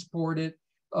transport it,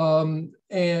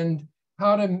 and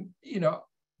how to,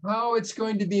 how it's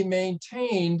going to be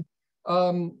maintained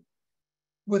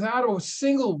without a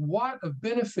single watt of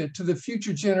benefit to the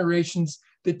future generations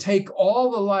that take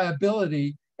all the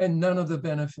liability and none of the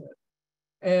benefit.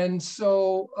 And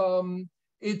so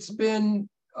it's been,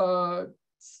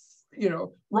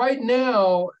 right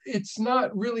now, it's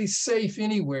not really safe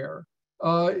anywhere.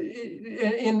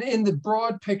 In the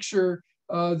broad picture,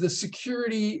 the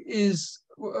security is,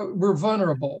 we're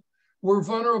vulnerable. We're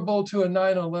vulnerable to a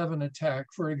 9/11 attack,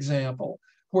 for example,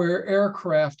 where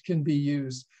aircraft can be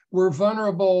used. We're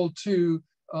vulnerable to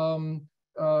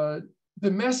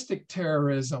domestic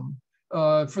terrorism,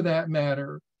 for that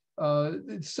matter.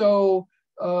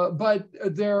 But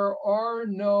there are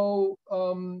no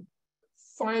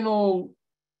final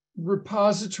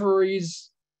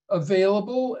repositories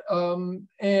available,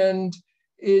 and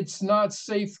it's not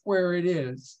safe where it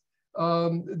is.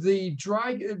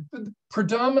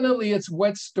 Predominantly it's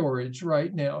wet storage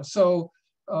right now. So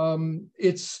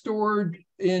it's stored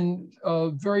in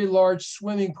very large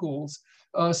swimming pools.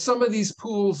 Some of these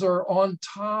pools are on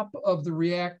top of the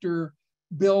reactor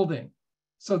building.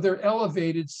 So they're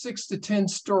elevated 6 to 10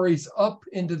 stories up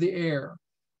into the air.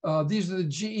 These are the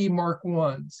GE Mark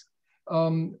I's.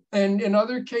 And in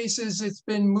other cases, it's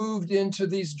been moved into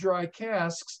these dry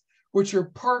casks, which are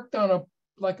parked on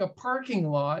like a parking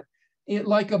lot,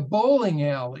 like a bowling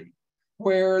alley,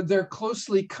 where they're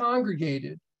closely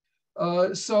congregated.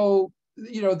 So,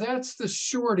 that's the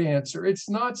short answer. It's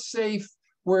not safe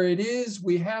where it is.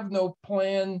 We have no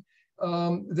plan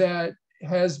that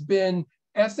has been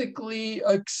ethically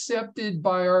accepted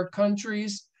by our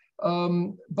countries,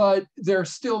 but they're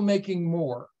still making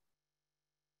more.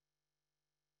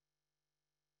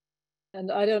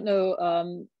 And I don't know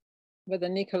whether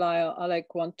Nikolai or Oleg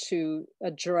want to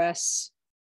address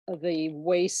the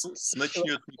waste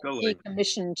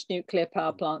decommissioned nuclear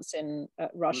power plants in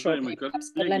Russia.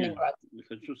 Leningrad.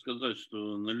 Хочу сказать,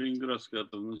 что на Ленинградской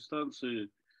атомной станции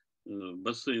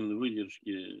бассейн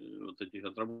выдержки вот этих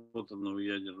отработанного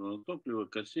ядерного топлива,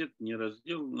 кассет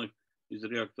неразделанных из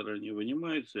реактора не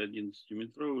вынимаются,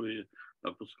 11-метровые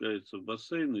опускаются в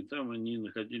бассейн, и там они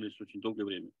находились очень долгое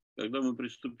время. Когда мы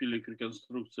приступили к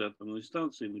реконструкции атомной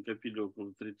станции, накопили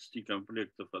около 30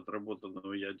 комплектов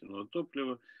отработанного ядерного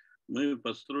топлива, мы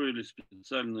построили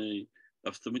специальный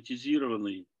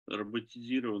автоматизированный,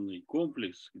 роботизированный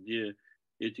комплекс, где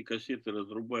эти кассеты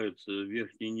разрубаются,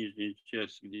 верхняя и нижняя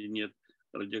часть, где нет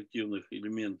радиоактивных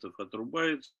элементов,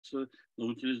 отрубается, на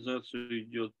утилизацию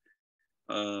идет,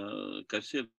 а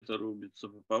кассета рубится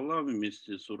пополам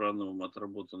вместе с урановым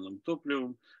отработанным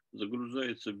топливом,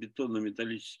 загружаются в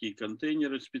бетонно-металлические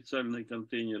контейнеры, специальные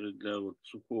контейнеры для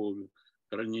сухого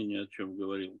хранения, о чем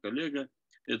говорил коллега.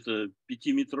 Это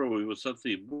 5-метровой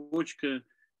высоты бочка,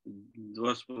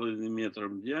 2,5 метра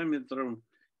диаметром,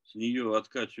 с нее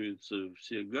откачиваются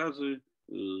все газы,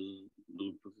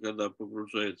 когда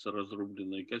погружается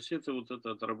разрубленная кассета, вот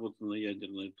это отработанное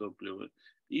ядерное топливо,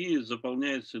 и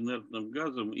заполняется инертным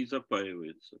газом и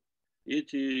запаивается.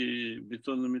 Эти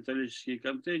бетонно-металлические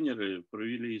контейнеры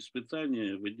провели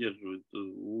испытания, выдерживают,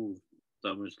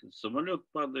 там, если самолет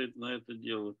падает на это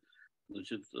дело,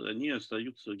 значит, они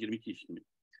остаются герметичными.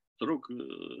 Срок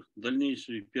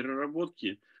дальнейшей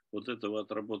переработки вот этого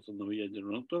отработанного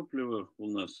ядерного топлива у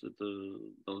нас это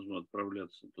должно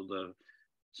отправляться туда, в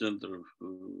центр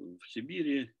в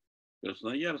Сибири,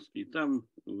 Красноярск, и там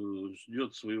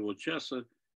ждет своего часа.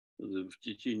 В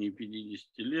течение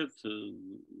 50 лет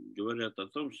говорят о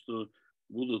том, что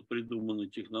будут придуманы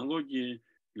технологии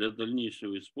для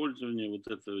дальнейшего использования вот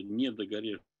этого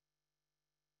недогоревшего,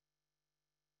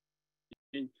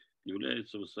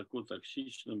 является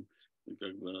высокотоксичным,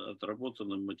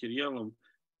 отработанным материалом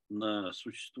на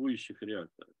существующих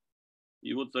реакторах.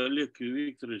 И вот Олег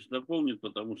Викторович дополнит,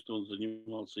 потому что он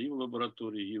занимался и в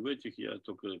лаборатории, и в этих. Я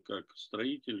только как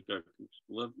строитель, как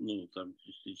ну, там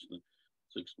частично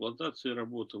с эксплуатацией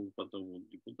работал, потом вот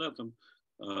депутатом.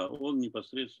 Он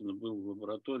непосредственно был в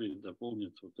лаборатории,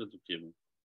 дополнит вот эту тему.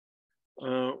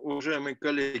 Уважаемые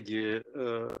коллеги,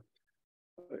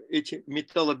 эти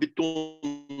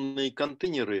металлобетонные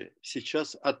контейнеры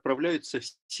сейчас отправляются в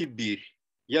Сибирь.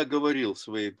 Я говорил в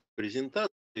своей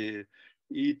презентации,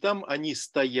 и там они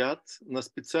стоят в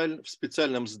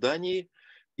специальном здании,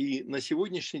 и на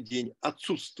сегодняшний день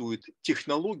отсутствуют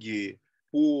технологии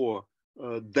по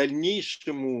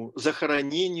дальнейшему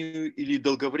захоронению или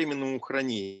долговременному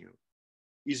хранению.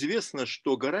 Известно,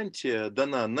 что гарантия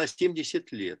дана на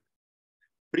 70 лет.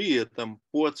 При этом,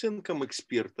 по оценкам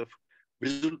экспертов, в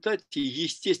результате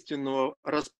естественного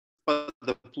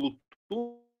распада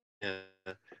плутония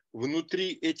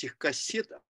внутри этих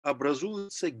кассет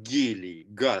образуется гелий,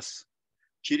 газ.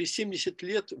 Через 70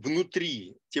 лет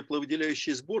внутри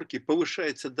тепловыделяющей сборки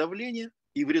повышается давление,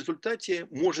 и в результате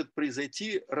может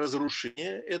произойти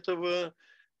разрушение этого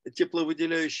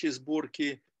тепловыделяющей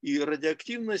сборки, и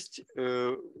радиоактивность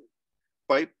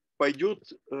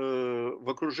пойдет в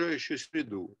окружающую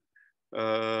среду.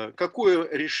 Какое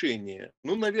решение?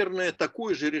 Ну, наверное,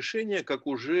 такое же решение, как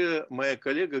уже моя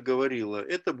коллега говорила.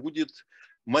 Это будет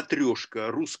матрешка,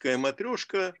 русская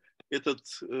матрешка. Этот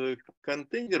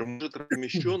контейнер может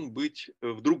размещен быть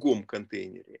в другом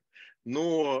контейнере.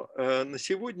 Но на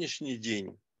сегодняшний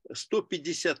день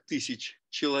 150 тысяч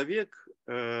человек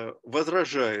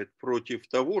возражает против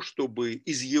того, чтобы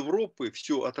из Европы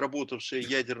все отработавшее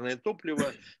ядерное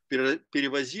топливо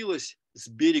перевозилось с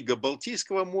берега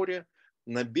Балтийского моря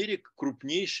на берег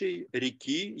крупнейшей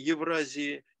реки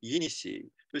Евразии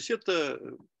Енисей. То есть это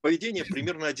поведение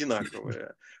примерно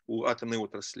одинаковое у атомной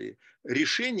отрасли.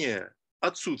 Решение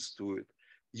отсутствует.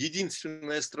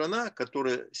 Единственная страна,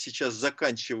 которая сейчас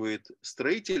заканчивает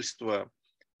строительство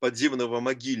подземного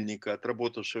могильника,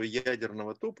 отработавшего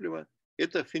ядерного топлива,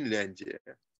 это Финляндия.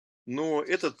 Но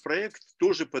этот проект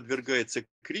тоже подвергается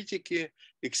критике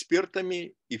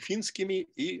экспертами и финскими,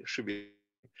 и шведскими.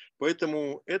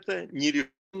 Поэтому это не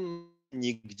решена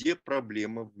нигде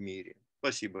проблема в мире.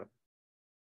 Спасибо.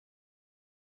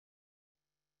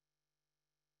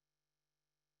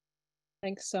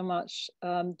 Thanks so much.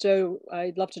 Joe,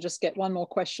 I'd love to just get one more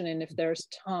question in if there's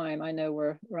time. I know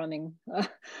we're running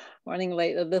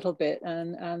late a little bit.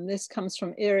 And this comes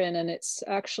from Irin, and it's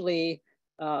actually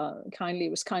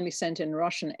was kindly sent in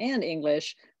Russian and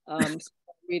English. So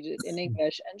I'll read it in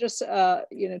English. And just,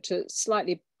 to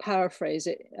slightly paraphrase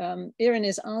it, Irin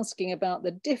is asking about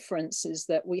the differences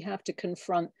that we have to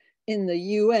confront in the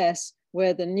US,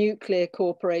 where the nuclear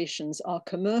corporations are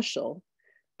commercial,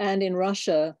 and in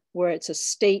Russia, where it's a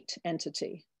state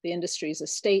entity. The industry is a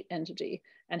state entity.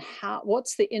 And how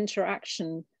is the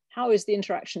interaction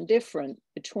different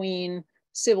between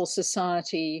civil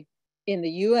society in the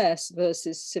US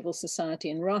versus civil society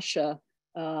in Russia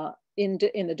in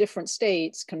the different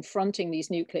states confronting these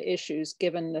nuclear issues,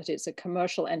 given that it's a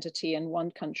commercial entity in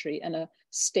one country and a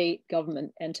state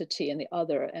government entity in the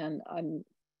other? And I'm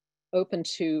open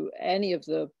to any of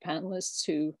the panelists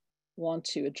who want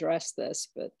to address this,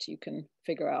 but you can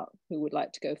figure out who would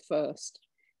like to go first.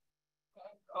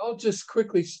 I'll just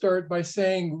quickly start by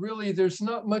saying, really, there's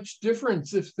not much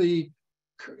difference if the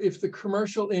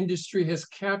commercial industry has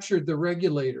captured the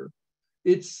regulator.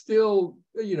 It's still,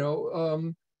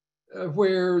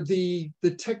 where the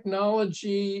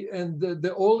technology and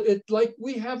like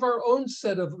we have our own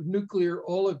set of nuclear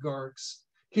oligarchs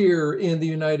here in the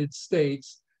United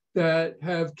States that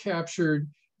have captured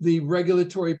the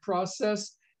regulatory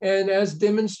process. And as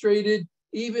demonstrated,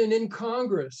 even in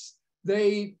Congress,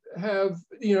 they have,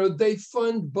 they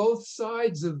fund both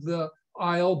sides of the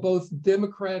aisle, both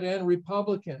Democrat and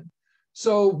Republican.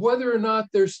 So whether or not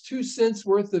there's 2 cents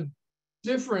worth of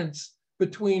difference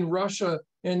between Russia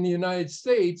and the United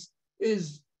States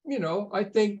is, I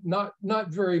think not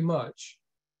very much.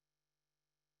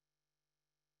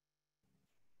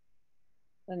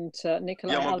 And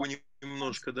Nikolai, я могу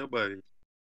немножко добавить.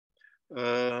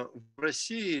 В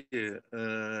России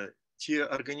те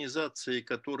организации,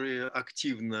 которые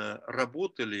активно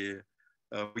работали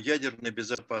в ядерной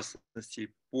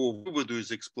безопасности по выводу из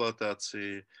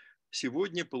эксплуатации,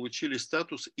 сегодня получили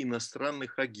статус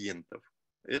иностранных агентов.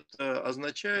 Это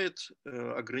означает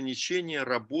ограничение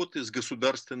работы с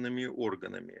государственными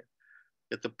органами.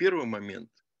 Это первый момент.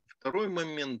 Второй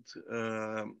момент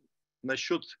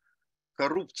насчет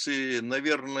коррупции,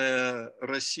 наверное,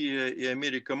 Россия и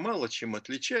Америка мало чем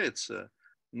отличаются,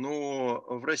 но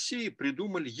в России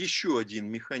придумали еще один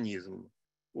механизм.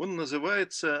 Он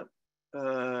называется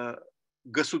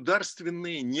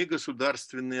государственные,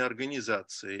 негосударственные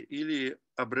организации или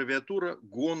аббревиатура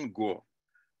ГОНГО,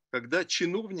 когда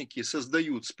чиновники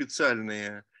создают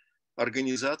специальные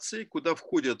организации, куда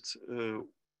входят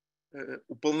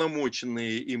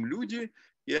уполномоченные им люди,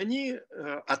 и они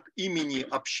от имени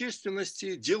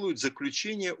общественности делают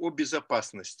заключение о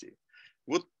безопасности.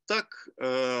 Вот так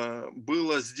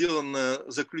было сделано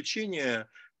заключение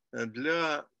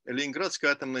для Ленинградской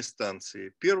атомной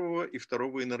станции, первого и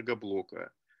второго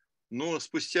энергоблока. Но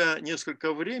спустя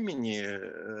несколько времени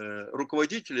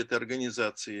руководитель этой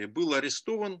организации был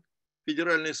арестован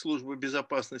Федеральной службой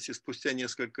безопасности спустя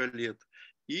несколько лет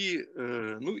и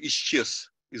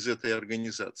исчез из этой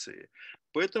организации.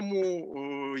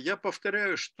 Поэтому я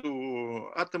повторяю,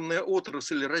 что атомная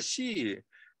отрасль России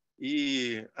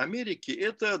и Америки –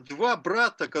 это два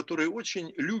брата, которые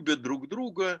очень любят друг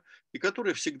друга и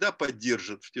которые всегда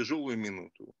поддержат в тяжелую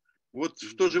минуту. Вот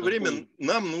в то же время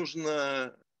нам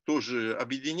нужно тоже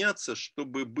объединяться,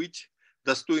 чтобы быть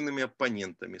достойными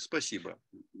оппонентами. Спасибо.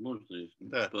 Можно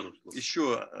да. пару слов?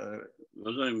 Еще,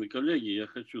 уважаемые коллеги, я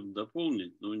хочу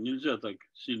дополнить, но нельзя так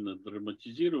сильно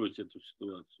драматизировать эту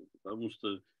ситуацию, потому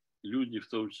что люди, в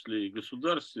том числе и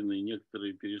государственные,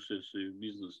 некоторые перешедшие в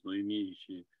бизнес, но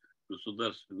имеющие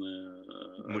государственное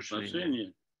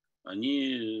отношение,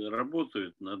 они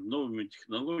работают над новыми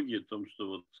технологиями, о том, что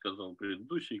вот сказал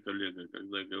предыдущий коллега,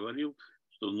 когда говорил,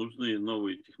 что нужны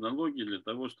новые технологии для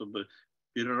того, чтобы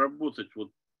переработать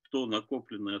вот то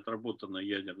накопленное, отработанное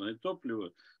ядерное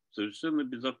топливо в совершенно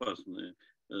безопасные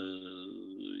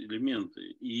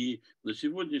элементы. И на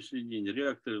сегодняшний день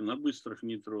реакторы на быстрых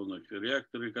нейтронах,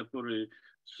 реакторы, которые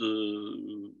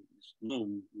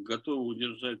готовы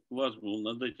удержать плазму,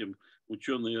 над этим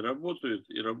ученые работают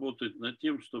и работают над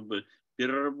тем, чтобы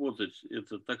переработать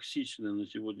это токсичное на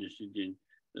сегодняшний день,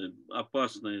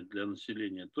 опасное для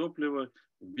населения топливо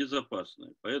в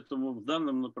безопасное. Поэтому в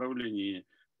данном направлении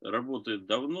работает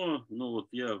давно, но вот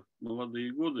я в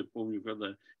молодые годы помню,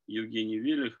 когда Евгений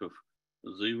Велихов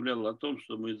заявлял о том,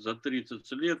 что мы за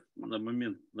 30 лет на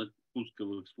момент пуска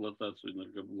в эксплуатацию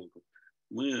энергоблоков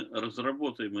мы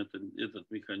разработаем этот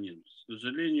механизм. К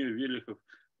сожалению, Велихов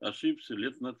ошибся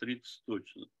лет на 30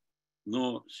 точно.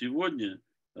 Но сегодня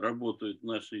работают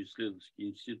наши исследовательские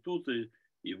институты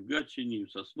и в Гатчине, и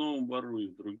в Сосновом Бору, и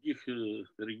в других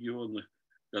регионах,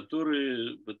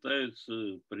 которые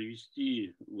пытаются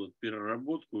привести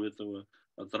переработку этого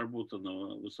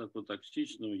отработанного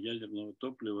высокотоксичного ядерного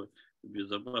топлива в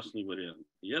безопасный вариант.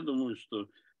 Я думаю, что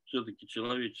все-таки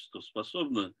человечество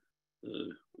способно,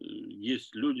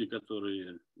 есть люди,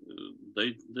 которые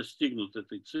достигнут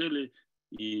этой цели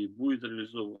и будет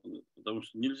реализовано. Потому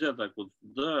что нельзя так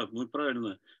да, мы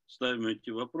правильно ставим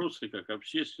эти вопросы, как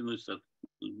общественность от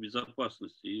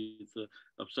безопасности, и это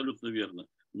абсолютно верно.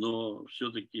 Но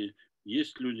все-таки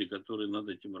есть люди, которые над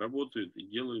этим работают и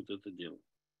делают это дело.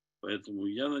 Поэтому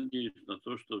я надеюсь на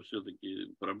то, что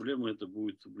все-таки проблема эта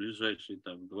будет в ближайшие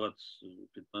 20-15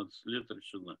 лет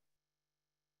решена.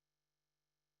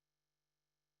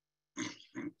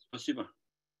 Спасибо.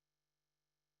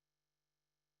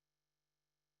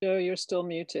 Joe, you're still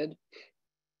muted.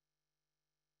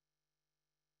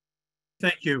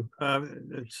 Thank you.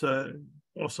 It's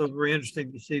also very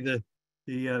interesting to see the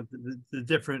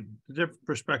different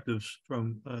perspectives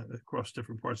from across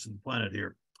different parts of the planet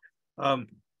here.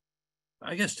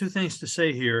 I guess two things to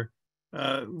say here.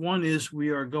 One is we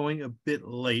are going a bit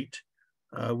late.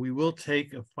 We will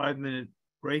take a 5-minute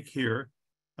break here,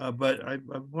 but I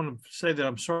want to say that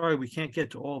I'm sorry we can't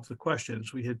get to all of the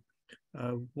questions. We had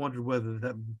wondered whether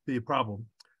that would be a problem.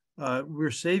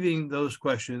 We're saving those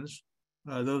questions,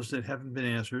 those that haven't been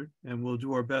answered, and we'll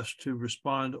do our best to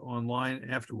respond online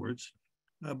afterwards.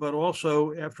 But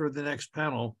also after the next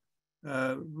panel,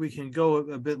 we can go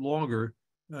a bit longer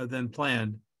than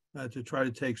planned to try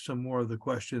to take some more of the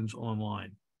questions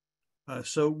online.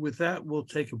 So with that, we'll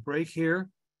take a break here.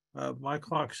 My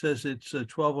clock says it's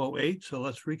 12:08, so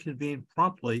let's reconvene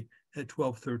promptly at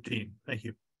 12:13. Thank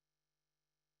you.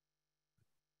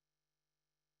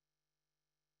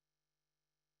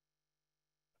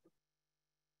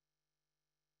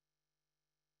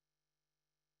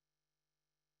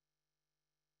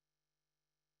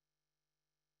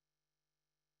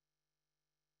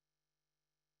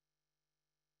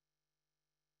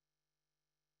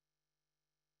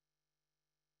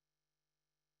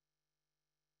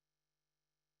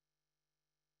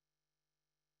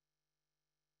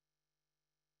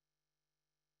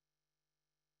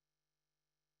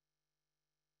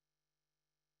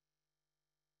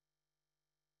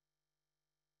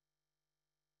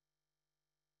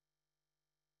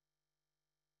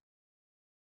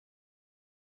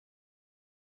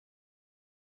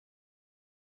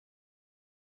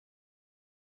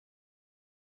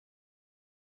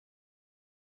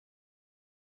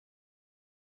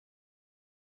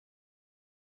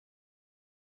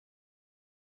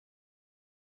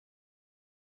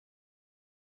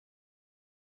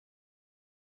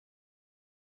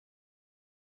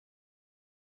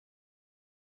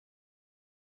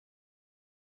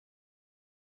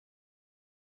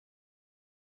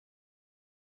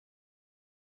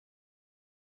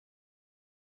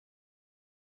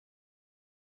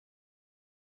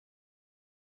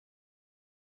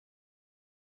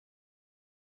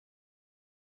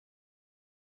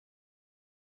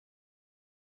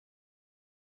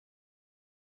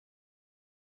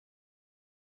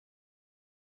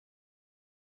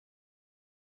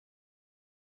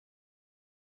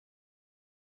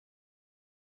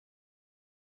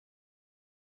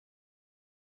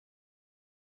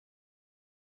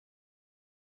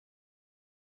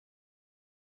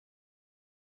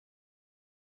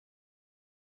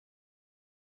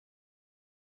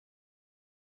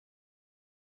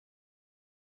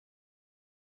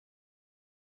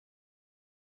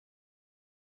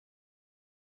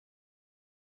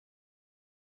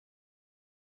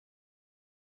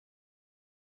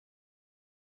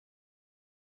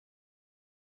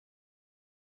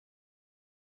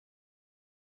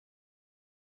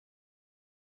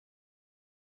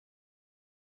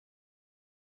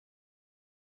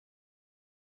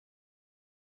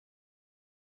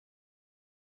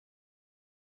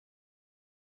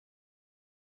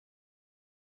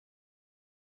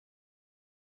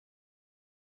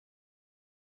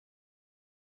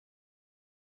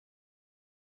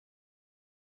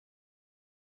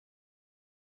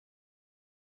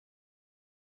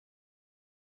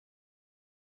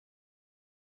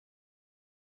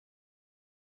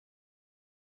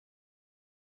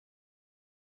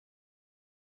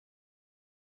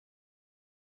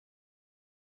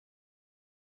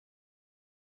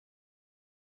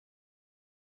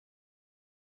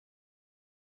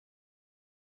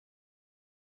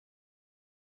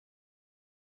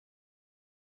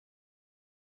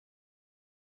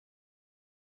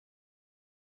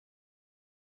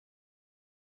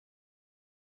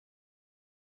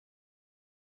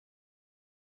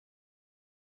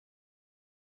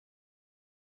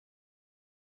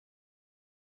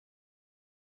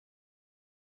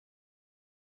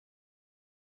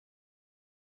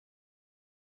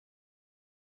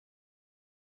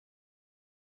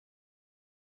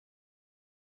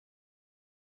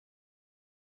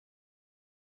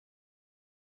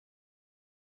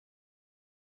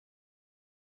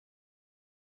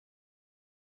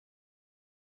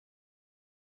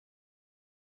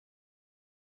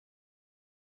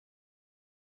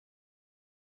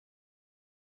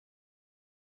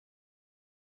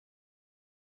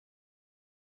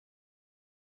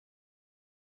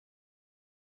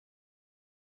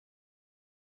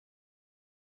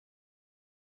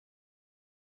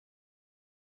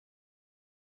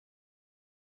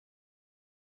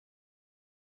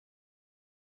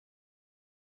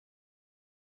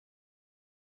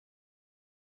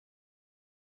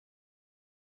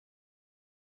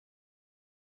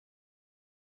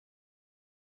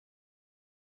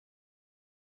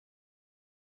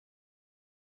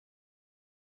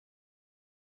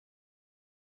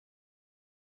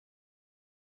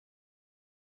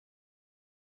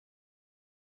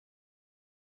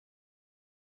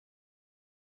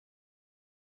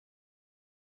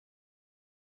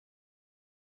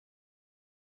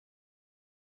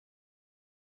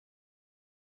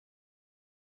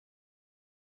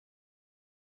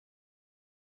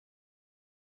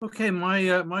 Okay,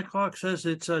 my clock says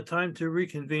it's time to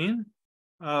reconvene.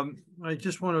 I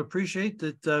just want to appreciate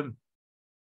that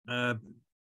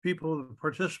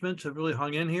participants have really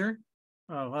hung in here.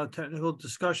 A lot of technical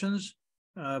discussions,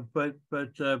 but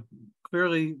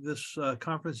clearly this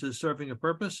conference is serving a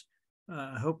purpose.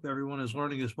 I hope everyone is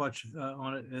learning as much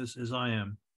on it as I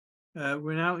am.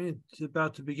 We're now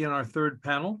about to begin our third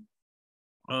panel.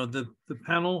 The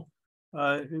panel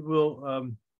will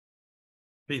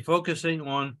be focusing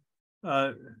on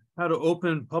how to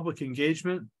open public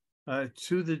engagement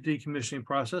to the decommissioning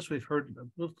process. We've heard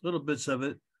little bits of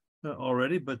it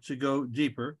already, but to go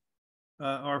deeper.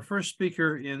 Our first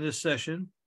speaker in this session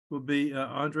will be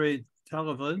Andrei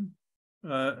Talovin,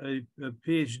 a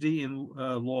PhD in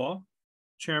law,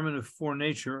 chairman of For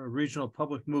Nature, a regional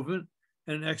public movement,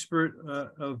 and an expert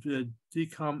of the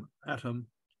DecomAtom,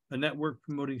 a network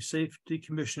promoting safe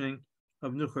decommissioning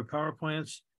of nuclear power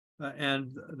plants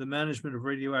and the management of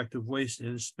radioactive waste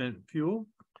and spent fuel.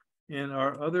 And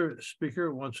our other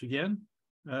speaker, once again,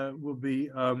 will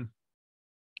be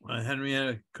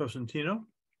Henrietta Cosentino.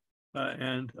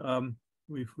 And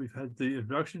we've had the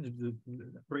introduction,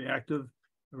 very active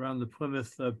around the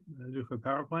Plymouth nuclear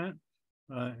power plant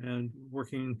and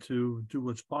working to do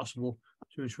what's possible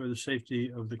to ensure the safety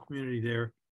of the community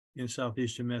there in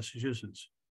southeastern Massachusetts.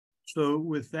 So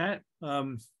with that,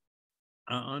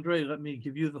 Andrei, let me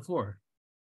give you the floor.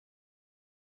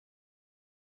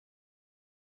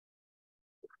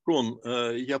 Рон,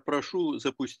 я прошу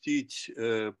запустить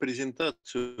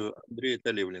презентацию Андрея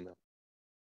Талевлина.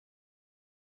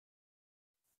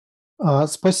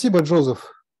 Спасибо,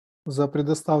 Джозеф, за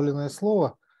предоставленное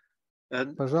слово.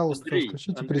 Пожалуйста, Андрей,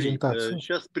 включите презентацию.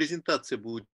 Сейчас презентация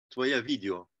будет, твоя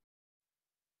видео.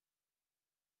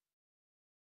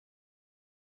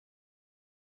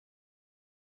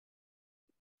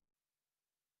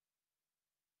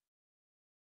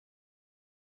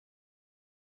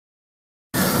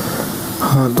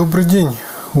 Добрый день,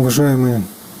 уважаемые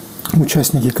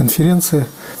участники конференции.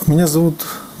 Меня зовут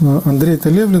Андрей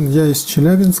Талевлин, я из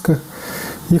Челябинска,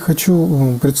 и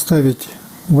хочу представить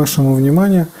вашему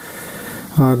вниманию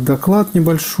доклад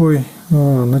небольшой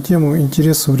на тему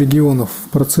интересов регионов в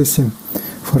процессе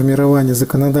формирования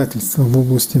законодательства в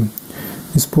области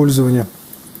использования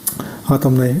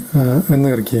атомной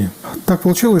энергии. Так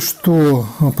получилось, что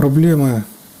проблемы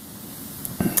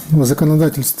в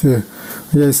законодательстве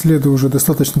я исследую уже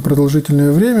достаточно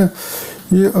продолжительное время,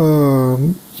 и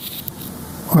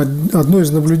одно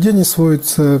из наблюдений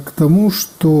сводится к тому,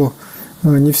 что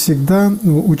не всегда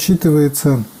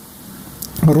учитывается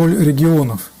роль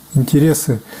регионов,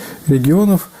 интересы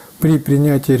регионов при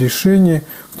принятии решений,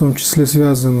 в том числе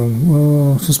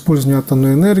связанным с использованием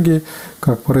атомной энергии,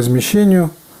 как по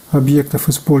размещению объектов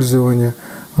использования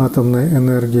атомной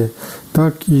энергии,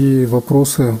 так и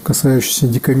вопросы, касающиеся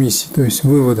декомиссии, то есть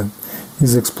вывода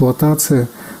из эксплуатации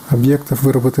объектов,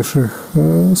 выработавших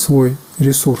свой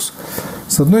ресурс.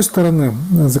 С одной стороны,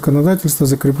 законодательство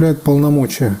закрепляет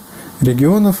полномочия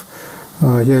регионов,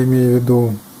 я имею в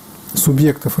виду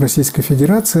субъектов Российской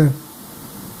Федерации,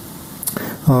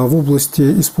 в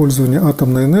области использования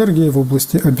атомной энергии, в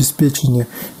области обеспечения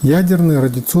ядерной,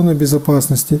 радиационной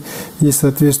безопасности. Есть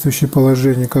соответствующие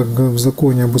положения как в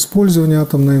законе об использовании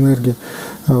атомной энергии,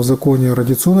 в законе о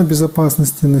радиационной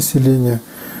безопасности населения,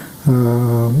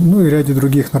 ну и ряде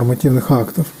других нормативных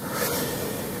актов.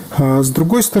 С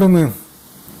другой стороны,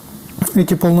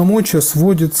 эти полномочия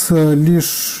сводятся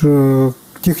лишь к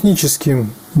техническим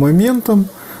моментам,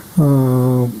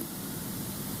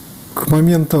 к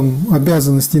моментам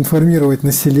обязанности информировать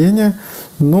население,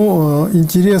 но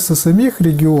интересы самих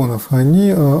регионов, они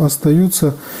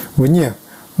остаются вне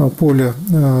поля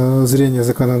зрения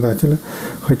законодателя.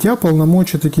 Хотя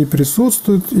полномочия такие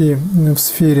присутствуют и в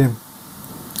сфере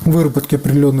выработки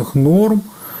определенных норм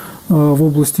в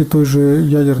области той же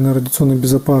ядерной радиационной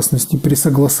безопасности, при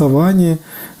согласовании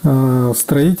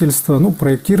строительства,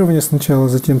 проектирования сначала,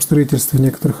 затем строительства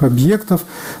некоторых объектов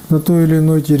на той или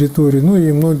иной территории, ну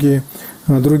и многие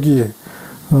другие.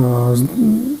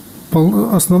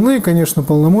 Основные, конечно,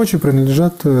 полномочия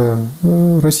принадлежат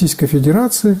Российской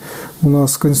Федерации. У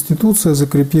нас Конституция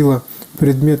закрепила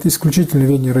предмет исключительного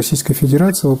ведения Российской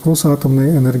Федерации вопросы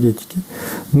атомной энергетики.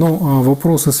 Но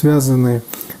вопросы, связанные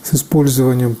с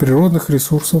использованием природных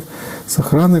ресурсов, с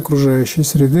охраной окружающей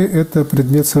среды, это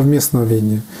предмет совместного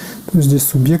ведения. То есть здесь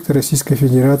субъекты Российской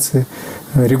Федерации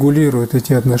регулируют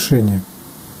эти отношения.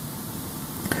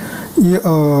 И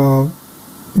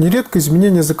нередко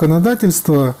изменение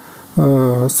законодательства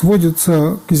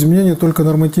сводится к изменению только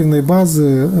нормативной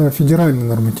базы, федеральной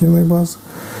нормативной базы.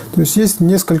 То есть есть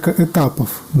несколько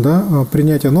этапов, да,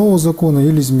 принятия нового закона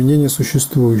или изменения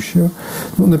существующего.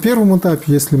 Ну, на первом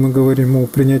этапе, если мы говорим о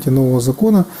принятии нового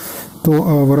закона, то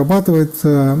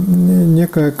вырабатывается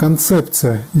некая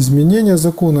концепция изменения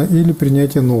закона или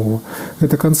принятия нового.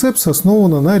 Эта концепция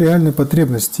основана на реальной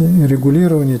потребности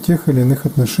регулирования тех или иных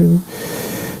отношений.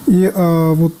 И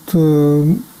вот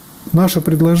наше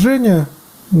предложение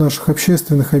наших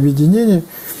общественных объединений,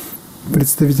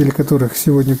 представители которых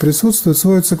сегодня присутствуют,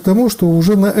 сводится к тому, что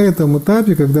уже на этом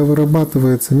этапе, когда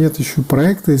вырабатывается, нет еще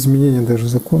проекта изменения даже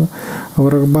закона, а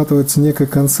вырабатывается некая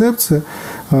концепция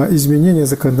изменения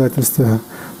законодательства,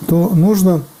 то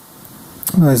нужно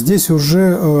здесь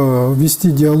уже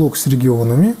вести диалог с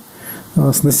регионами,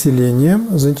 с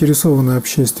населением, заинтересованной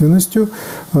общественностью,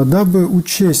 дабы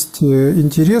учесть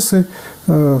интересы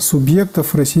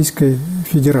субъектов Российской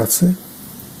Федерации.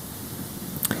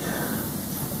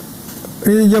 И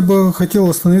я бы хотел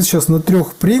остановиться сейчас на 3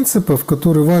 принципах,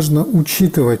 которые важно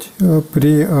учитывать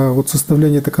при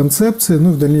составлении этой концепции,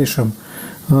 ну и в дальнейшем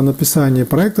написании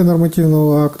проекта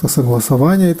нормативного акта,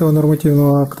 согласования этого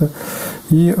нормативного акта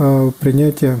и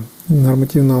принятия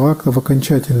нормативного акта в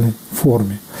окончательной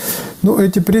форме. Но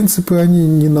эти принципы, они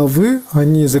не новы,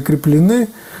 они закреплены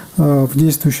в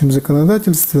действующем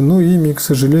законодательстве, но ими, к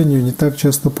сожалению, не так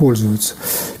часто пользуются.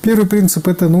 Первый принцип –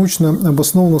 это научно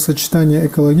обоснованное сочетание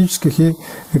экологических, и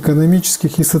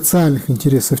экономических и социальных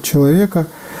интересов человека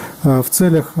в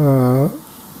целях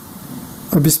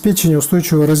обеспечения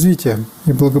устойчивого развития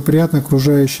и благоприятной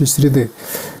окружающей среды.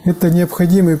 Это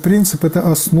необходимый принцип, это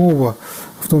основа,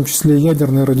 в том числе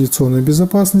ядерной радиационной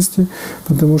безопасности,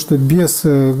 потому что без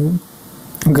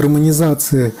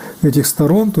гармонизации этих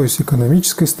сторон, то есть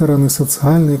экономической стороны,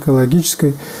 социальной,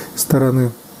 экологической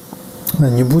стороны,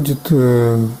 не будет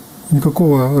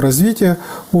никакого развития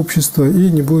общества и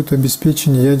не будет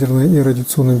обеспечения ядерной и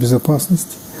радиационной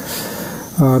безопасности.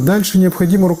 Дальше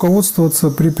необходимо руководствоваться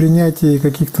при принятии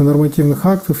каких-то нормативных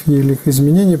актов или их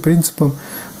изменений принципом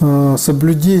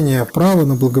соблюдения права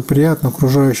на благоприятную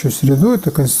окружающую среду, это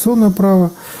конституционное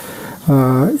право,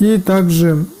 и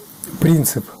также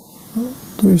принцип.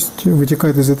 То есть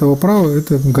вытекает из этого права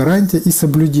это гарантия и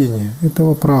соблюдение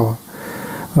этого права.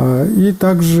 И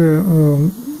также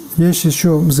есть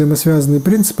еще взаимосвязанный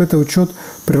принцип – это учет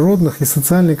природных и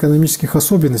социально-экономических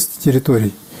особенностей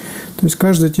территорий. То есть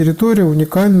каждая территория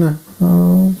уникальна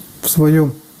в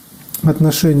своем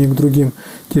отношении к другим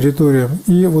территориям.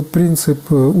 И вот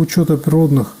принцип учета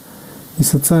природных и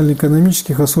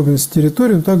социально-экономических особенностей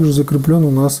территории также закреплен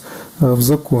у нас в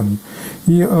законе.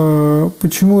 И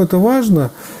почему это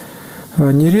важно?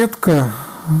 Нередко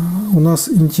у нас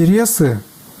интересы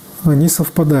не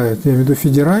совпадают. Я имею в виду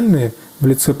федеральные в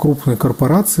лице крупной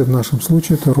корпорации, в нашем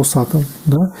случае это Росатом,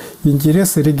 да, и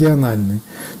интересы региональные.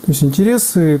 То есть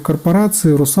интересы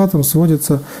корпорации Росатом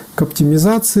сводятся к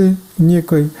оптимизации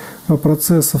некой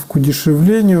процессов, к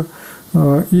удешевлению.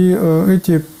 И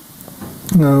эти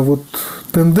вот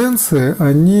тенденции,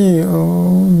 они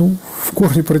в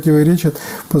корне противоречат,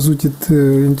 по сути,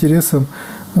 интересам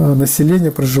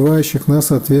населения, проживающих на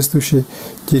соответствующей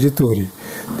территории.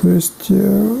 То есть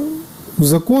в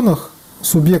законах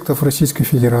субъектов Российской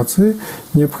Федерации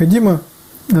необходимо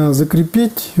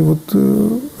закрепить вот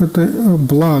это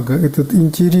благо, этот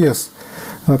интерес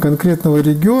конкретного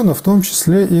региона, в том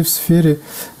числе и в сфере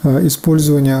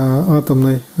использования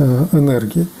атомной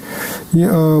энергии. И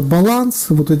баланс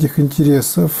вот этих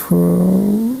интересов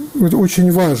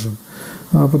очень важен,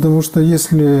 потому что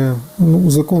если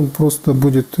закон просто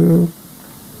будет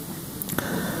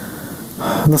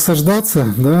насаждаться,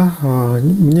 да,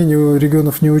 мнение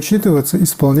регионов не учитываться,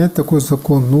 исполнять такой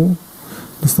закон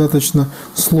достаточно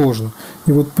сложно.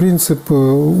 И вот принцип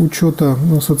учета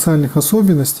социальных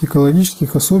особенностей,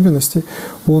 экологических особенностей,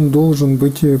 он должен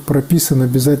быть прописан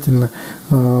обязательно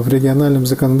в региональном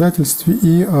законодательстве,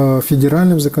 и в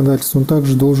федеральном законодательстве он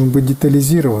также должен быть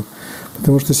детализирован,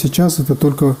 потому что сейчас это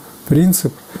только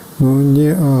принцип, но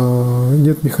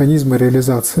нет механизма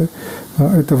реализации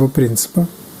этого принципа.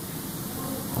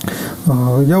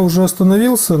 Я уже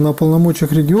остановился на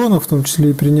полномочиях регионов, в том числе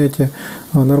и принятия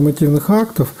нормативных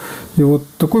актов. И вот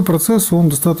такой процесс, он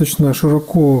достаточно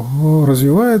широко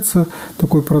развивается,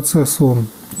 такой процесс, он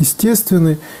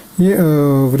естественный. И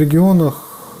в регионах,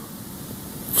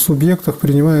 в субъектах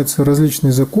принимаются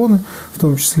различные законы, в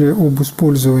том числе об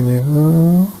использовании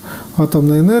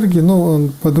атомной энергии, но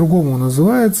он по-другому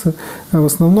называется. В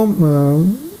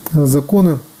основном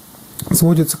законы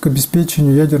сводится к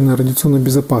обеспечению ядерной радиационной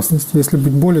безопасности. Если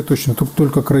быть более точным, то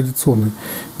только к радиационной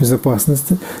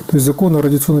безопасности. То есть закон о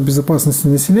радиационной безопасности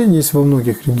населения есть во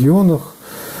многих регионах.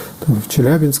 в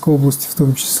Челябинской области в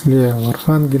том числе, в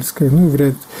Архангельской, ну и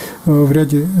в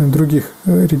ряде других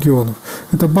регионов.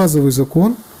 Это базовый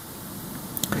закон,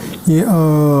 и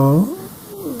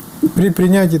при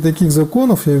принятии таких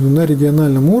законов, я имею в виду, на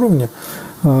региональном уровне,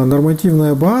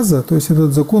 нормативная база, то есть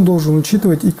этот закон должен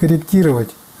учитывать и корректировать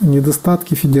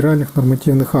недостатки федеральных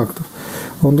нормативных актов.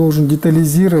 Он должен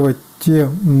детализировать те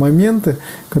моменты,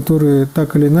 которые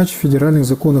так или иначе в федеральных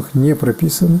законах не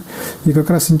прописаны. И как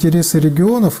раз интересы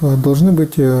регионов должны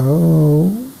быть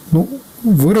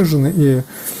выражены и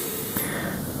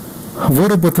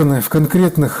выработаны в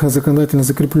конкретных законодательно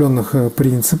закрепленных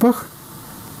принципах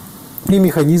и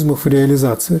механизмов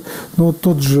реализации. Но вот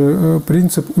тот же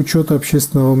принцип учета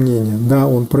общественного мнения, да,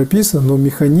 он прописан, но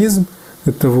механизм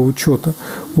этого учета,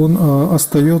 он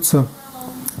остается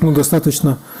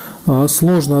достаточно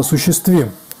сложно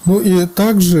осуществим. Ну и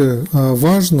также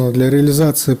важно для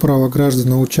реализации права граждан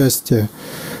на участие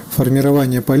в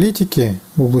формировании политики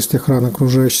в области охраны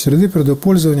окружающей среды,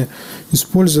 природопользования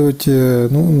использовать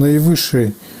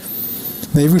наивысшее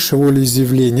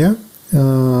волеизъявление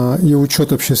и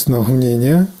учет общественного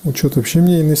мнения, учет общего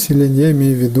мнения населения, я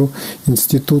имею в виду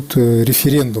институт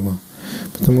референдума,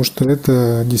 потому что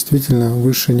это действительно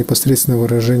высшее непосредственное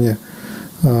выражение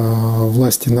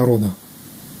власти народа.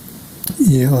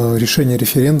 И решение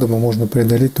референдума можно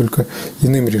преодолеть только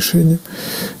иным решением.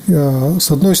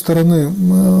 С одной стороны,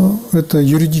 это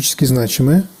юридически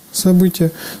значимое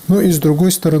событие, но и с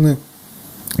другой стороны,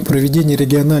 проведение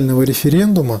регионального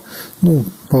референдума,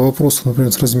 по вопросу,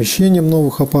 например, с размещением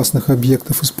новых опасных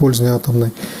объектов использования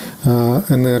атомной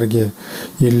энергии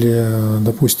или,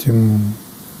 допустим,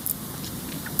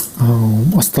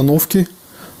 остановки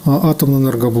атомного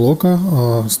энергоблока,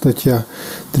 статья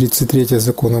 33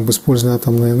 Закона об использовании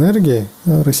атомной энергии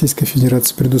Российской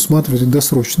Федерации предусматривает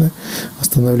досрочное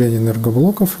остановление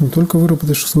энергоблоков, не только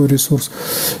выработавших свой ресурс.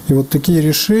 И вот такие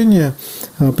решения,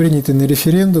 принятые на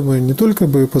референдуме, не только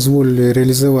бы позволили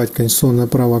реализовать конституционное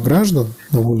право граждан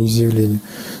на волеизъявление,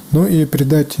 но и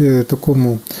придать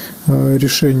такому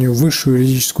решению высшую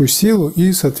юридическую силу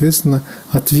и, соответственно,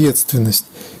 ответственность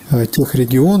тех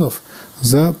регионов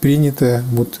за принятое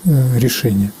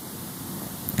решение.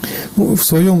 В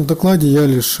своем докладе я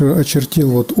лишь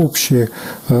очертил общие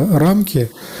рамки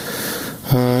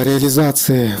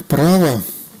реализации права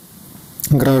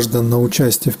граждан на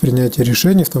участие в принятии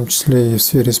решений, в том числе и в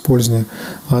сфере использования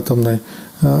атомной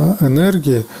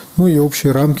энергии, и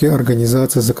общие рамки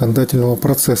организации законодательного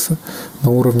процесса на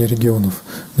уровне регионов.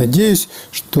 Надеюсь,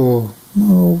 что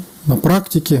на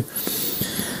практике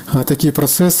такие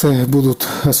процессы будут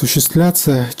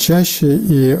осуществляться чаще,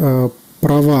 и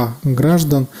права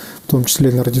граждан, в том числе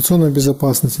на радиационную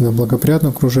безопасность, на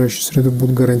благоприятную окружающую среду,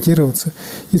 будут гарантироваться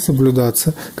и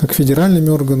соблюдаться как федеральными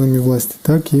органами власти,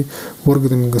 так и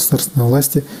органами государственной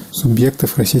власти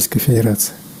субъектов Российской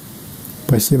Федерации.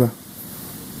 Спасибо.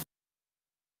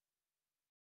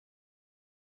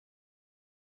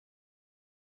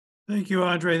 Thank you,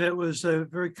 Andre. That was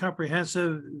very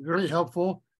comprehensive, very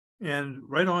helpful, and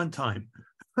right on time.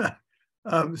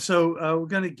 So we're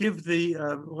going to give the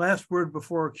last word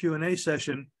before our Q&A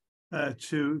session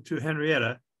to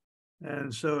Henrietta.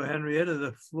 And so, Henrietta,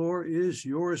 the floor is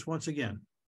yours once again.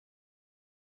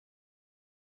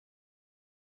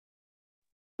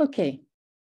 Okay.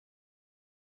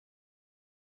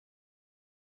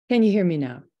 Can you hear me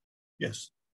now? Yes.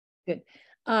 Good.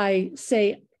 I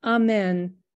say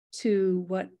amen to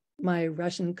what my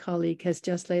Russian colleague has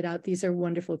just laid out. These are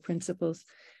wonderful principles,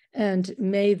 and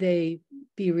may they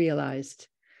be realized.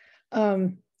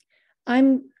 I'm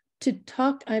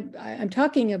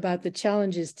talking about the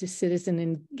challenges to citizen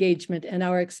engagement and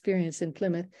our experience in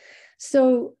Plymouth.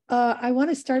 So I want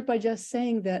to start by just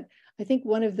saying that I think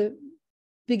one of the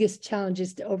biggest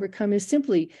challenges to overcome is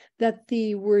simply that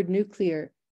the word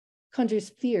nuclear conjures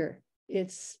fear.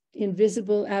 It's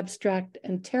invisible, abstract,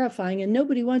 and terrifying, and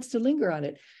nobody wants to linger on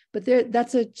it. But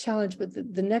that's a challenge. But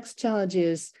the next challenge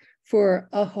is for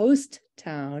a host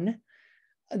town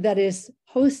that is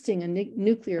hosting a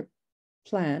nuclear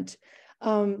plant.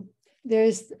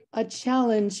 There's a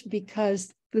challenge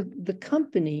because the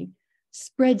company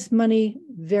spreads money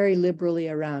very liberally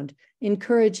around,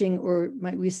 encouraging, or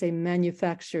might we say,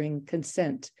 manufacturing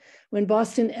consent. When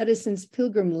Boston Edison's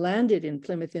Pilgrim landed in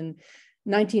Plymouth in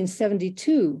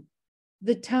 1972,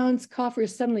 the town's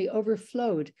coffers suddenly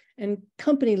overflowed, and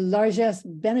company largesse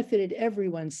benefited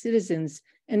everyone, citizens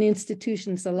and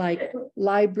institutions alike,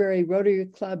 library, Rotary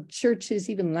Club, churches,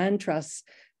 even land trusts.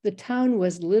 The town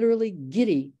was literally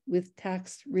giddy with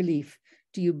tax relief.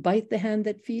 Do you bite the hand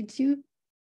that feeds you?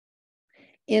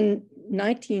 In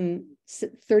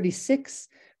 1936,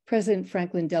 President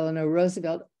Franklin Delano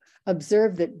Roosevelt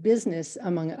observe that business,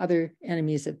 among other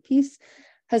enemies of peace,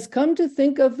 has come to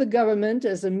think of the government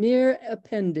as a mere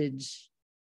appendage.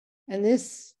 And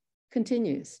this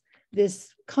continues.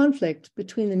 This conflict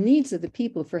between the needs of the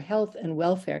people for health and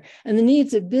welfare and the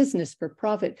needs of business for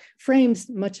profit frames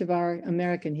much of our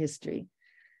American history.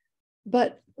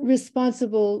 But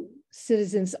responsible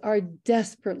citizens are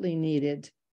desperately needed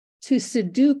to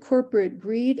subdue corporate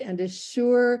greed and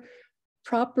assure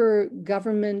proper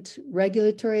government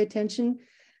regulatory attention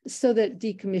so that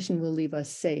decommission will leave us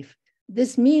safe.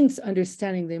 This means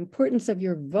understanding the importance of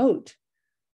your vote.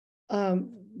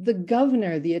 The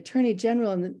governor, the attorney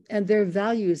general, and their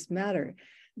values matter.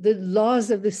 The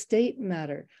laws of the state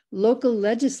matter. Local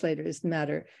legislators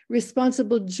matter.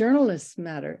 Responsible journalists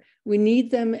matter. We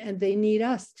need them and they need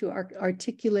us to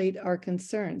articulate our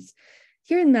concerns.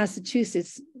 Here in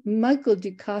Massachusetts, Michael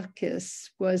Dukakis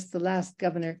was the last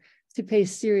governor to pay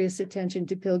serious attention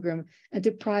to Pilgrim and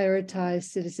to prioritize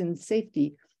citizen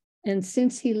safety. And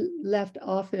since he left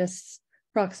office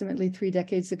approximately 3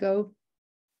 decades ago,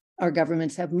 our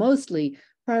governments have mostly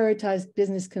prioritized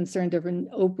business concerned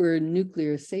over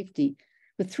nuclear safety.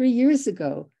 But 3 years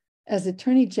ago, as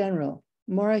Attorney General,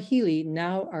 Maura Healey,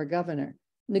 now our governor,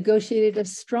 negotiated a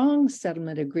strong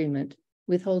settlement agreement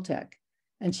with Holtec,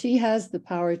 and she has the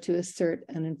power to assert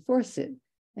and enforce it.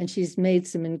 And she's made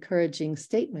some encouraging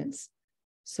statements.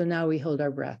 So now we hold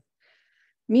our breath.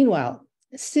 Meanwhile,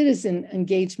 citizen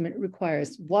engagement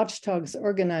requires watchdogs,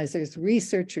 organizers,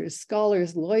 researchers,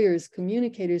 scholars, lawyers,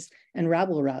 communicators, and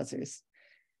rabble-rousers.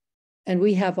 And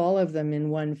we have all of them in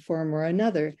one form or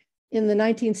another. In the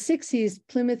 1960s,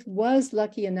 Plymouth was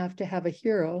lucky enough to have a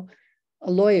hero,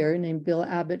 a lawyer named Bill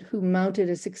Abbott, who mounted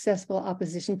a successful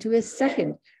opposition to his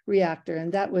second reactor,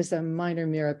 and that was a minor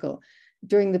miracle.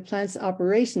 During the plant's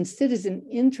operation, citizen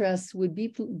interests would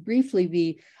briefly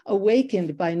be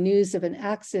awakened by news of an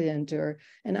accident or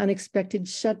an unexpected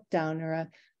shutdown or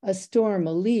a storm,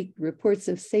 a leak, reports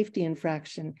of safety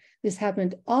infraction. This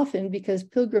happened often because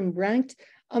Pilgrim ranked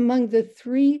among the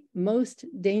 3 most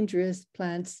dangerous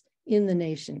plants in the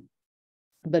nation.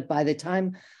 But by the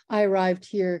time I arrived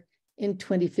here in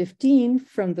 2015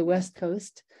 from the West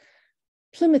Coast,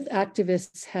 Plymouth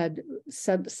activists had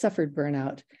suffered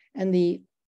burnout, and the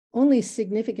only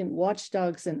significant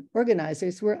watchdogs and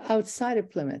organizers were outside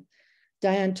of Plymouth.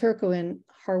 Diane Turco in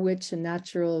Harwich, a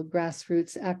natural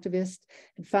grassroots activist,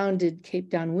 had founded Cape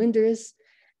Down Winders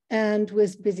and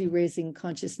was busy raising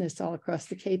consciousness all across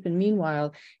the Cape. And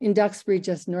meanwhile, in Duxbury,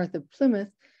 just north of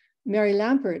Plymouth, Mary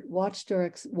Lampert,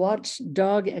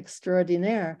 watchdog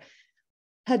extraordinaire,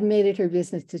 had made it her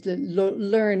business to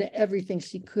learn everything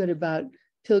she could about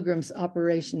Pilgrim's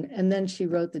operation, and then she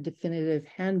wrote the definitive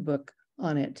handbook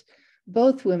on it.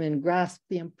 Both women grasped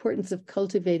the importance of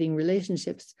cultivating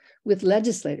relationships with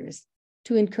legislators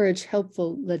to encourage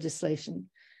helpful legislation.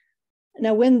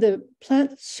 Now, when the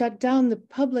plant shut down, the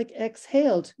public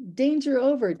exhaled, danger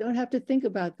over, don't have to think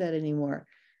about that anymore.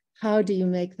 How do you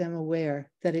make them aware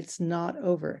that it's not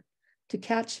over? To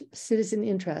catch citizen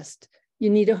interest, you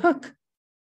need a hook.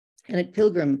 And at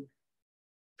Pilgrim,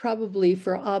 probably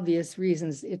for obvious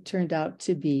reasons, it turned out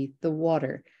to be the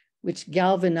water, which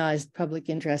galvanized public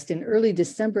interest. In early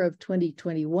December of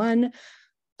 2021,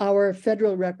 our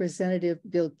federal representative,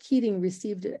 Bill Keating,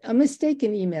 received a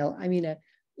mistaken email, an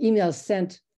email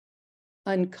sent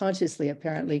unconsciously,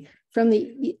 apparently, from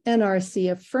the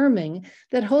NRC affirming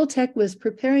that Holtec was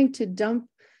preparing to dump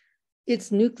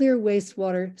its nuclear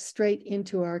wastewater straight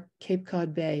into our Cape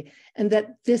Cod Bay, and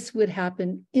that this would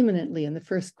happen imminently in the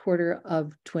first quarter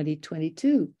of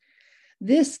 2022.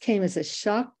 This came as a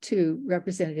shock to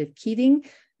Representative Keating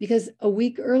because a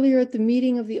week earlier at the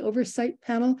meeting of the oversight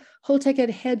panel, Holtec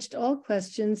had hedged all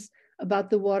questions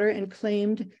about the water and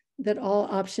claimed that all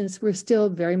options were still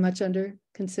very much under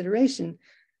consideration.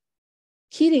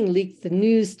 Keating leaked the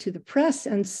news to the press,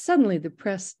 and suddenly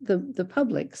the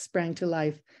public sprang to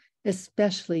life,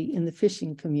 especially in the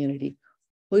fishing community.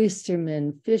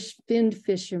 Oystermen, finned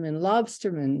fishermen,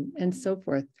 lobstermen, and so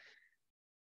forth.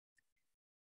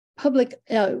 Public,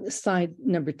 slide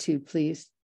number 2, please.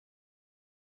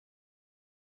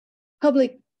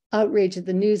 Public outrage at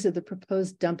the news of the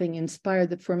proposed dumping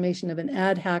inspired the formation of an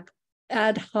ad hoc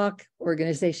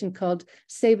organization called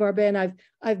Save Our Bay, and I've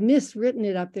miswritten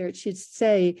it up there. It should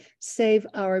say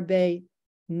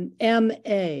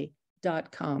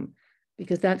saveourbayma.com,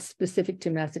 because that's specific to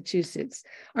Massachusetts.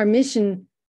 Our mission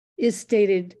is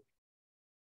stated,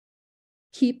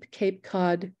 keep Cape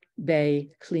Cod Bay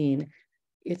clean.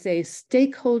 It's a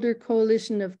stakeholder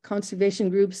coalition of conservation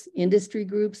groups, industry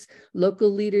groups, local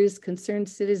leaders, concerned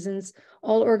citizens,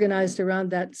 all organized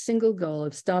around that single goal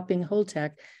of stopping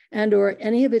Holtec and or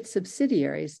any of its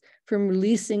subsidiaries from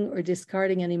releasing or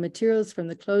discarding any materials from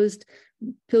the closed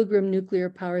Pilgrim nuclear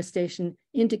power station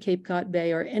into Cape Cod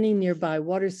Bay or any nearby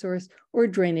water source or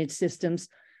drainage systems.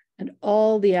 And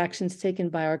all the actions taken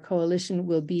by our coalition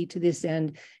will be to this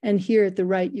end. And here at the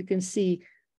right, you can see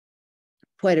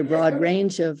quite a broad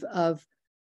range of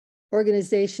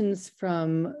organizations,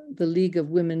 from the League of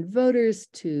Women Voters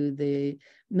to the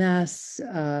Mass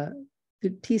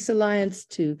Peace Alliance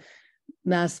to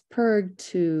Mass Purg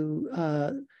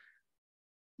to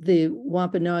the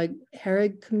Wampanoag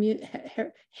Herring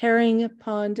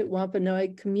Pond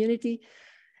Wampanoag Community,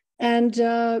 and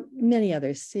many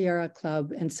others, Sierra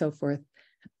Club and so forth.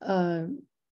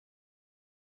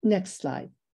 Next slide.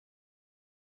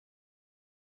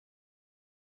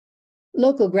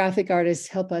 Local graphic artists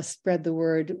help us spread the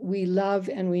word. We love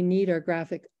and we need our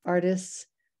graphic artists.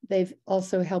 They've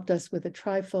also helped us with a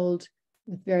trifold,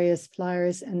 with various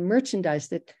flyers and merchandise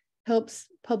that helps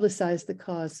publicize the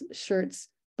cause, shirts,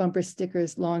 bumper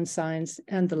stickers, lawn signs,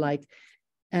 and the like.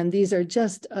 And these are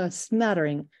just a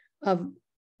smattering of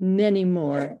many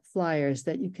more flyers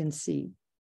that you can see.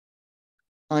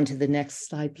 On to the next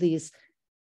slide, please.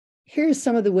 Here's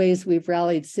some of the ways we've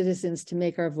rallied citizens to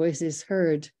make our voices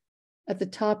heard. At the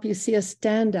top, you see a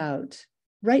standout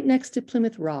right next to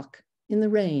Plymouth Rock in the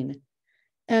rain.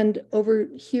 And over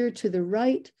here to the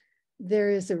right,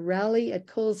 there is a rally at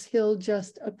Coles Hill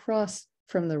just across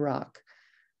from the rock.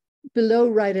 Below,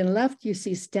 right and left, you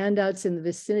see standouts in the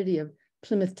vicinity of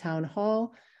Plymouth Town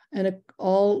Hall and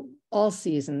all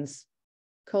seasons,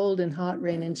 cold and hot,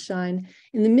 rain and shine.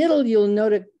 In the middle, you'll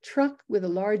note a truck with a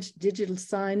large digital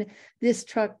sign. This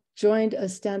truck joined a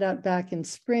standout back in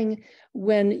spring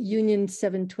when Union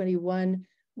 721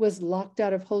 was locked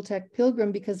out of Holtec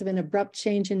Pilgrim because of an abrupt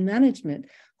change in management.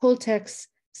 Holtec's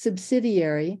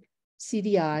subsidiary,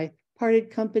 CDI, parted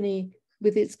company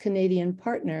with its Canadian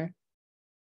partner,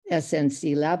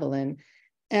 SNC Lavalin,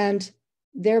 and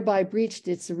thereby breached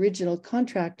its original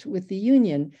contract with the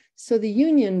union. So the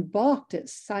union balked at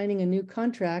signing a new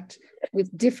contract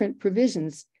with different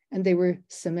provisions, and they were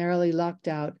summarily locked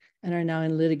out and are now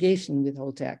in litigation with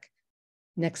Holtec.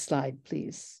 Next slide,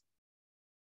 please.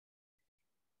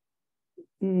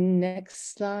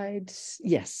 Next slide,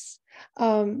 yes.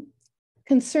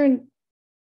 Concerned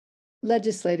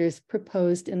legislators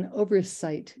proposed an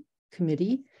oversight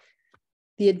committee.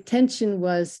 The intention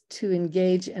was to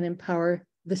engage and empower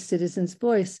the citizen's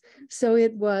voice. So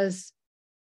it was,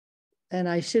 and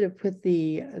I should have put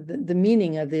the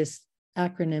meaning of this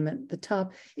acronym at the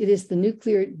top, it is the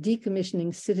Nuclear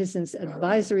Decommissioning Citizens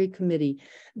Advisory Committee.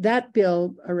 That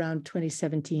bill around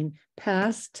 2017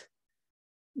 passed,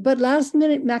 but last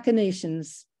minute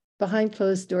machinations behind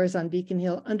closed doors on Beacon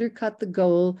Hill undercut the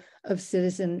goal of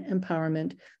citizen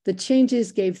empowerment. The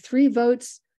changes gave 3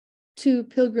 votes to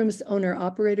Pilgrim's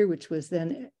owner-operator, which was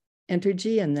then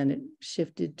Entergy, and then it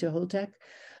shifted to Holtec,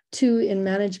 2 in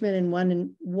management,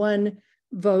 and one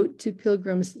vote to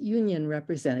Pilgrim's union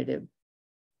representative.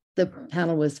 The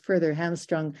panel was further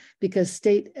hamstrung because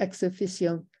state ex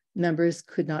officio members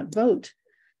could not vote.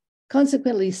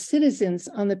 Consequently, citizens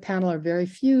on the panel are very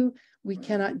few. We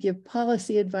cannot give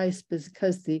policy advice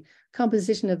because the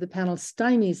composition of the panel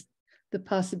stymies the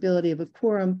possibility of a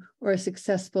quorum or a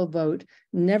successful vote.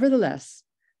 Nevertheless,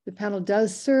 the panel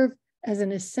does serve as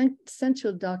an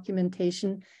essential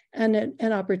documentation and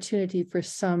an opportunity for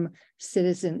some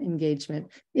citizen engagement.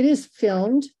 It is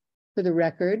filmed for the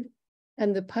record,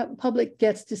 and the public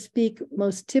gets to speak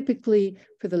most typically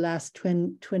for the last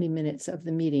 20 minutes of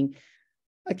the meeting.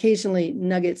 Occasionally,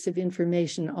 nuggets of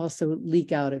information also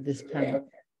leak out of this panel.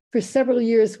 For several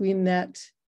years, we met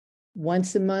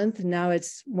once a month. Now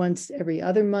it's once every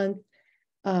other month.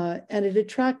 And it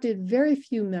attracted very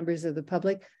few members of the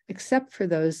public, except for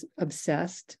those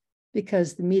obsessed,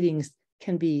 because the meetings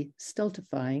can be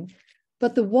stultifying.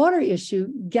 But the water issue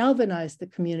galvanized the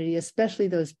community, especially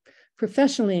those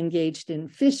professionally engaged in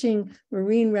fishing,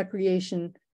 marine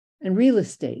recreation, and real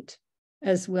estate,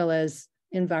 as well as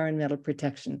environmental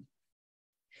protection.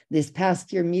 This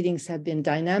past year, meetings have been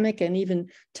dynamic and even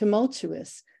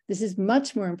tumultuous. This is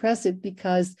much more impressive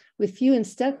because, with few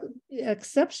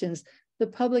exceptions, the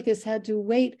public has had to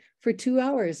wait for 2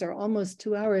 hours or almost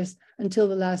 2 hours until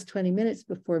the last 20 minutes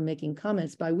before making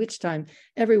comments, by which time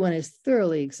everyone is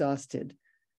thoroughly exhausted.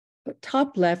 But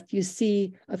top left, you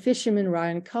see a fisherman,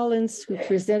 Ryan Collins, who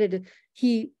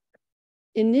he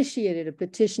initiated a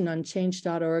petition on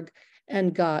change.org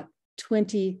and got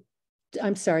 20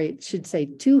 I'm sorry, it should say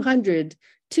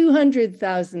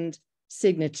 200,000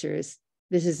 signatures.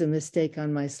 This is a mistake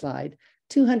on my slide,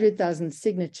 200,000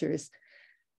 signatures.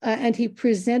 And he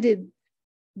presented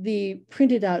the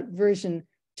printed out version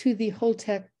to the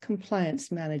Holtec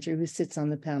compliance manager who sits on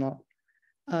the panel.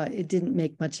 It didn't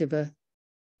make much of an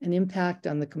impact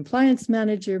on the compliance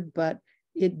manager, but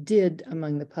it did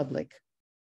among the public.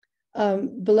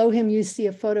 Below him, you see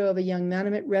a photo of a young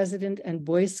Manomet resident and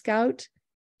Boy Scout,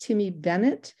 Timmy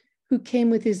Bennett, who came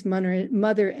with his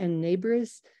mother and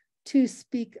neighbors to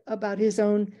speak about his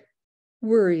own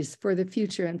worries for the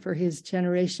future and for his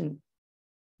generation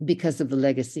because of the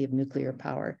legacy of nuclear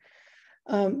power.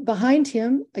 Behind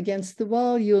him, against the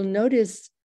wall, you'll notice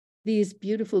these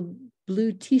beautiful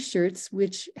blue t-shirts,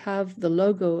 which have the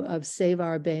logo of Save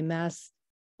Our Bay Mass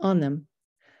on them.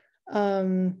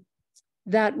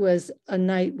 That was a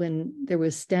night when there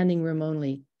was standing room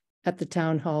only at the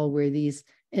town hall where these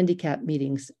handicap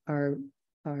meetings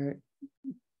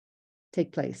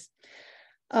take place.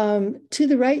 To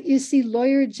the right, you see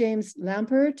lawyer James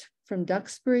Lampert from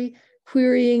Duxbury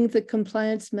querying the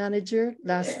compliance manager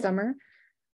last summer.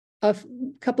 A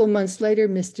couple months later,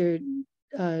 Mr.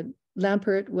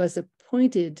 Lampert was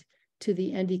appointed to the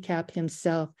handicap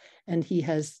himself, and he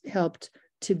has helped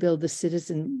to build the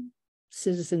citizen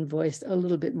voice a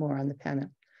little bit more on the panel.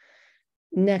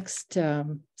 Next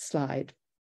slide.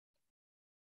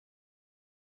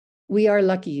 We are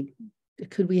lucky.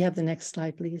 Could we have the next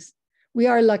slide, please? We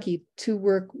are lucky to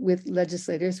work with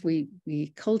legislators.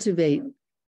 We cultivate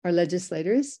our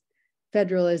legislators,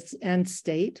 federal and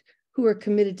state, who are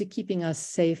committed to keeping us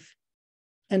safe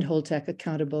and Holtec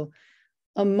accountable.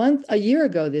 A year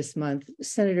ago this month,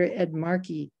 Senator Ed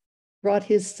Markey brought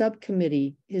his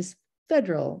subcommittee, his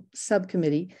federal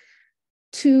subcommittee,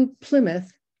 to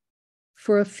Plymouth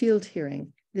for a field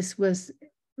hearing. This was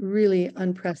really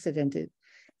unprecedented.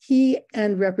 He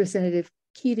and Representative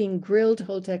Keating grilled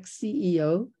Holtec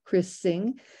CEO, Chris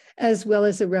Singh, as well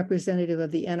as a representative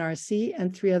of the NRC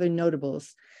and 3 other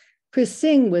notables. Chris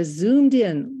Singh was zoomed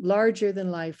in, larger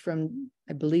than life, from,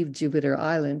 I believe, Jupiter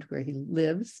Island, where he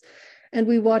lives, and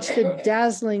we watched a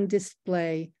dazzling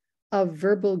display of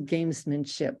verbal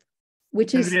gamesmanship,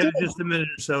 which is still, just a minute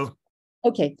or so.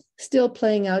 Okay, still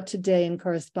playing out today in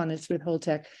correspondence with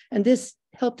Holtec. And this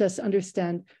helped us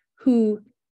understand who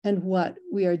and what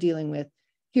we are dealing with.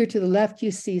 Here to the left,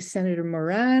 you see Senator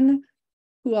Moran,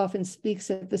 who often speaks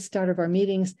at the start of our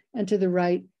meetings, and to the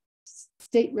right,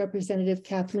 State Representative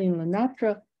Kathleen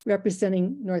Lenatra,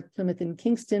 representing North Plymouth and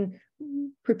Kingston,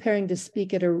 preparing to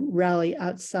speak at a rally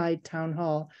outside Town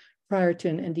Hall prior to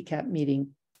an handicap meeting.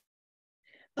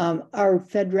 Our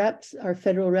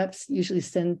federal reps usually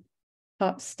send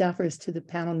top staffers to the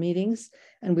panel meetings,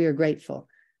 and we are grateful.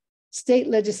 State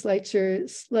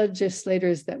legislators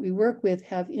that we work with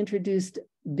have introduced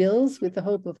bills with the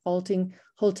hope of halting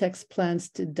Holtec's plans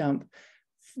to dump.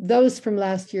 Those from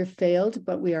last year failed,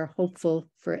 but we are hopeful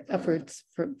for efforts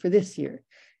for this year.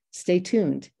 Stay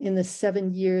tuned. In the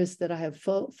 7 years that I have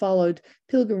followed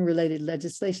Pilgrim-related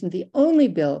legislation, the only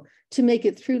bill to make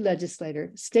it through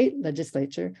state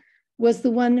legislature was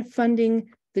the one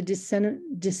funding the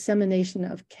dissemination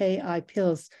of KI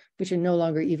pills, which are no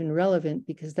longer even relevant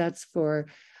because that's for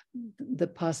the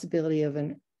possibility of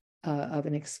an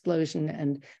explosion,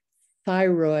 and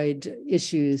thyroid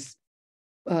issues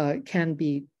can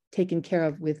be taken care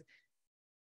of with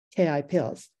KI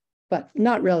pills, but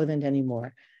not relevant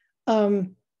anymore. The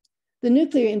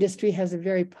nuclear industry has a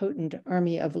very potent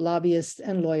army of lobbyists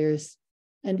and lawyers,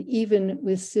 and even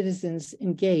with citizens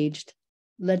engaged,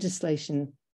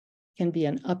 legislation can be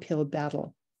an uphill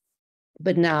battle.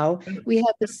 But now we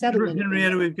have the settlement.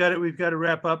 Henrietta, we've got to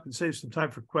wrap up and save some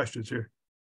time for questions here.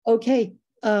 Okay,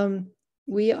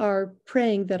 we are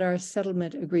praying that our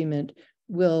settlement agreement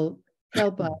will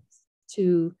help us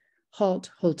to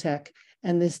halt Holtec,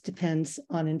 and this depends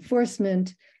on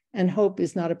enforcement, and hope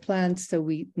is not a plan, so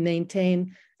we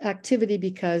maintain activity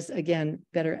because, again,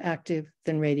 better active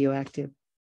than radioactive.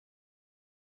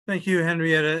 Thank you,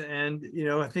 Henrietta. And,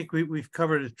 I think we've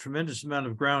covered a tremendous amount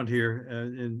of ground here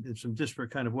in some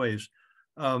disparate kind of ways.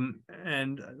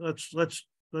 And let's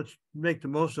make the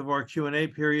most of our Q&A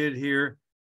period here.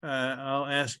 I'll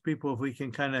ask people if we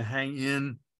can kind of hang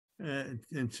in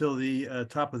until the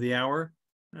top of the hour.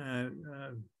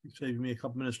 Save me a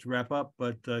couple minutes to wrap up,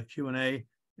 but Q&A,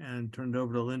 and turn it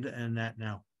over to Linda and Nat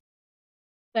now.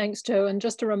 Thanks, Joe. And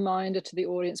just a reminder to the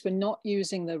audience, we're not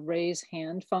using the raise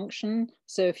hand function.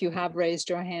 So if you have raised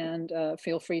your hand,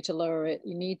 feel free to lower it.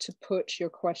 You need to put your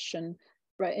question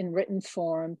in written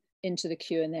form into the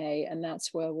Q&A, and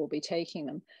that's where we'll be taking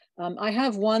them. I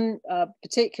have one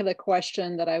particular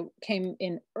question that I came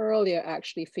in earlier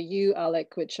actually for you,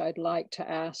 Alec, which I'd like to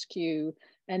ask you.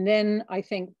 And then I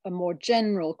think a more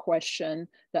general question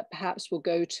that perhaps will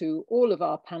go to all of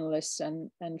our panelists,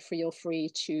 and feel free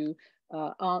to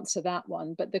answer that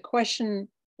one. But the question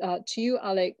to you,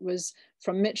 Alec, was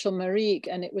from Mitchell Marique,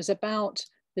 and it was about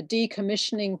the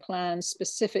decommissioning plan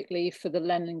specifically for the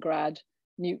Leningrad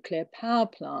nuclear power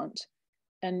plant,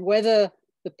 and whether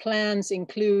the plans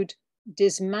include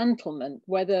dismantlement,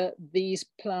 whether these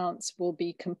plants will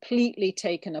be completely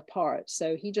taken apart.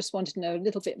 So he just wanted to know a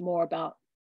little bit more about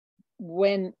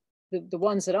when the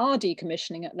ones that are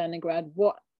decommissioning at Leningrad,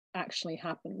 what actually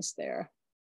happens there.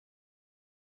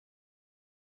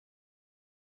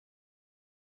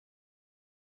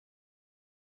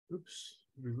 Oops,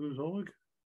 we lose Oleg.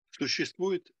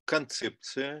 Существует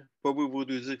концепция по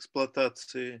выводу из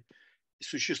эксплуатации, и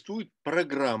существует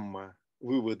программа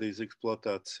вывода из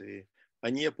эксплуатации.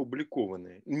 Они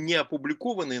опубликованы. Не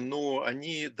опубликованы, но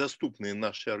они доступны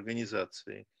нашей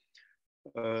организации.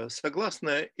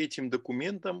 Согласно этим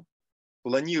документам,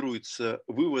 планируется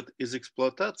вывод из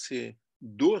эксплуатации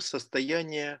до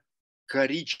состояния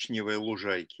коричневой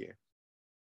лужайки.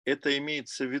 Это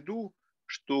имеется в виду,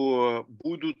 что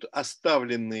будут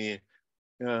оставлены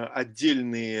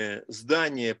отдельные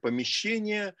здания,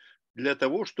 помещения для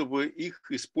того, чтобы их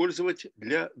использовать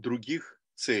для других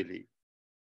целей.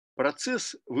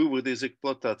 Процесс вывода из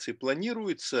эксплуатации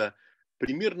планируется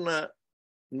примерно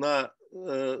на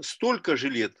столько же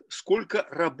лет, сколько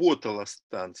работала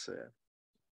станция.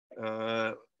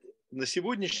 На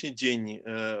сегодняшний день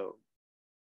в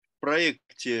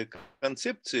проекте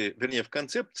концепции, вернее, в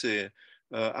концепции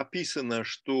описано,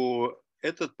 что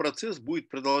этот процесс будет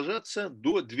продолжаться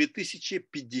до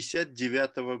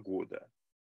 2059 года.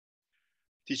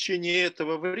 В течение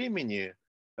этого времени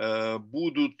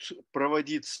будут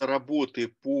проводиться работы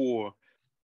по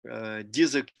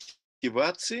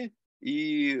дезактивации,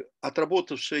 и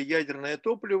отработавшее ядерное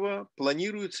топливо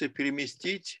планируется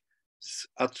переместить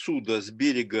отсюда, с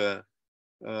берега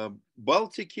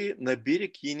Балтики, на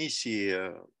берег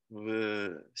Енисея,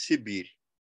 в Сибирь.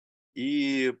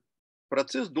 И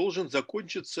процесс должен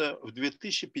закончиться в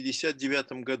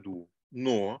 2059 году.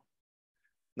 Но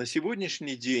на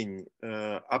сегодняшний день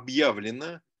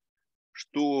объявлено,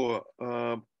 что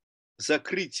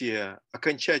закрытие,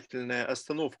 окончательная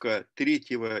остановка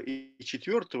 3-го и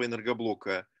 4-го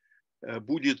энергоблока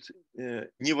будет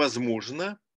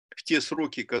невозможно в те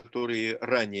сроки, которые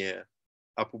ранее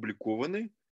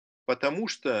опубликованы, потому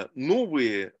что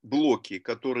новые блоки,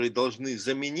 которые должны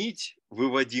заменить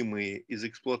выводимые из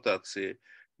эксплуатации,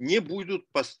 не будут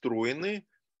построены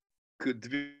к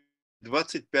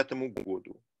 2025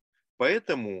 году.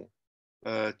 Поэтому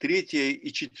 3-й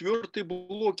и 4-й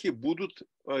блоки будут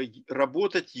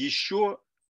работать еще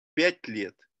 5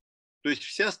 лет. То есть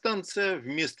вся станция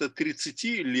вместо 30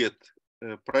 лет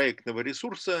проектного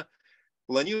ресурса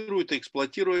планирует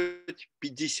эксплуатировать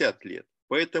 50 лет.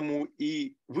 Поэтому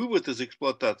и вывод из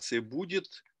эксплуатации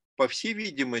будет, по всей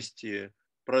видимости,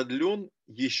 продлен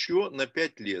еще на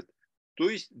 5 лет. То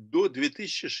есть до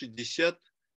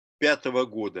 2065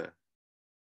 года.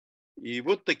 И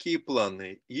вот такие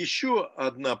планы. Еще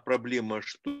одна проблема,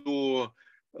 что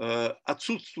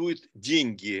отсутствуют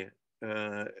деньги,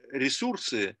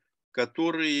 ресурсы,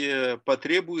 которые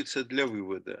потребуются для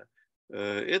вывода.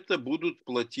 Это будут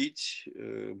платить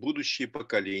будущие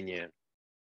поколения.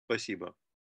 Спасибо.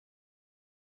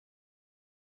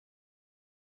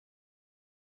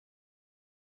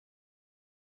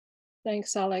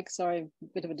 Thanks, Alex. Sorry, a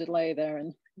bit of a delay there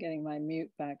in getting my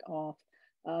mute back off.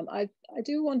 I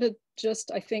do want to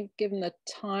just, I think, given the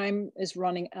time is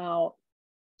running out,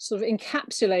 sort of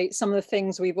encapsulate some of the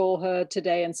things we've all heard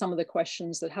today and some of the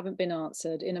questions that haven't been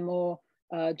answered in a more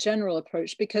general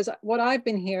approach, because what I've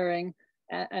been hearing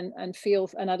and feel,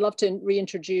 and I'd love to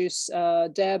reintroduce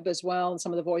Deb as well, and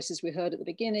some of the voices we heard at the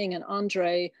beginning, and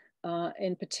Andre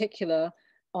in particular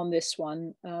on this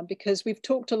one, because we've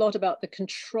talked a lot about the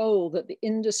control that the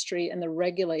industry and the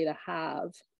regulator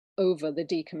have over the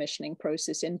decommissioning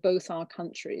process in both our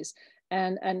countries.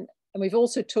 And we've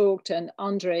also talked, and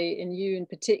Andre and you in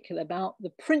particular, about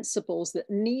the principles that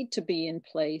need to be in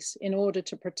place in order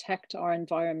to protect our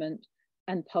environment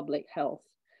and public health.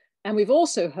 And we've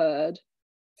also heard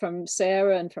from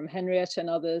Sarah and from Henrietta and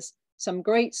others, some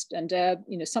great, and Deb,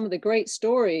 you know, some of the great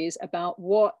stories about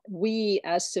what we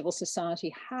as civil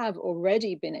society have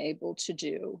already been able to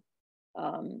do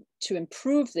to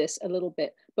improve this a little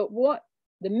bit. But what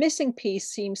the missing piece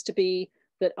seems to be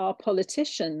that our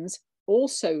politicians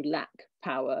also lack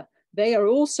power. They are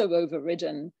also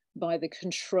overridden by the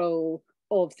control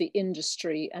of the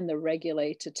industry and the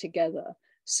regulator together.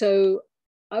 So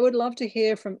I would love to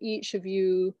hear from each of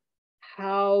you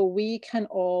how we can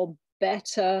all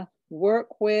better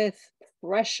work with,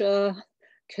 pressure,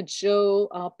 cajole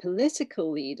our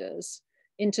political leaders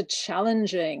into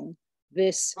challenging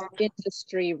this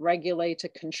industry regulator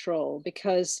control,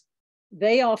 because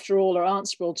they, after all, are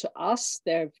answerable to us,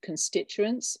 their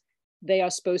constituents. They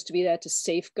are supposed to be there to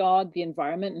safeguard the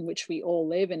environment in which we all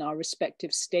live in our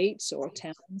respective states or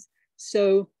towns.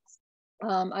 So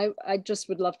I just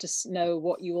would love to know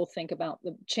what you all think about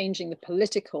changing the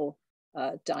political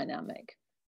dynamic.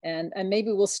 And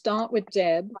maybe we'll start with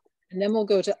Deb, and then we'll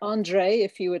go to Andre,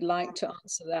 if you would like to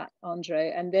answer that,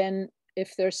 Andre. And then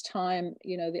if there's time,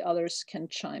 you know, the others can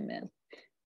chime in.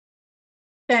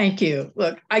 Thank you.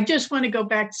 Look, I just want to go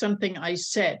back to something I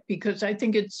said, because I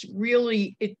think it's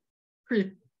really, it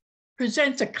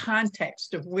presents a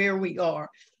context of where we are.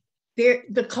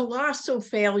 The colossal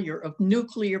failure of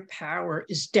nuclear power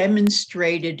is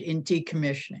demonstrated in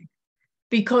decommissioning,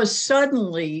 because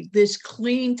suddenly this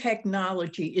clean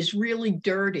technology is really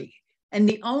dirty. And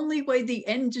the only way the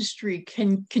industry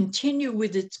can continue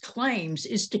with its claims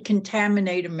is to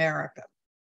contaminate America.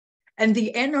 And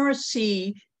the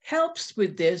NRC helps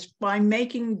with this by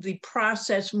making the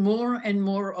process more and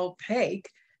more opaque,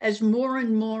 as more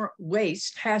and more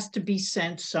waste has to be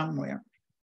sent somewhere.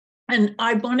 And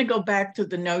I want to go back to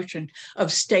the notion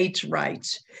of states'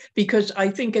 rights, because I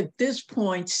think at this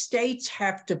point, states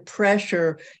have to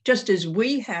pressure, just as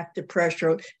we have to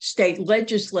pressure state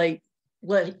legislators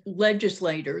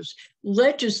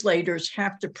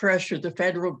have to pressure the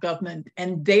federal government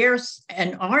and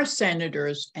our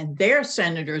senators and their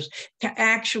senators to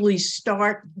actually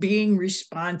start being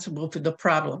responsible for the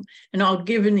problem. And I'll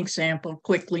give an example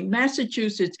quickly.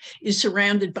 Massachusetts is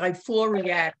surrounded by 4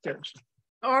 reactors.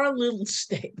 Our little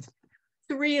state,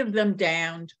 3 of them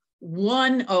downed,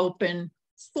 1 open,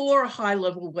 4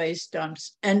 high-level waste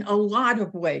dumps, and a lot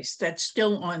of waste that's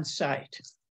still on site.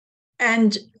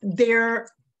 And there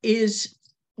is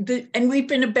and we've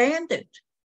been abandoned.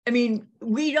 I mean,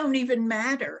 we don't even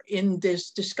matter in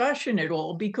this discussion at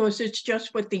all, because it's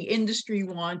just what the industry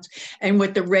wants and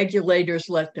what the regulators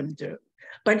let them do.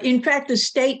 But in fact, the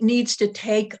state needs to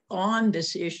take on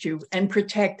this issue and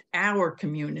protect our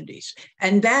communities.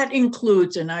 And that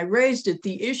includes, and I raised it,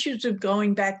 the issues of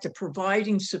going back to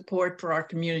providing support for our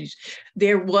communities.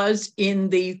 There was in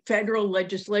the federal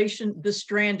legislation, the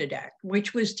Stranded Act,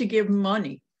 which was to give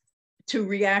money to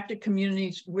reactor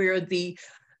communities where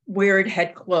it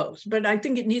had closed. But I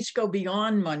think it needs to go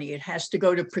beyond money. It has to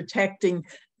go to protecting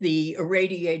the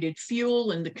irradiated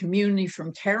fuel in the community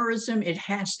from terrorism. It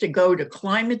has to go to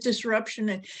climate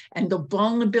disruption and the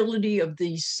vulnerability of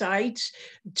these sites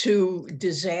to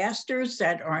disasters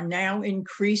that are now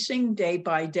increasing day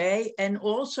by day, and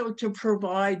also to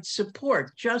provide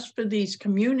support just for these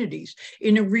communities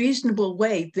in a reasonable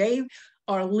way. They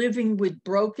are living with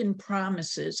broken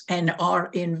promises and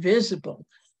are invisible.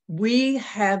 We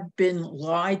have been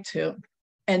lied to,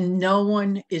 and no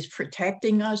one is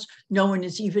protecting us. No one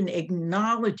is even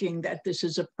acknowledging that this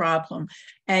is a problem,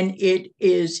 and it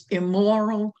is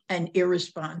immoral and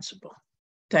irresponsible.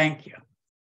 Thank you.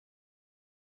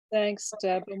 Thanks,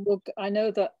 Deb. And I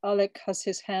know that Alec has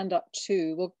his hand up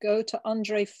too. We'll go to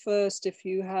Andre first, if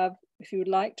you would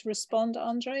like to respond,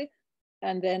 Andre,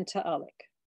 and then to Alec.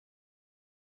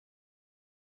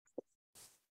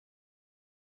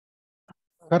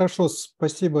 Хорошо,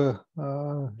 спасибо,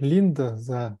 Линда,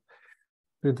 за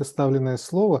предоставленное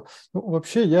слово. Ну,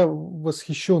 вообще я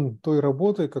восхищен той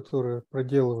работой, которую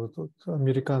проделывают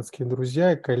американские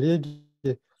друзья и коллеги,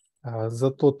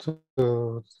 за тот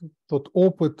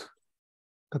опыт,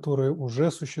 который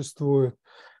уже существует,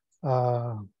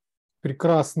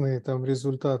 прекрасные там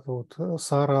результаты. Вот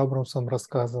Сара Абрамсон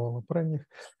рассказывала про них.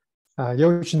 Я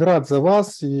очень рад за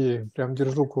вас и прям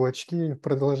держу кулачки,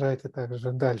 продолжайте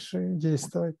также дальше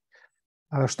действовать.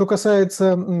 Что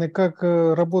касается, как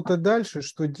работать дальше,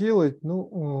 что делать,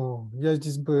 ну, я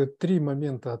здесь бы 3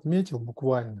 момента отметил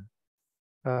буквально.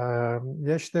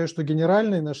 Я считаю, что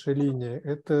генеральной нашей линией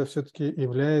это все-таки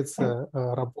является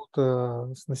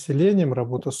работа с населением,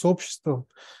 работа с обществом,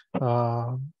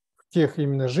 тех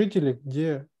именно жителей,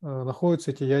 где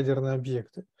находятся эти ядерные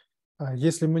объекты.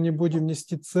 Если мы не будем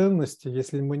нести ценности,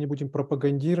 если мы не будем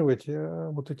пропагандировать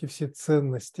вот эти все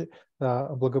ценности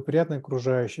благоприятной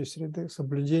окружающей среды,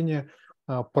 соблюдения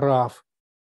прав,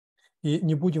 и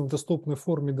не будем в доступной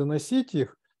форме доносить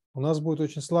их, у нас будет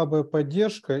очень слабая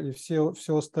поддержка, и все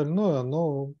остальное,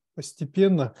 оно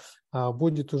постепенно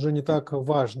будет уже не так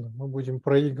важно. Мы будем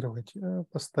проигрывать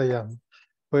постоянно.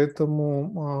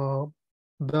 Поэтому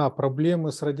Да,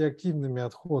 проблемы с радиоактивными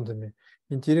отходами,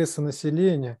 интересы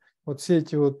населения, вот все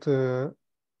эти вот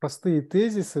простые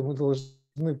тезисы мы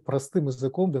должны простым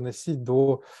языком доносить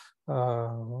до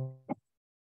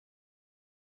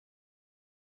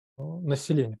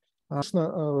населения.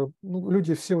 Конечно, ну,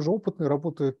 люди все уже опытные,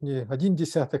 работают не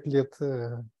 10 лет,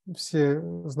 все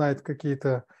знают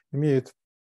какие-то,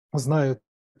 знают,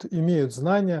 имеют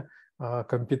знания,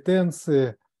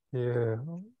 компетенции,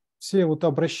 все вот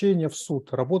обращения в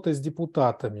суд, работа с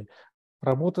депутатами,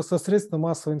 работа со средствами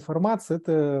массовой информации –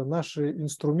 это наши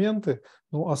инструменты,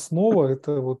 ну, основа –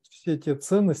 это вот все те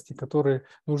ценности, которые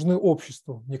нужны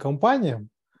обществу, не компаниям,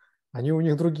 они у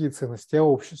них другие ценности, а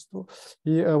обществу.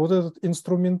 И вот этот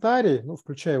инструментарий, ну,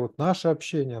 включая вот наше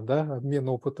общение, да, обмен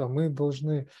опытом, мы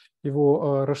должны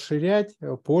его расширять,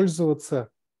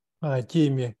 пользоваться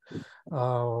теми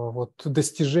вот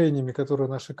достижениями, которые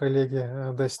наши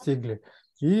коллеги достигли,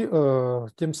 и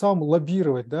тем самым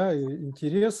лоббировать, да,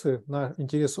 интересы,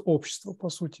 интересы общества, по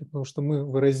сути, потому что мы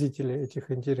выразители этих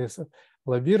интересов,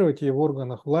 лоббировать и в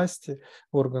органах власти,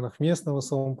 в органах местного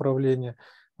самоуправления,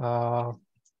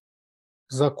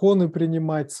 законы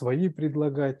принимать, свои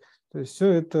предлагать. То есть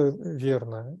все это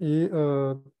верно. И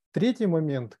третий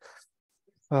момент.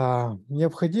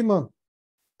 Необходимо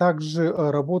также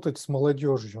работать с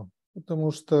молодежью,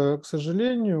 потому что, к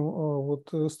сожалению,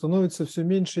 вот становится все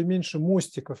меньше и меньше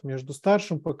мостиков между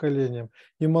старшим поколением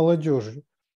и молодежью.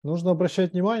 Нужно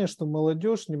обращать внимание, что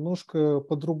молодежь немножко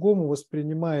по-другому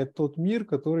воспринимает тот мир,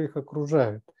 который их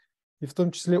окружает. И в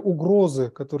том числе угрозы,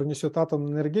 которые несет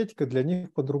атомная энергетика, для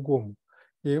них по-другому.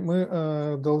 И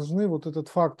мы должны вот этот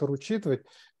фактор учитывать,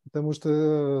 потому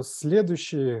что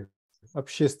следующие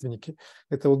общественники,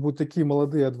 это вот будут такие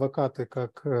молодые адвокаты,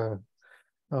 как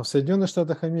в Соединенных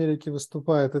Штатах Америки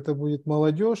выступают, это будет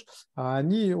молодежь, а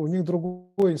у них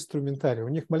другой инструментарий, у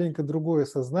них маленько другое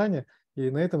сознание,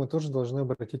 и на это мы тоже должны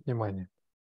обратить внимание.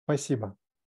 Спасибо.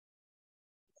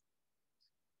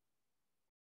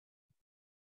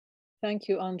 Thank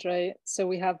you, Andre. So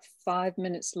we have 5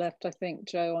 minutes left, I think,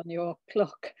 Joe, on your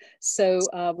clock. So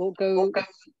we'll go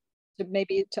to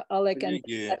maybe to Oleg and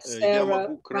Sarah. Я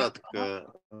могу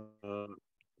кратко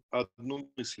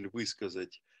одну мысль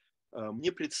высказать.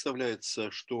 Мне представляется,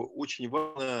 что очень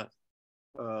важно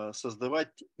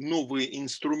создавать новые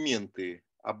инструменты.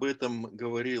 Об этом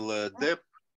говорила Деб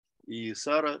и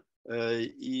Сара.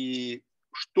 И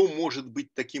что может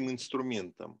быть таким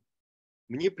инструментом?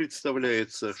 Мне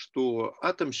представляется, что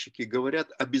атомщики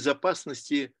говорят о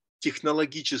безопасности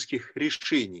технологических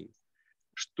решений,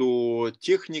 что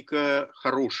техника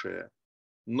хорошая,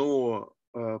 но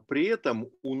при этом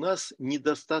у нас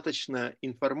недостаточно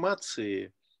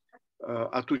информации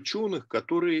от ученых,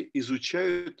 которые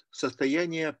изучают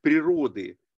состояние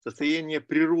природы, состояние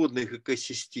природных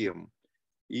экосистем.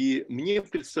 И мне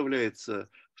представляется,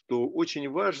 что очень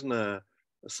важно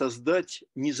создать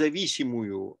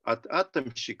независимую от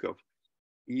атомщиков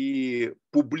и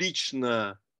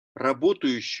публично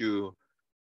работающую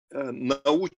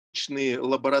научные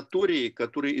лаборатории,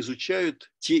 которые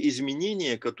изучают те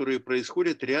изменения, которые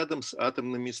происходят рядом с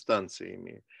атомными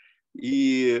станциями.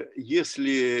 И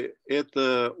если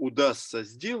это удастся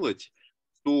сделать,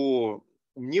 то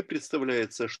мне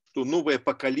представляется, что новое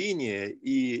поколение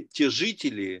и те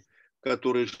жители,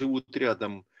 которые живут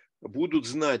рядом, будут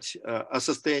знать о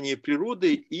состоянии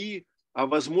природы и о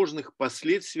возможных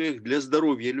последствиях для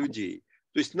здоровья людей.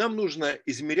 То есть нам нужно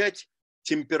измерять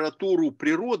температуру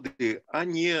природы, а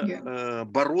не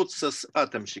бороться с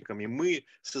атомщиками. Мы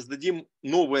создадим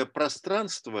новое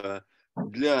пространство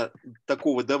для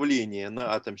такого давления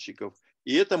на атомщиков,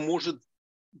 и это может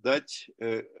дать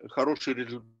хороший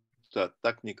результат,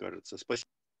 так мне кажется. Спасибо.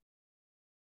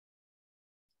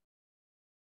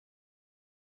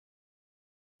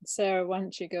 Sarah, why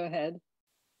don't you go ahead?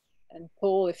 And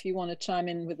Paul, if you want to chime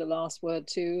in with the last word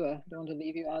too, I don't want to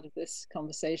leave you out of this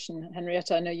conversation.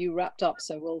 Henrietta, I know you wrapped up,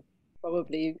 so we'll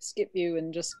probably skip you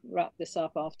and just wrap this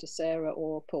up after Sarah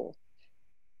or Paul.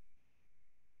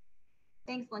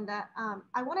 Thanks, Linda.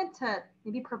 I wanted to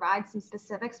maybe provide some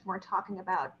specifics when we're talking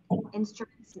about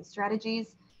instruments and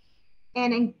strategies.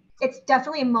 And it's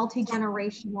definitely a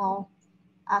multi-generational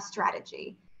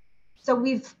strategy. So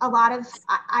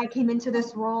I came into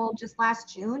this role just last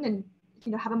June and,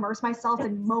 have immersed myself,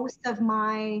 and most of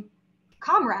my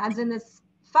comrades in this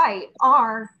fight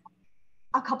are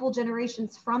a couple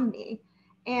generations from me.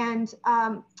 And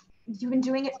you've been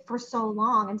doing it for so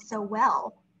long and so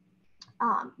well.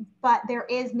 But there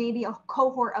is maybe a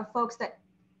cohort of folks that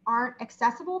aren't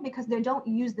accessible because they don't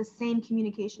use the same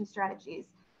communication strategies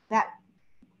that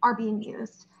are being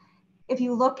used. If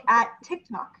you look at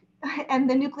TikTok and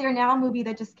the Nuclear Now movie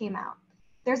that just came out,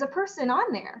 there's a person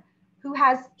on there who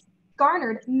has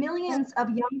garnered millions of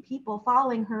young people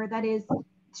following her.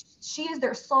 She is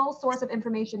their sole source of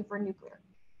information for nuclear.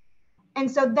 And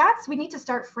so we need to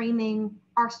start framing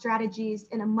our strategies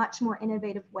in a much more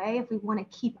innovative way if we want to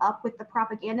keep up with the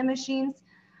propaganda machines.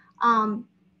 And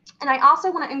I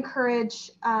also want to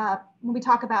encourage, when we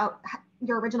talk about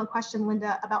your original question,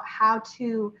 Linda, about how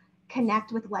to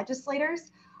connect with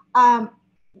legislators.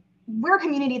 We're a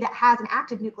community that has an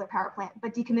active nuclear power plant,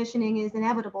 but decommissioning is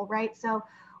inevitable, right? So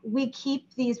we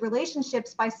keep these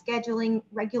relationships by scheduling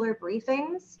regular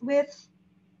briefings with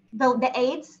the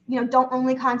aides. Don't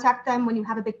only contact them when you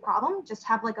have a big problem, just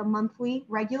have like a monthly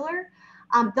regular.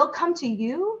 They'll come to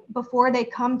you before they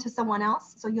come to someone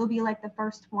else. So you'll be like the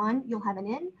first one, you'll have an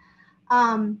in.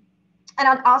 And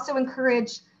I'd also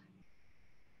encourage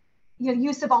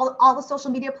use of all the social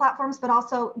media platforms, but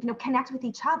also connect with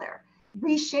each other,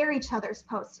 reshare each other's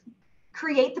posts,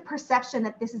 create the perception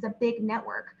that this is a big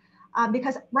network.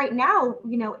 Because right now,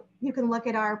 you can look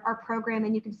at our program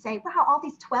and you can say, wow, all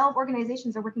these 12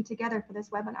 organizations are working together for this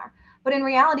webinar. But in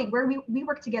reality, we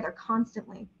work together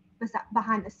constantly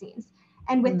behind the scenes.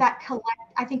 And with that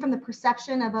I think from the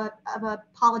perception of a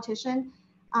politician,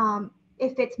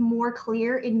 if it's more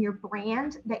clear in your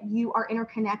brand that you are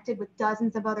interconnected with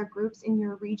dozens of other groups in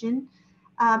your region,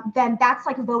 then that's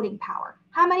like voting power.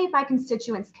 How many of my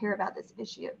constituents care about this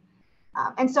issue?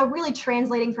 And so really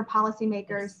translating for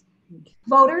policymakers,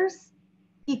 voters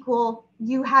equal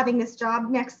you having this job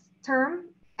next term,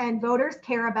 and voters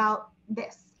care about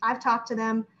this. I've talked to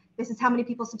them. This is how many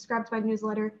people subscribe to my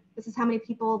newsletter. This is how many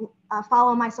people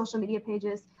follow my social media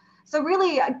pages. So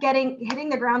really hitting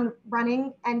the ground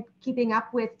running and keeping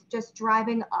up with just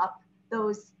driving up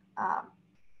those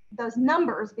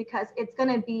numbers, because it's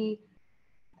going to be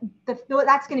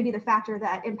that's going to be the factor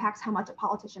that impacts how much a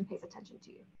politician pays attention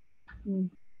to you.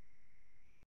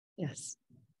 Yes.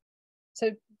 So,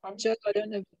 Joe, I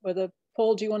don't know whether,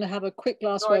 Paul, do you want to have a quick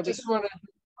last word?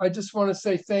 I just want to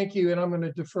say thank you, and I'm going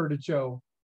to defer to Joe.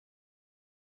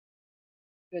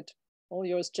 Good. All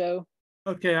yours, Joe.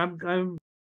 Okay,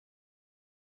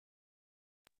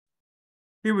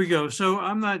 here we go. So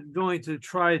I'm not going to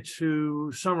try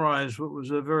to summarize what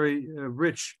was a very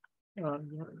rich, I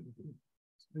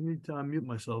need to unmute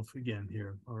myself again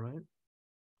here, all right?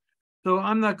 So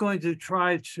I'm not going to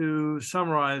try to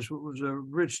summarize what was a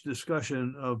rich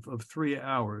discussion of 3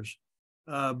 hours,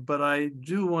 but I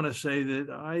do want to say that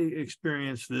I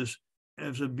experienced this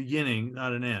as a beginning,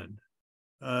 not an end.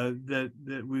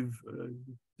 That we've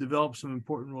developed some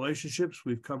important relationships.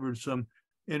 We've covered some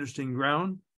interesting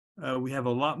ground. We have a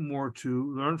lot more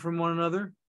to learn from one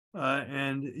another,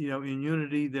 and in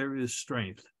unity there is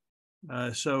strength.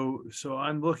 So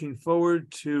I'm looking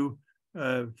forward to,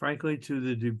 frankly, to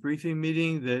the debriefing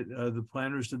meeting that the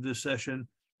planners of this session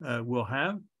will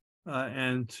have,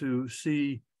 and to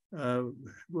see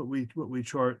what we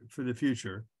chart for the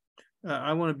future.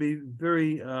 I want to be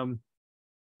very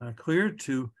clear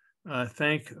to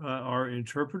thank our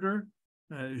interpreter,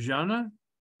 Jana,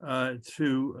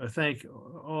 to thank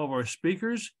all of our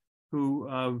speakers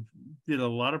who did a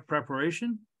lot of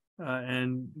preparation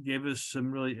and gave us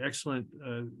some really excellent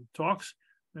talks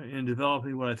in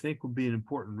developing what I think will be an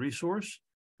important resource.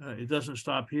 It doesn't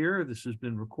stop here. This has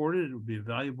been recorded. It will be a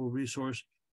valuable resource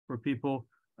for people,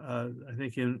 I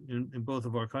think, in both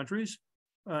of our countries.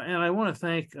 And I want to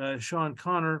thank Sean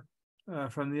Connor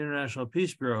from the International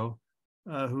Peace Bureau,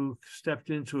 who stepped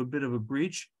into a bit of a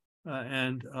breach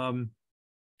and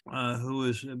who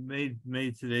has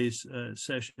made today's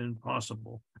session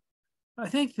possible. I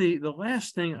think the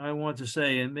last thing I want to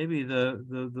say, and maybe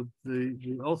the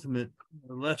ultimate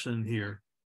lesson here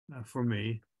for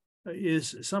me,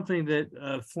 is something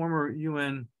that former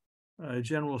UN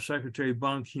General Secretary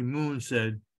Ban Ki-moon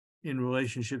said in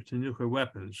relationship to nuclear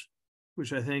weapons,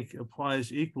 which I think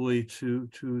applies equally to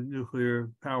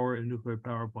nuclear power and nuclear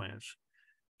power plants.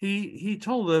 He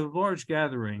told a large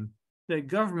gathering that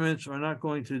governments are not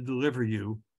going to deliver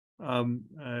you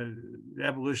the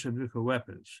abolition of nuclear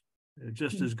weapons,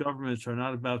 just as governments are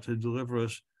not about to deliver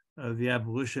us the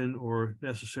abolition or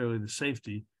necessarily the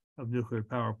safety of nuclear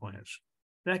power plants.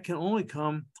 That can only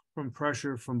come from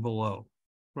pressure from below,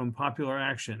 from popular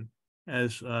action,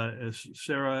 as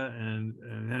Sarah and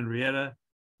Henrietta,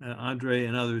 Andre,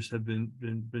 and others have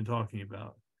been talking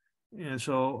about. And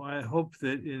so I hope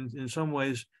that in some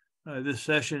ways, this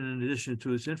session, in addition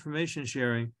to its information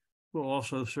sharing, will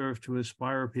also serve to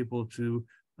inspire people to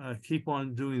keep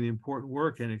on doing the important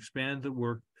work and expand the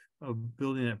work of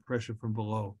building that pressure from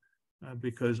below,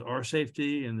 because our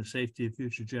safety and the safety of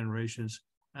future generations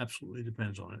absolutely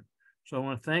depends on it. So I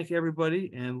want to thank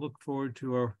everybody and look forward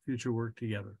to our future work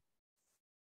together.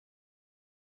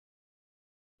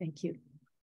 Thank you.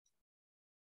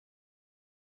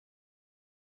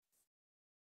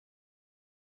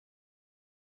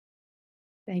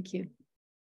 Thank you.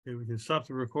 Okay, we can stop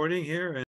the recording here.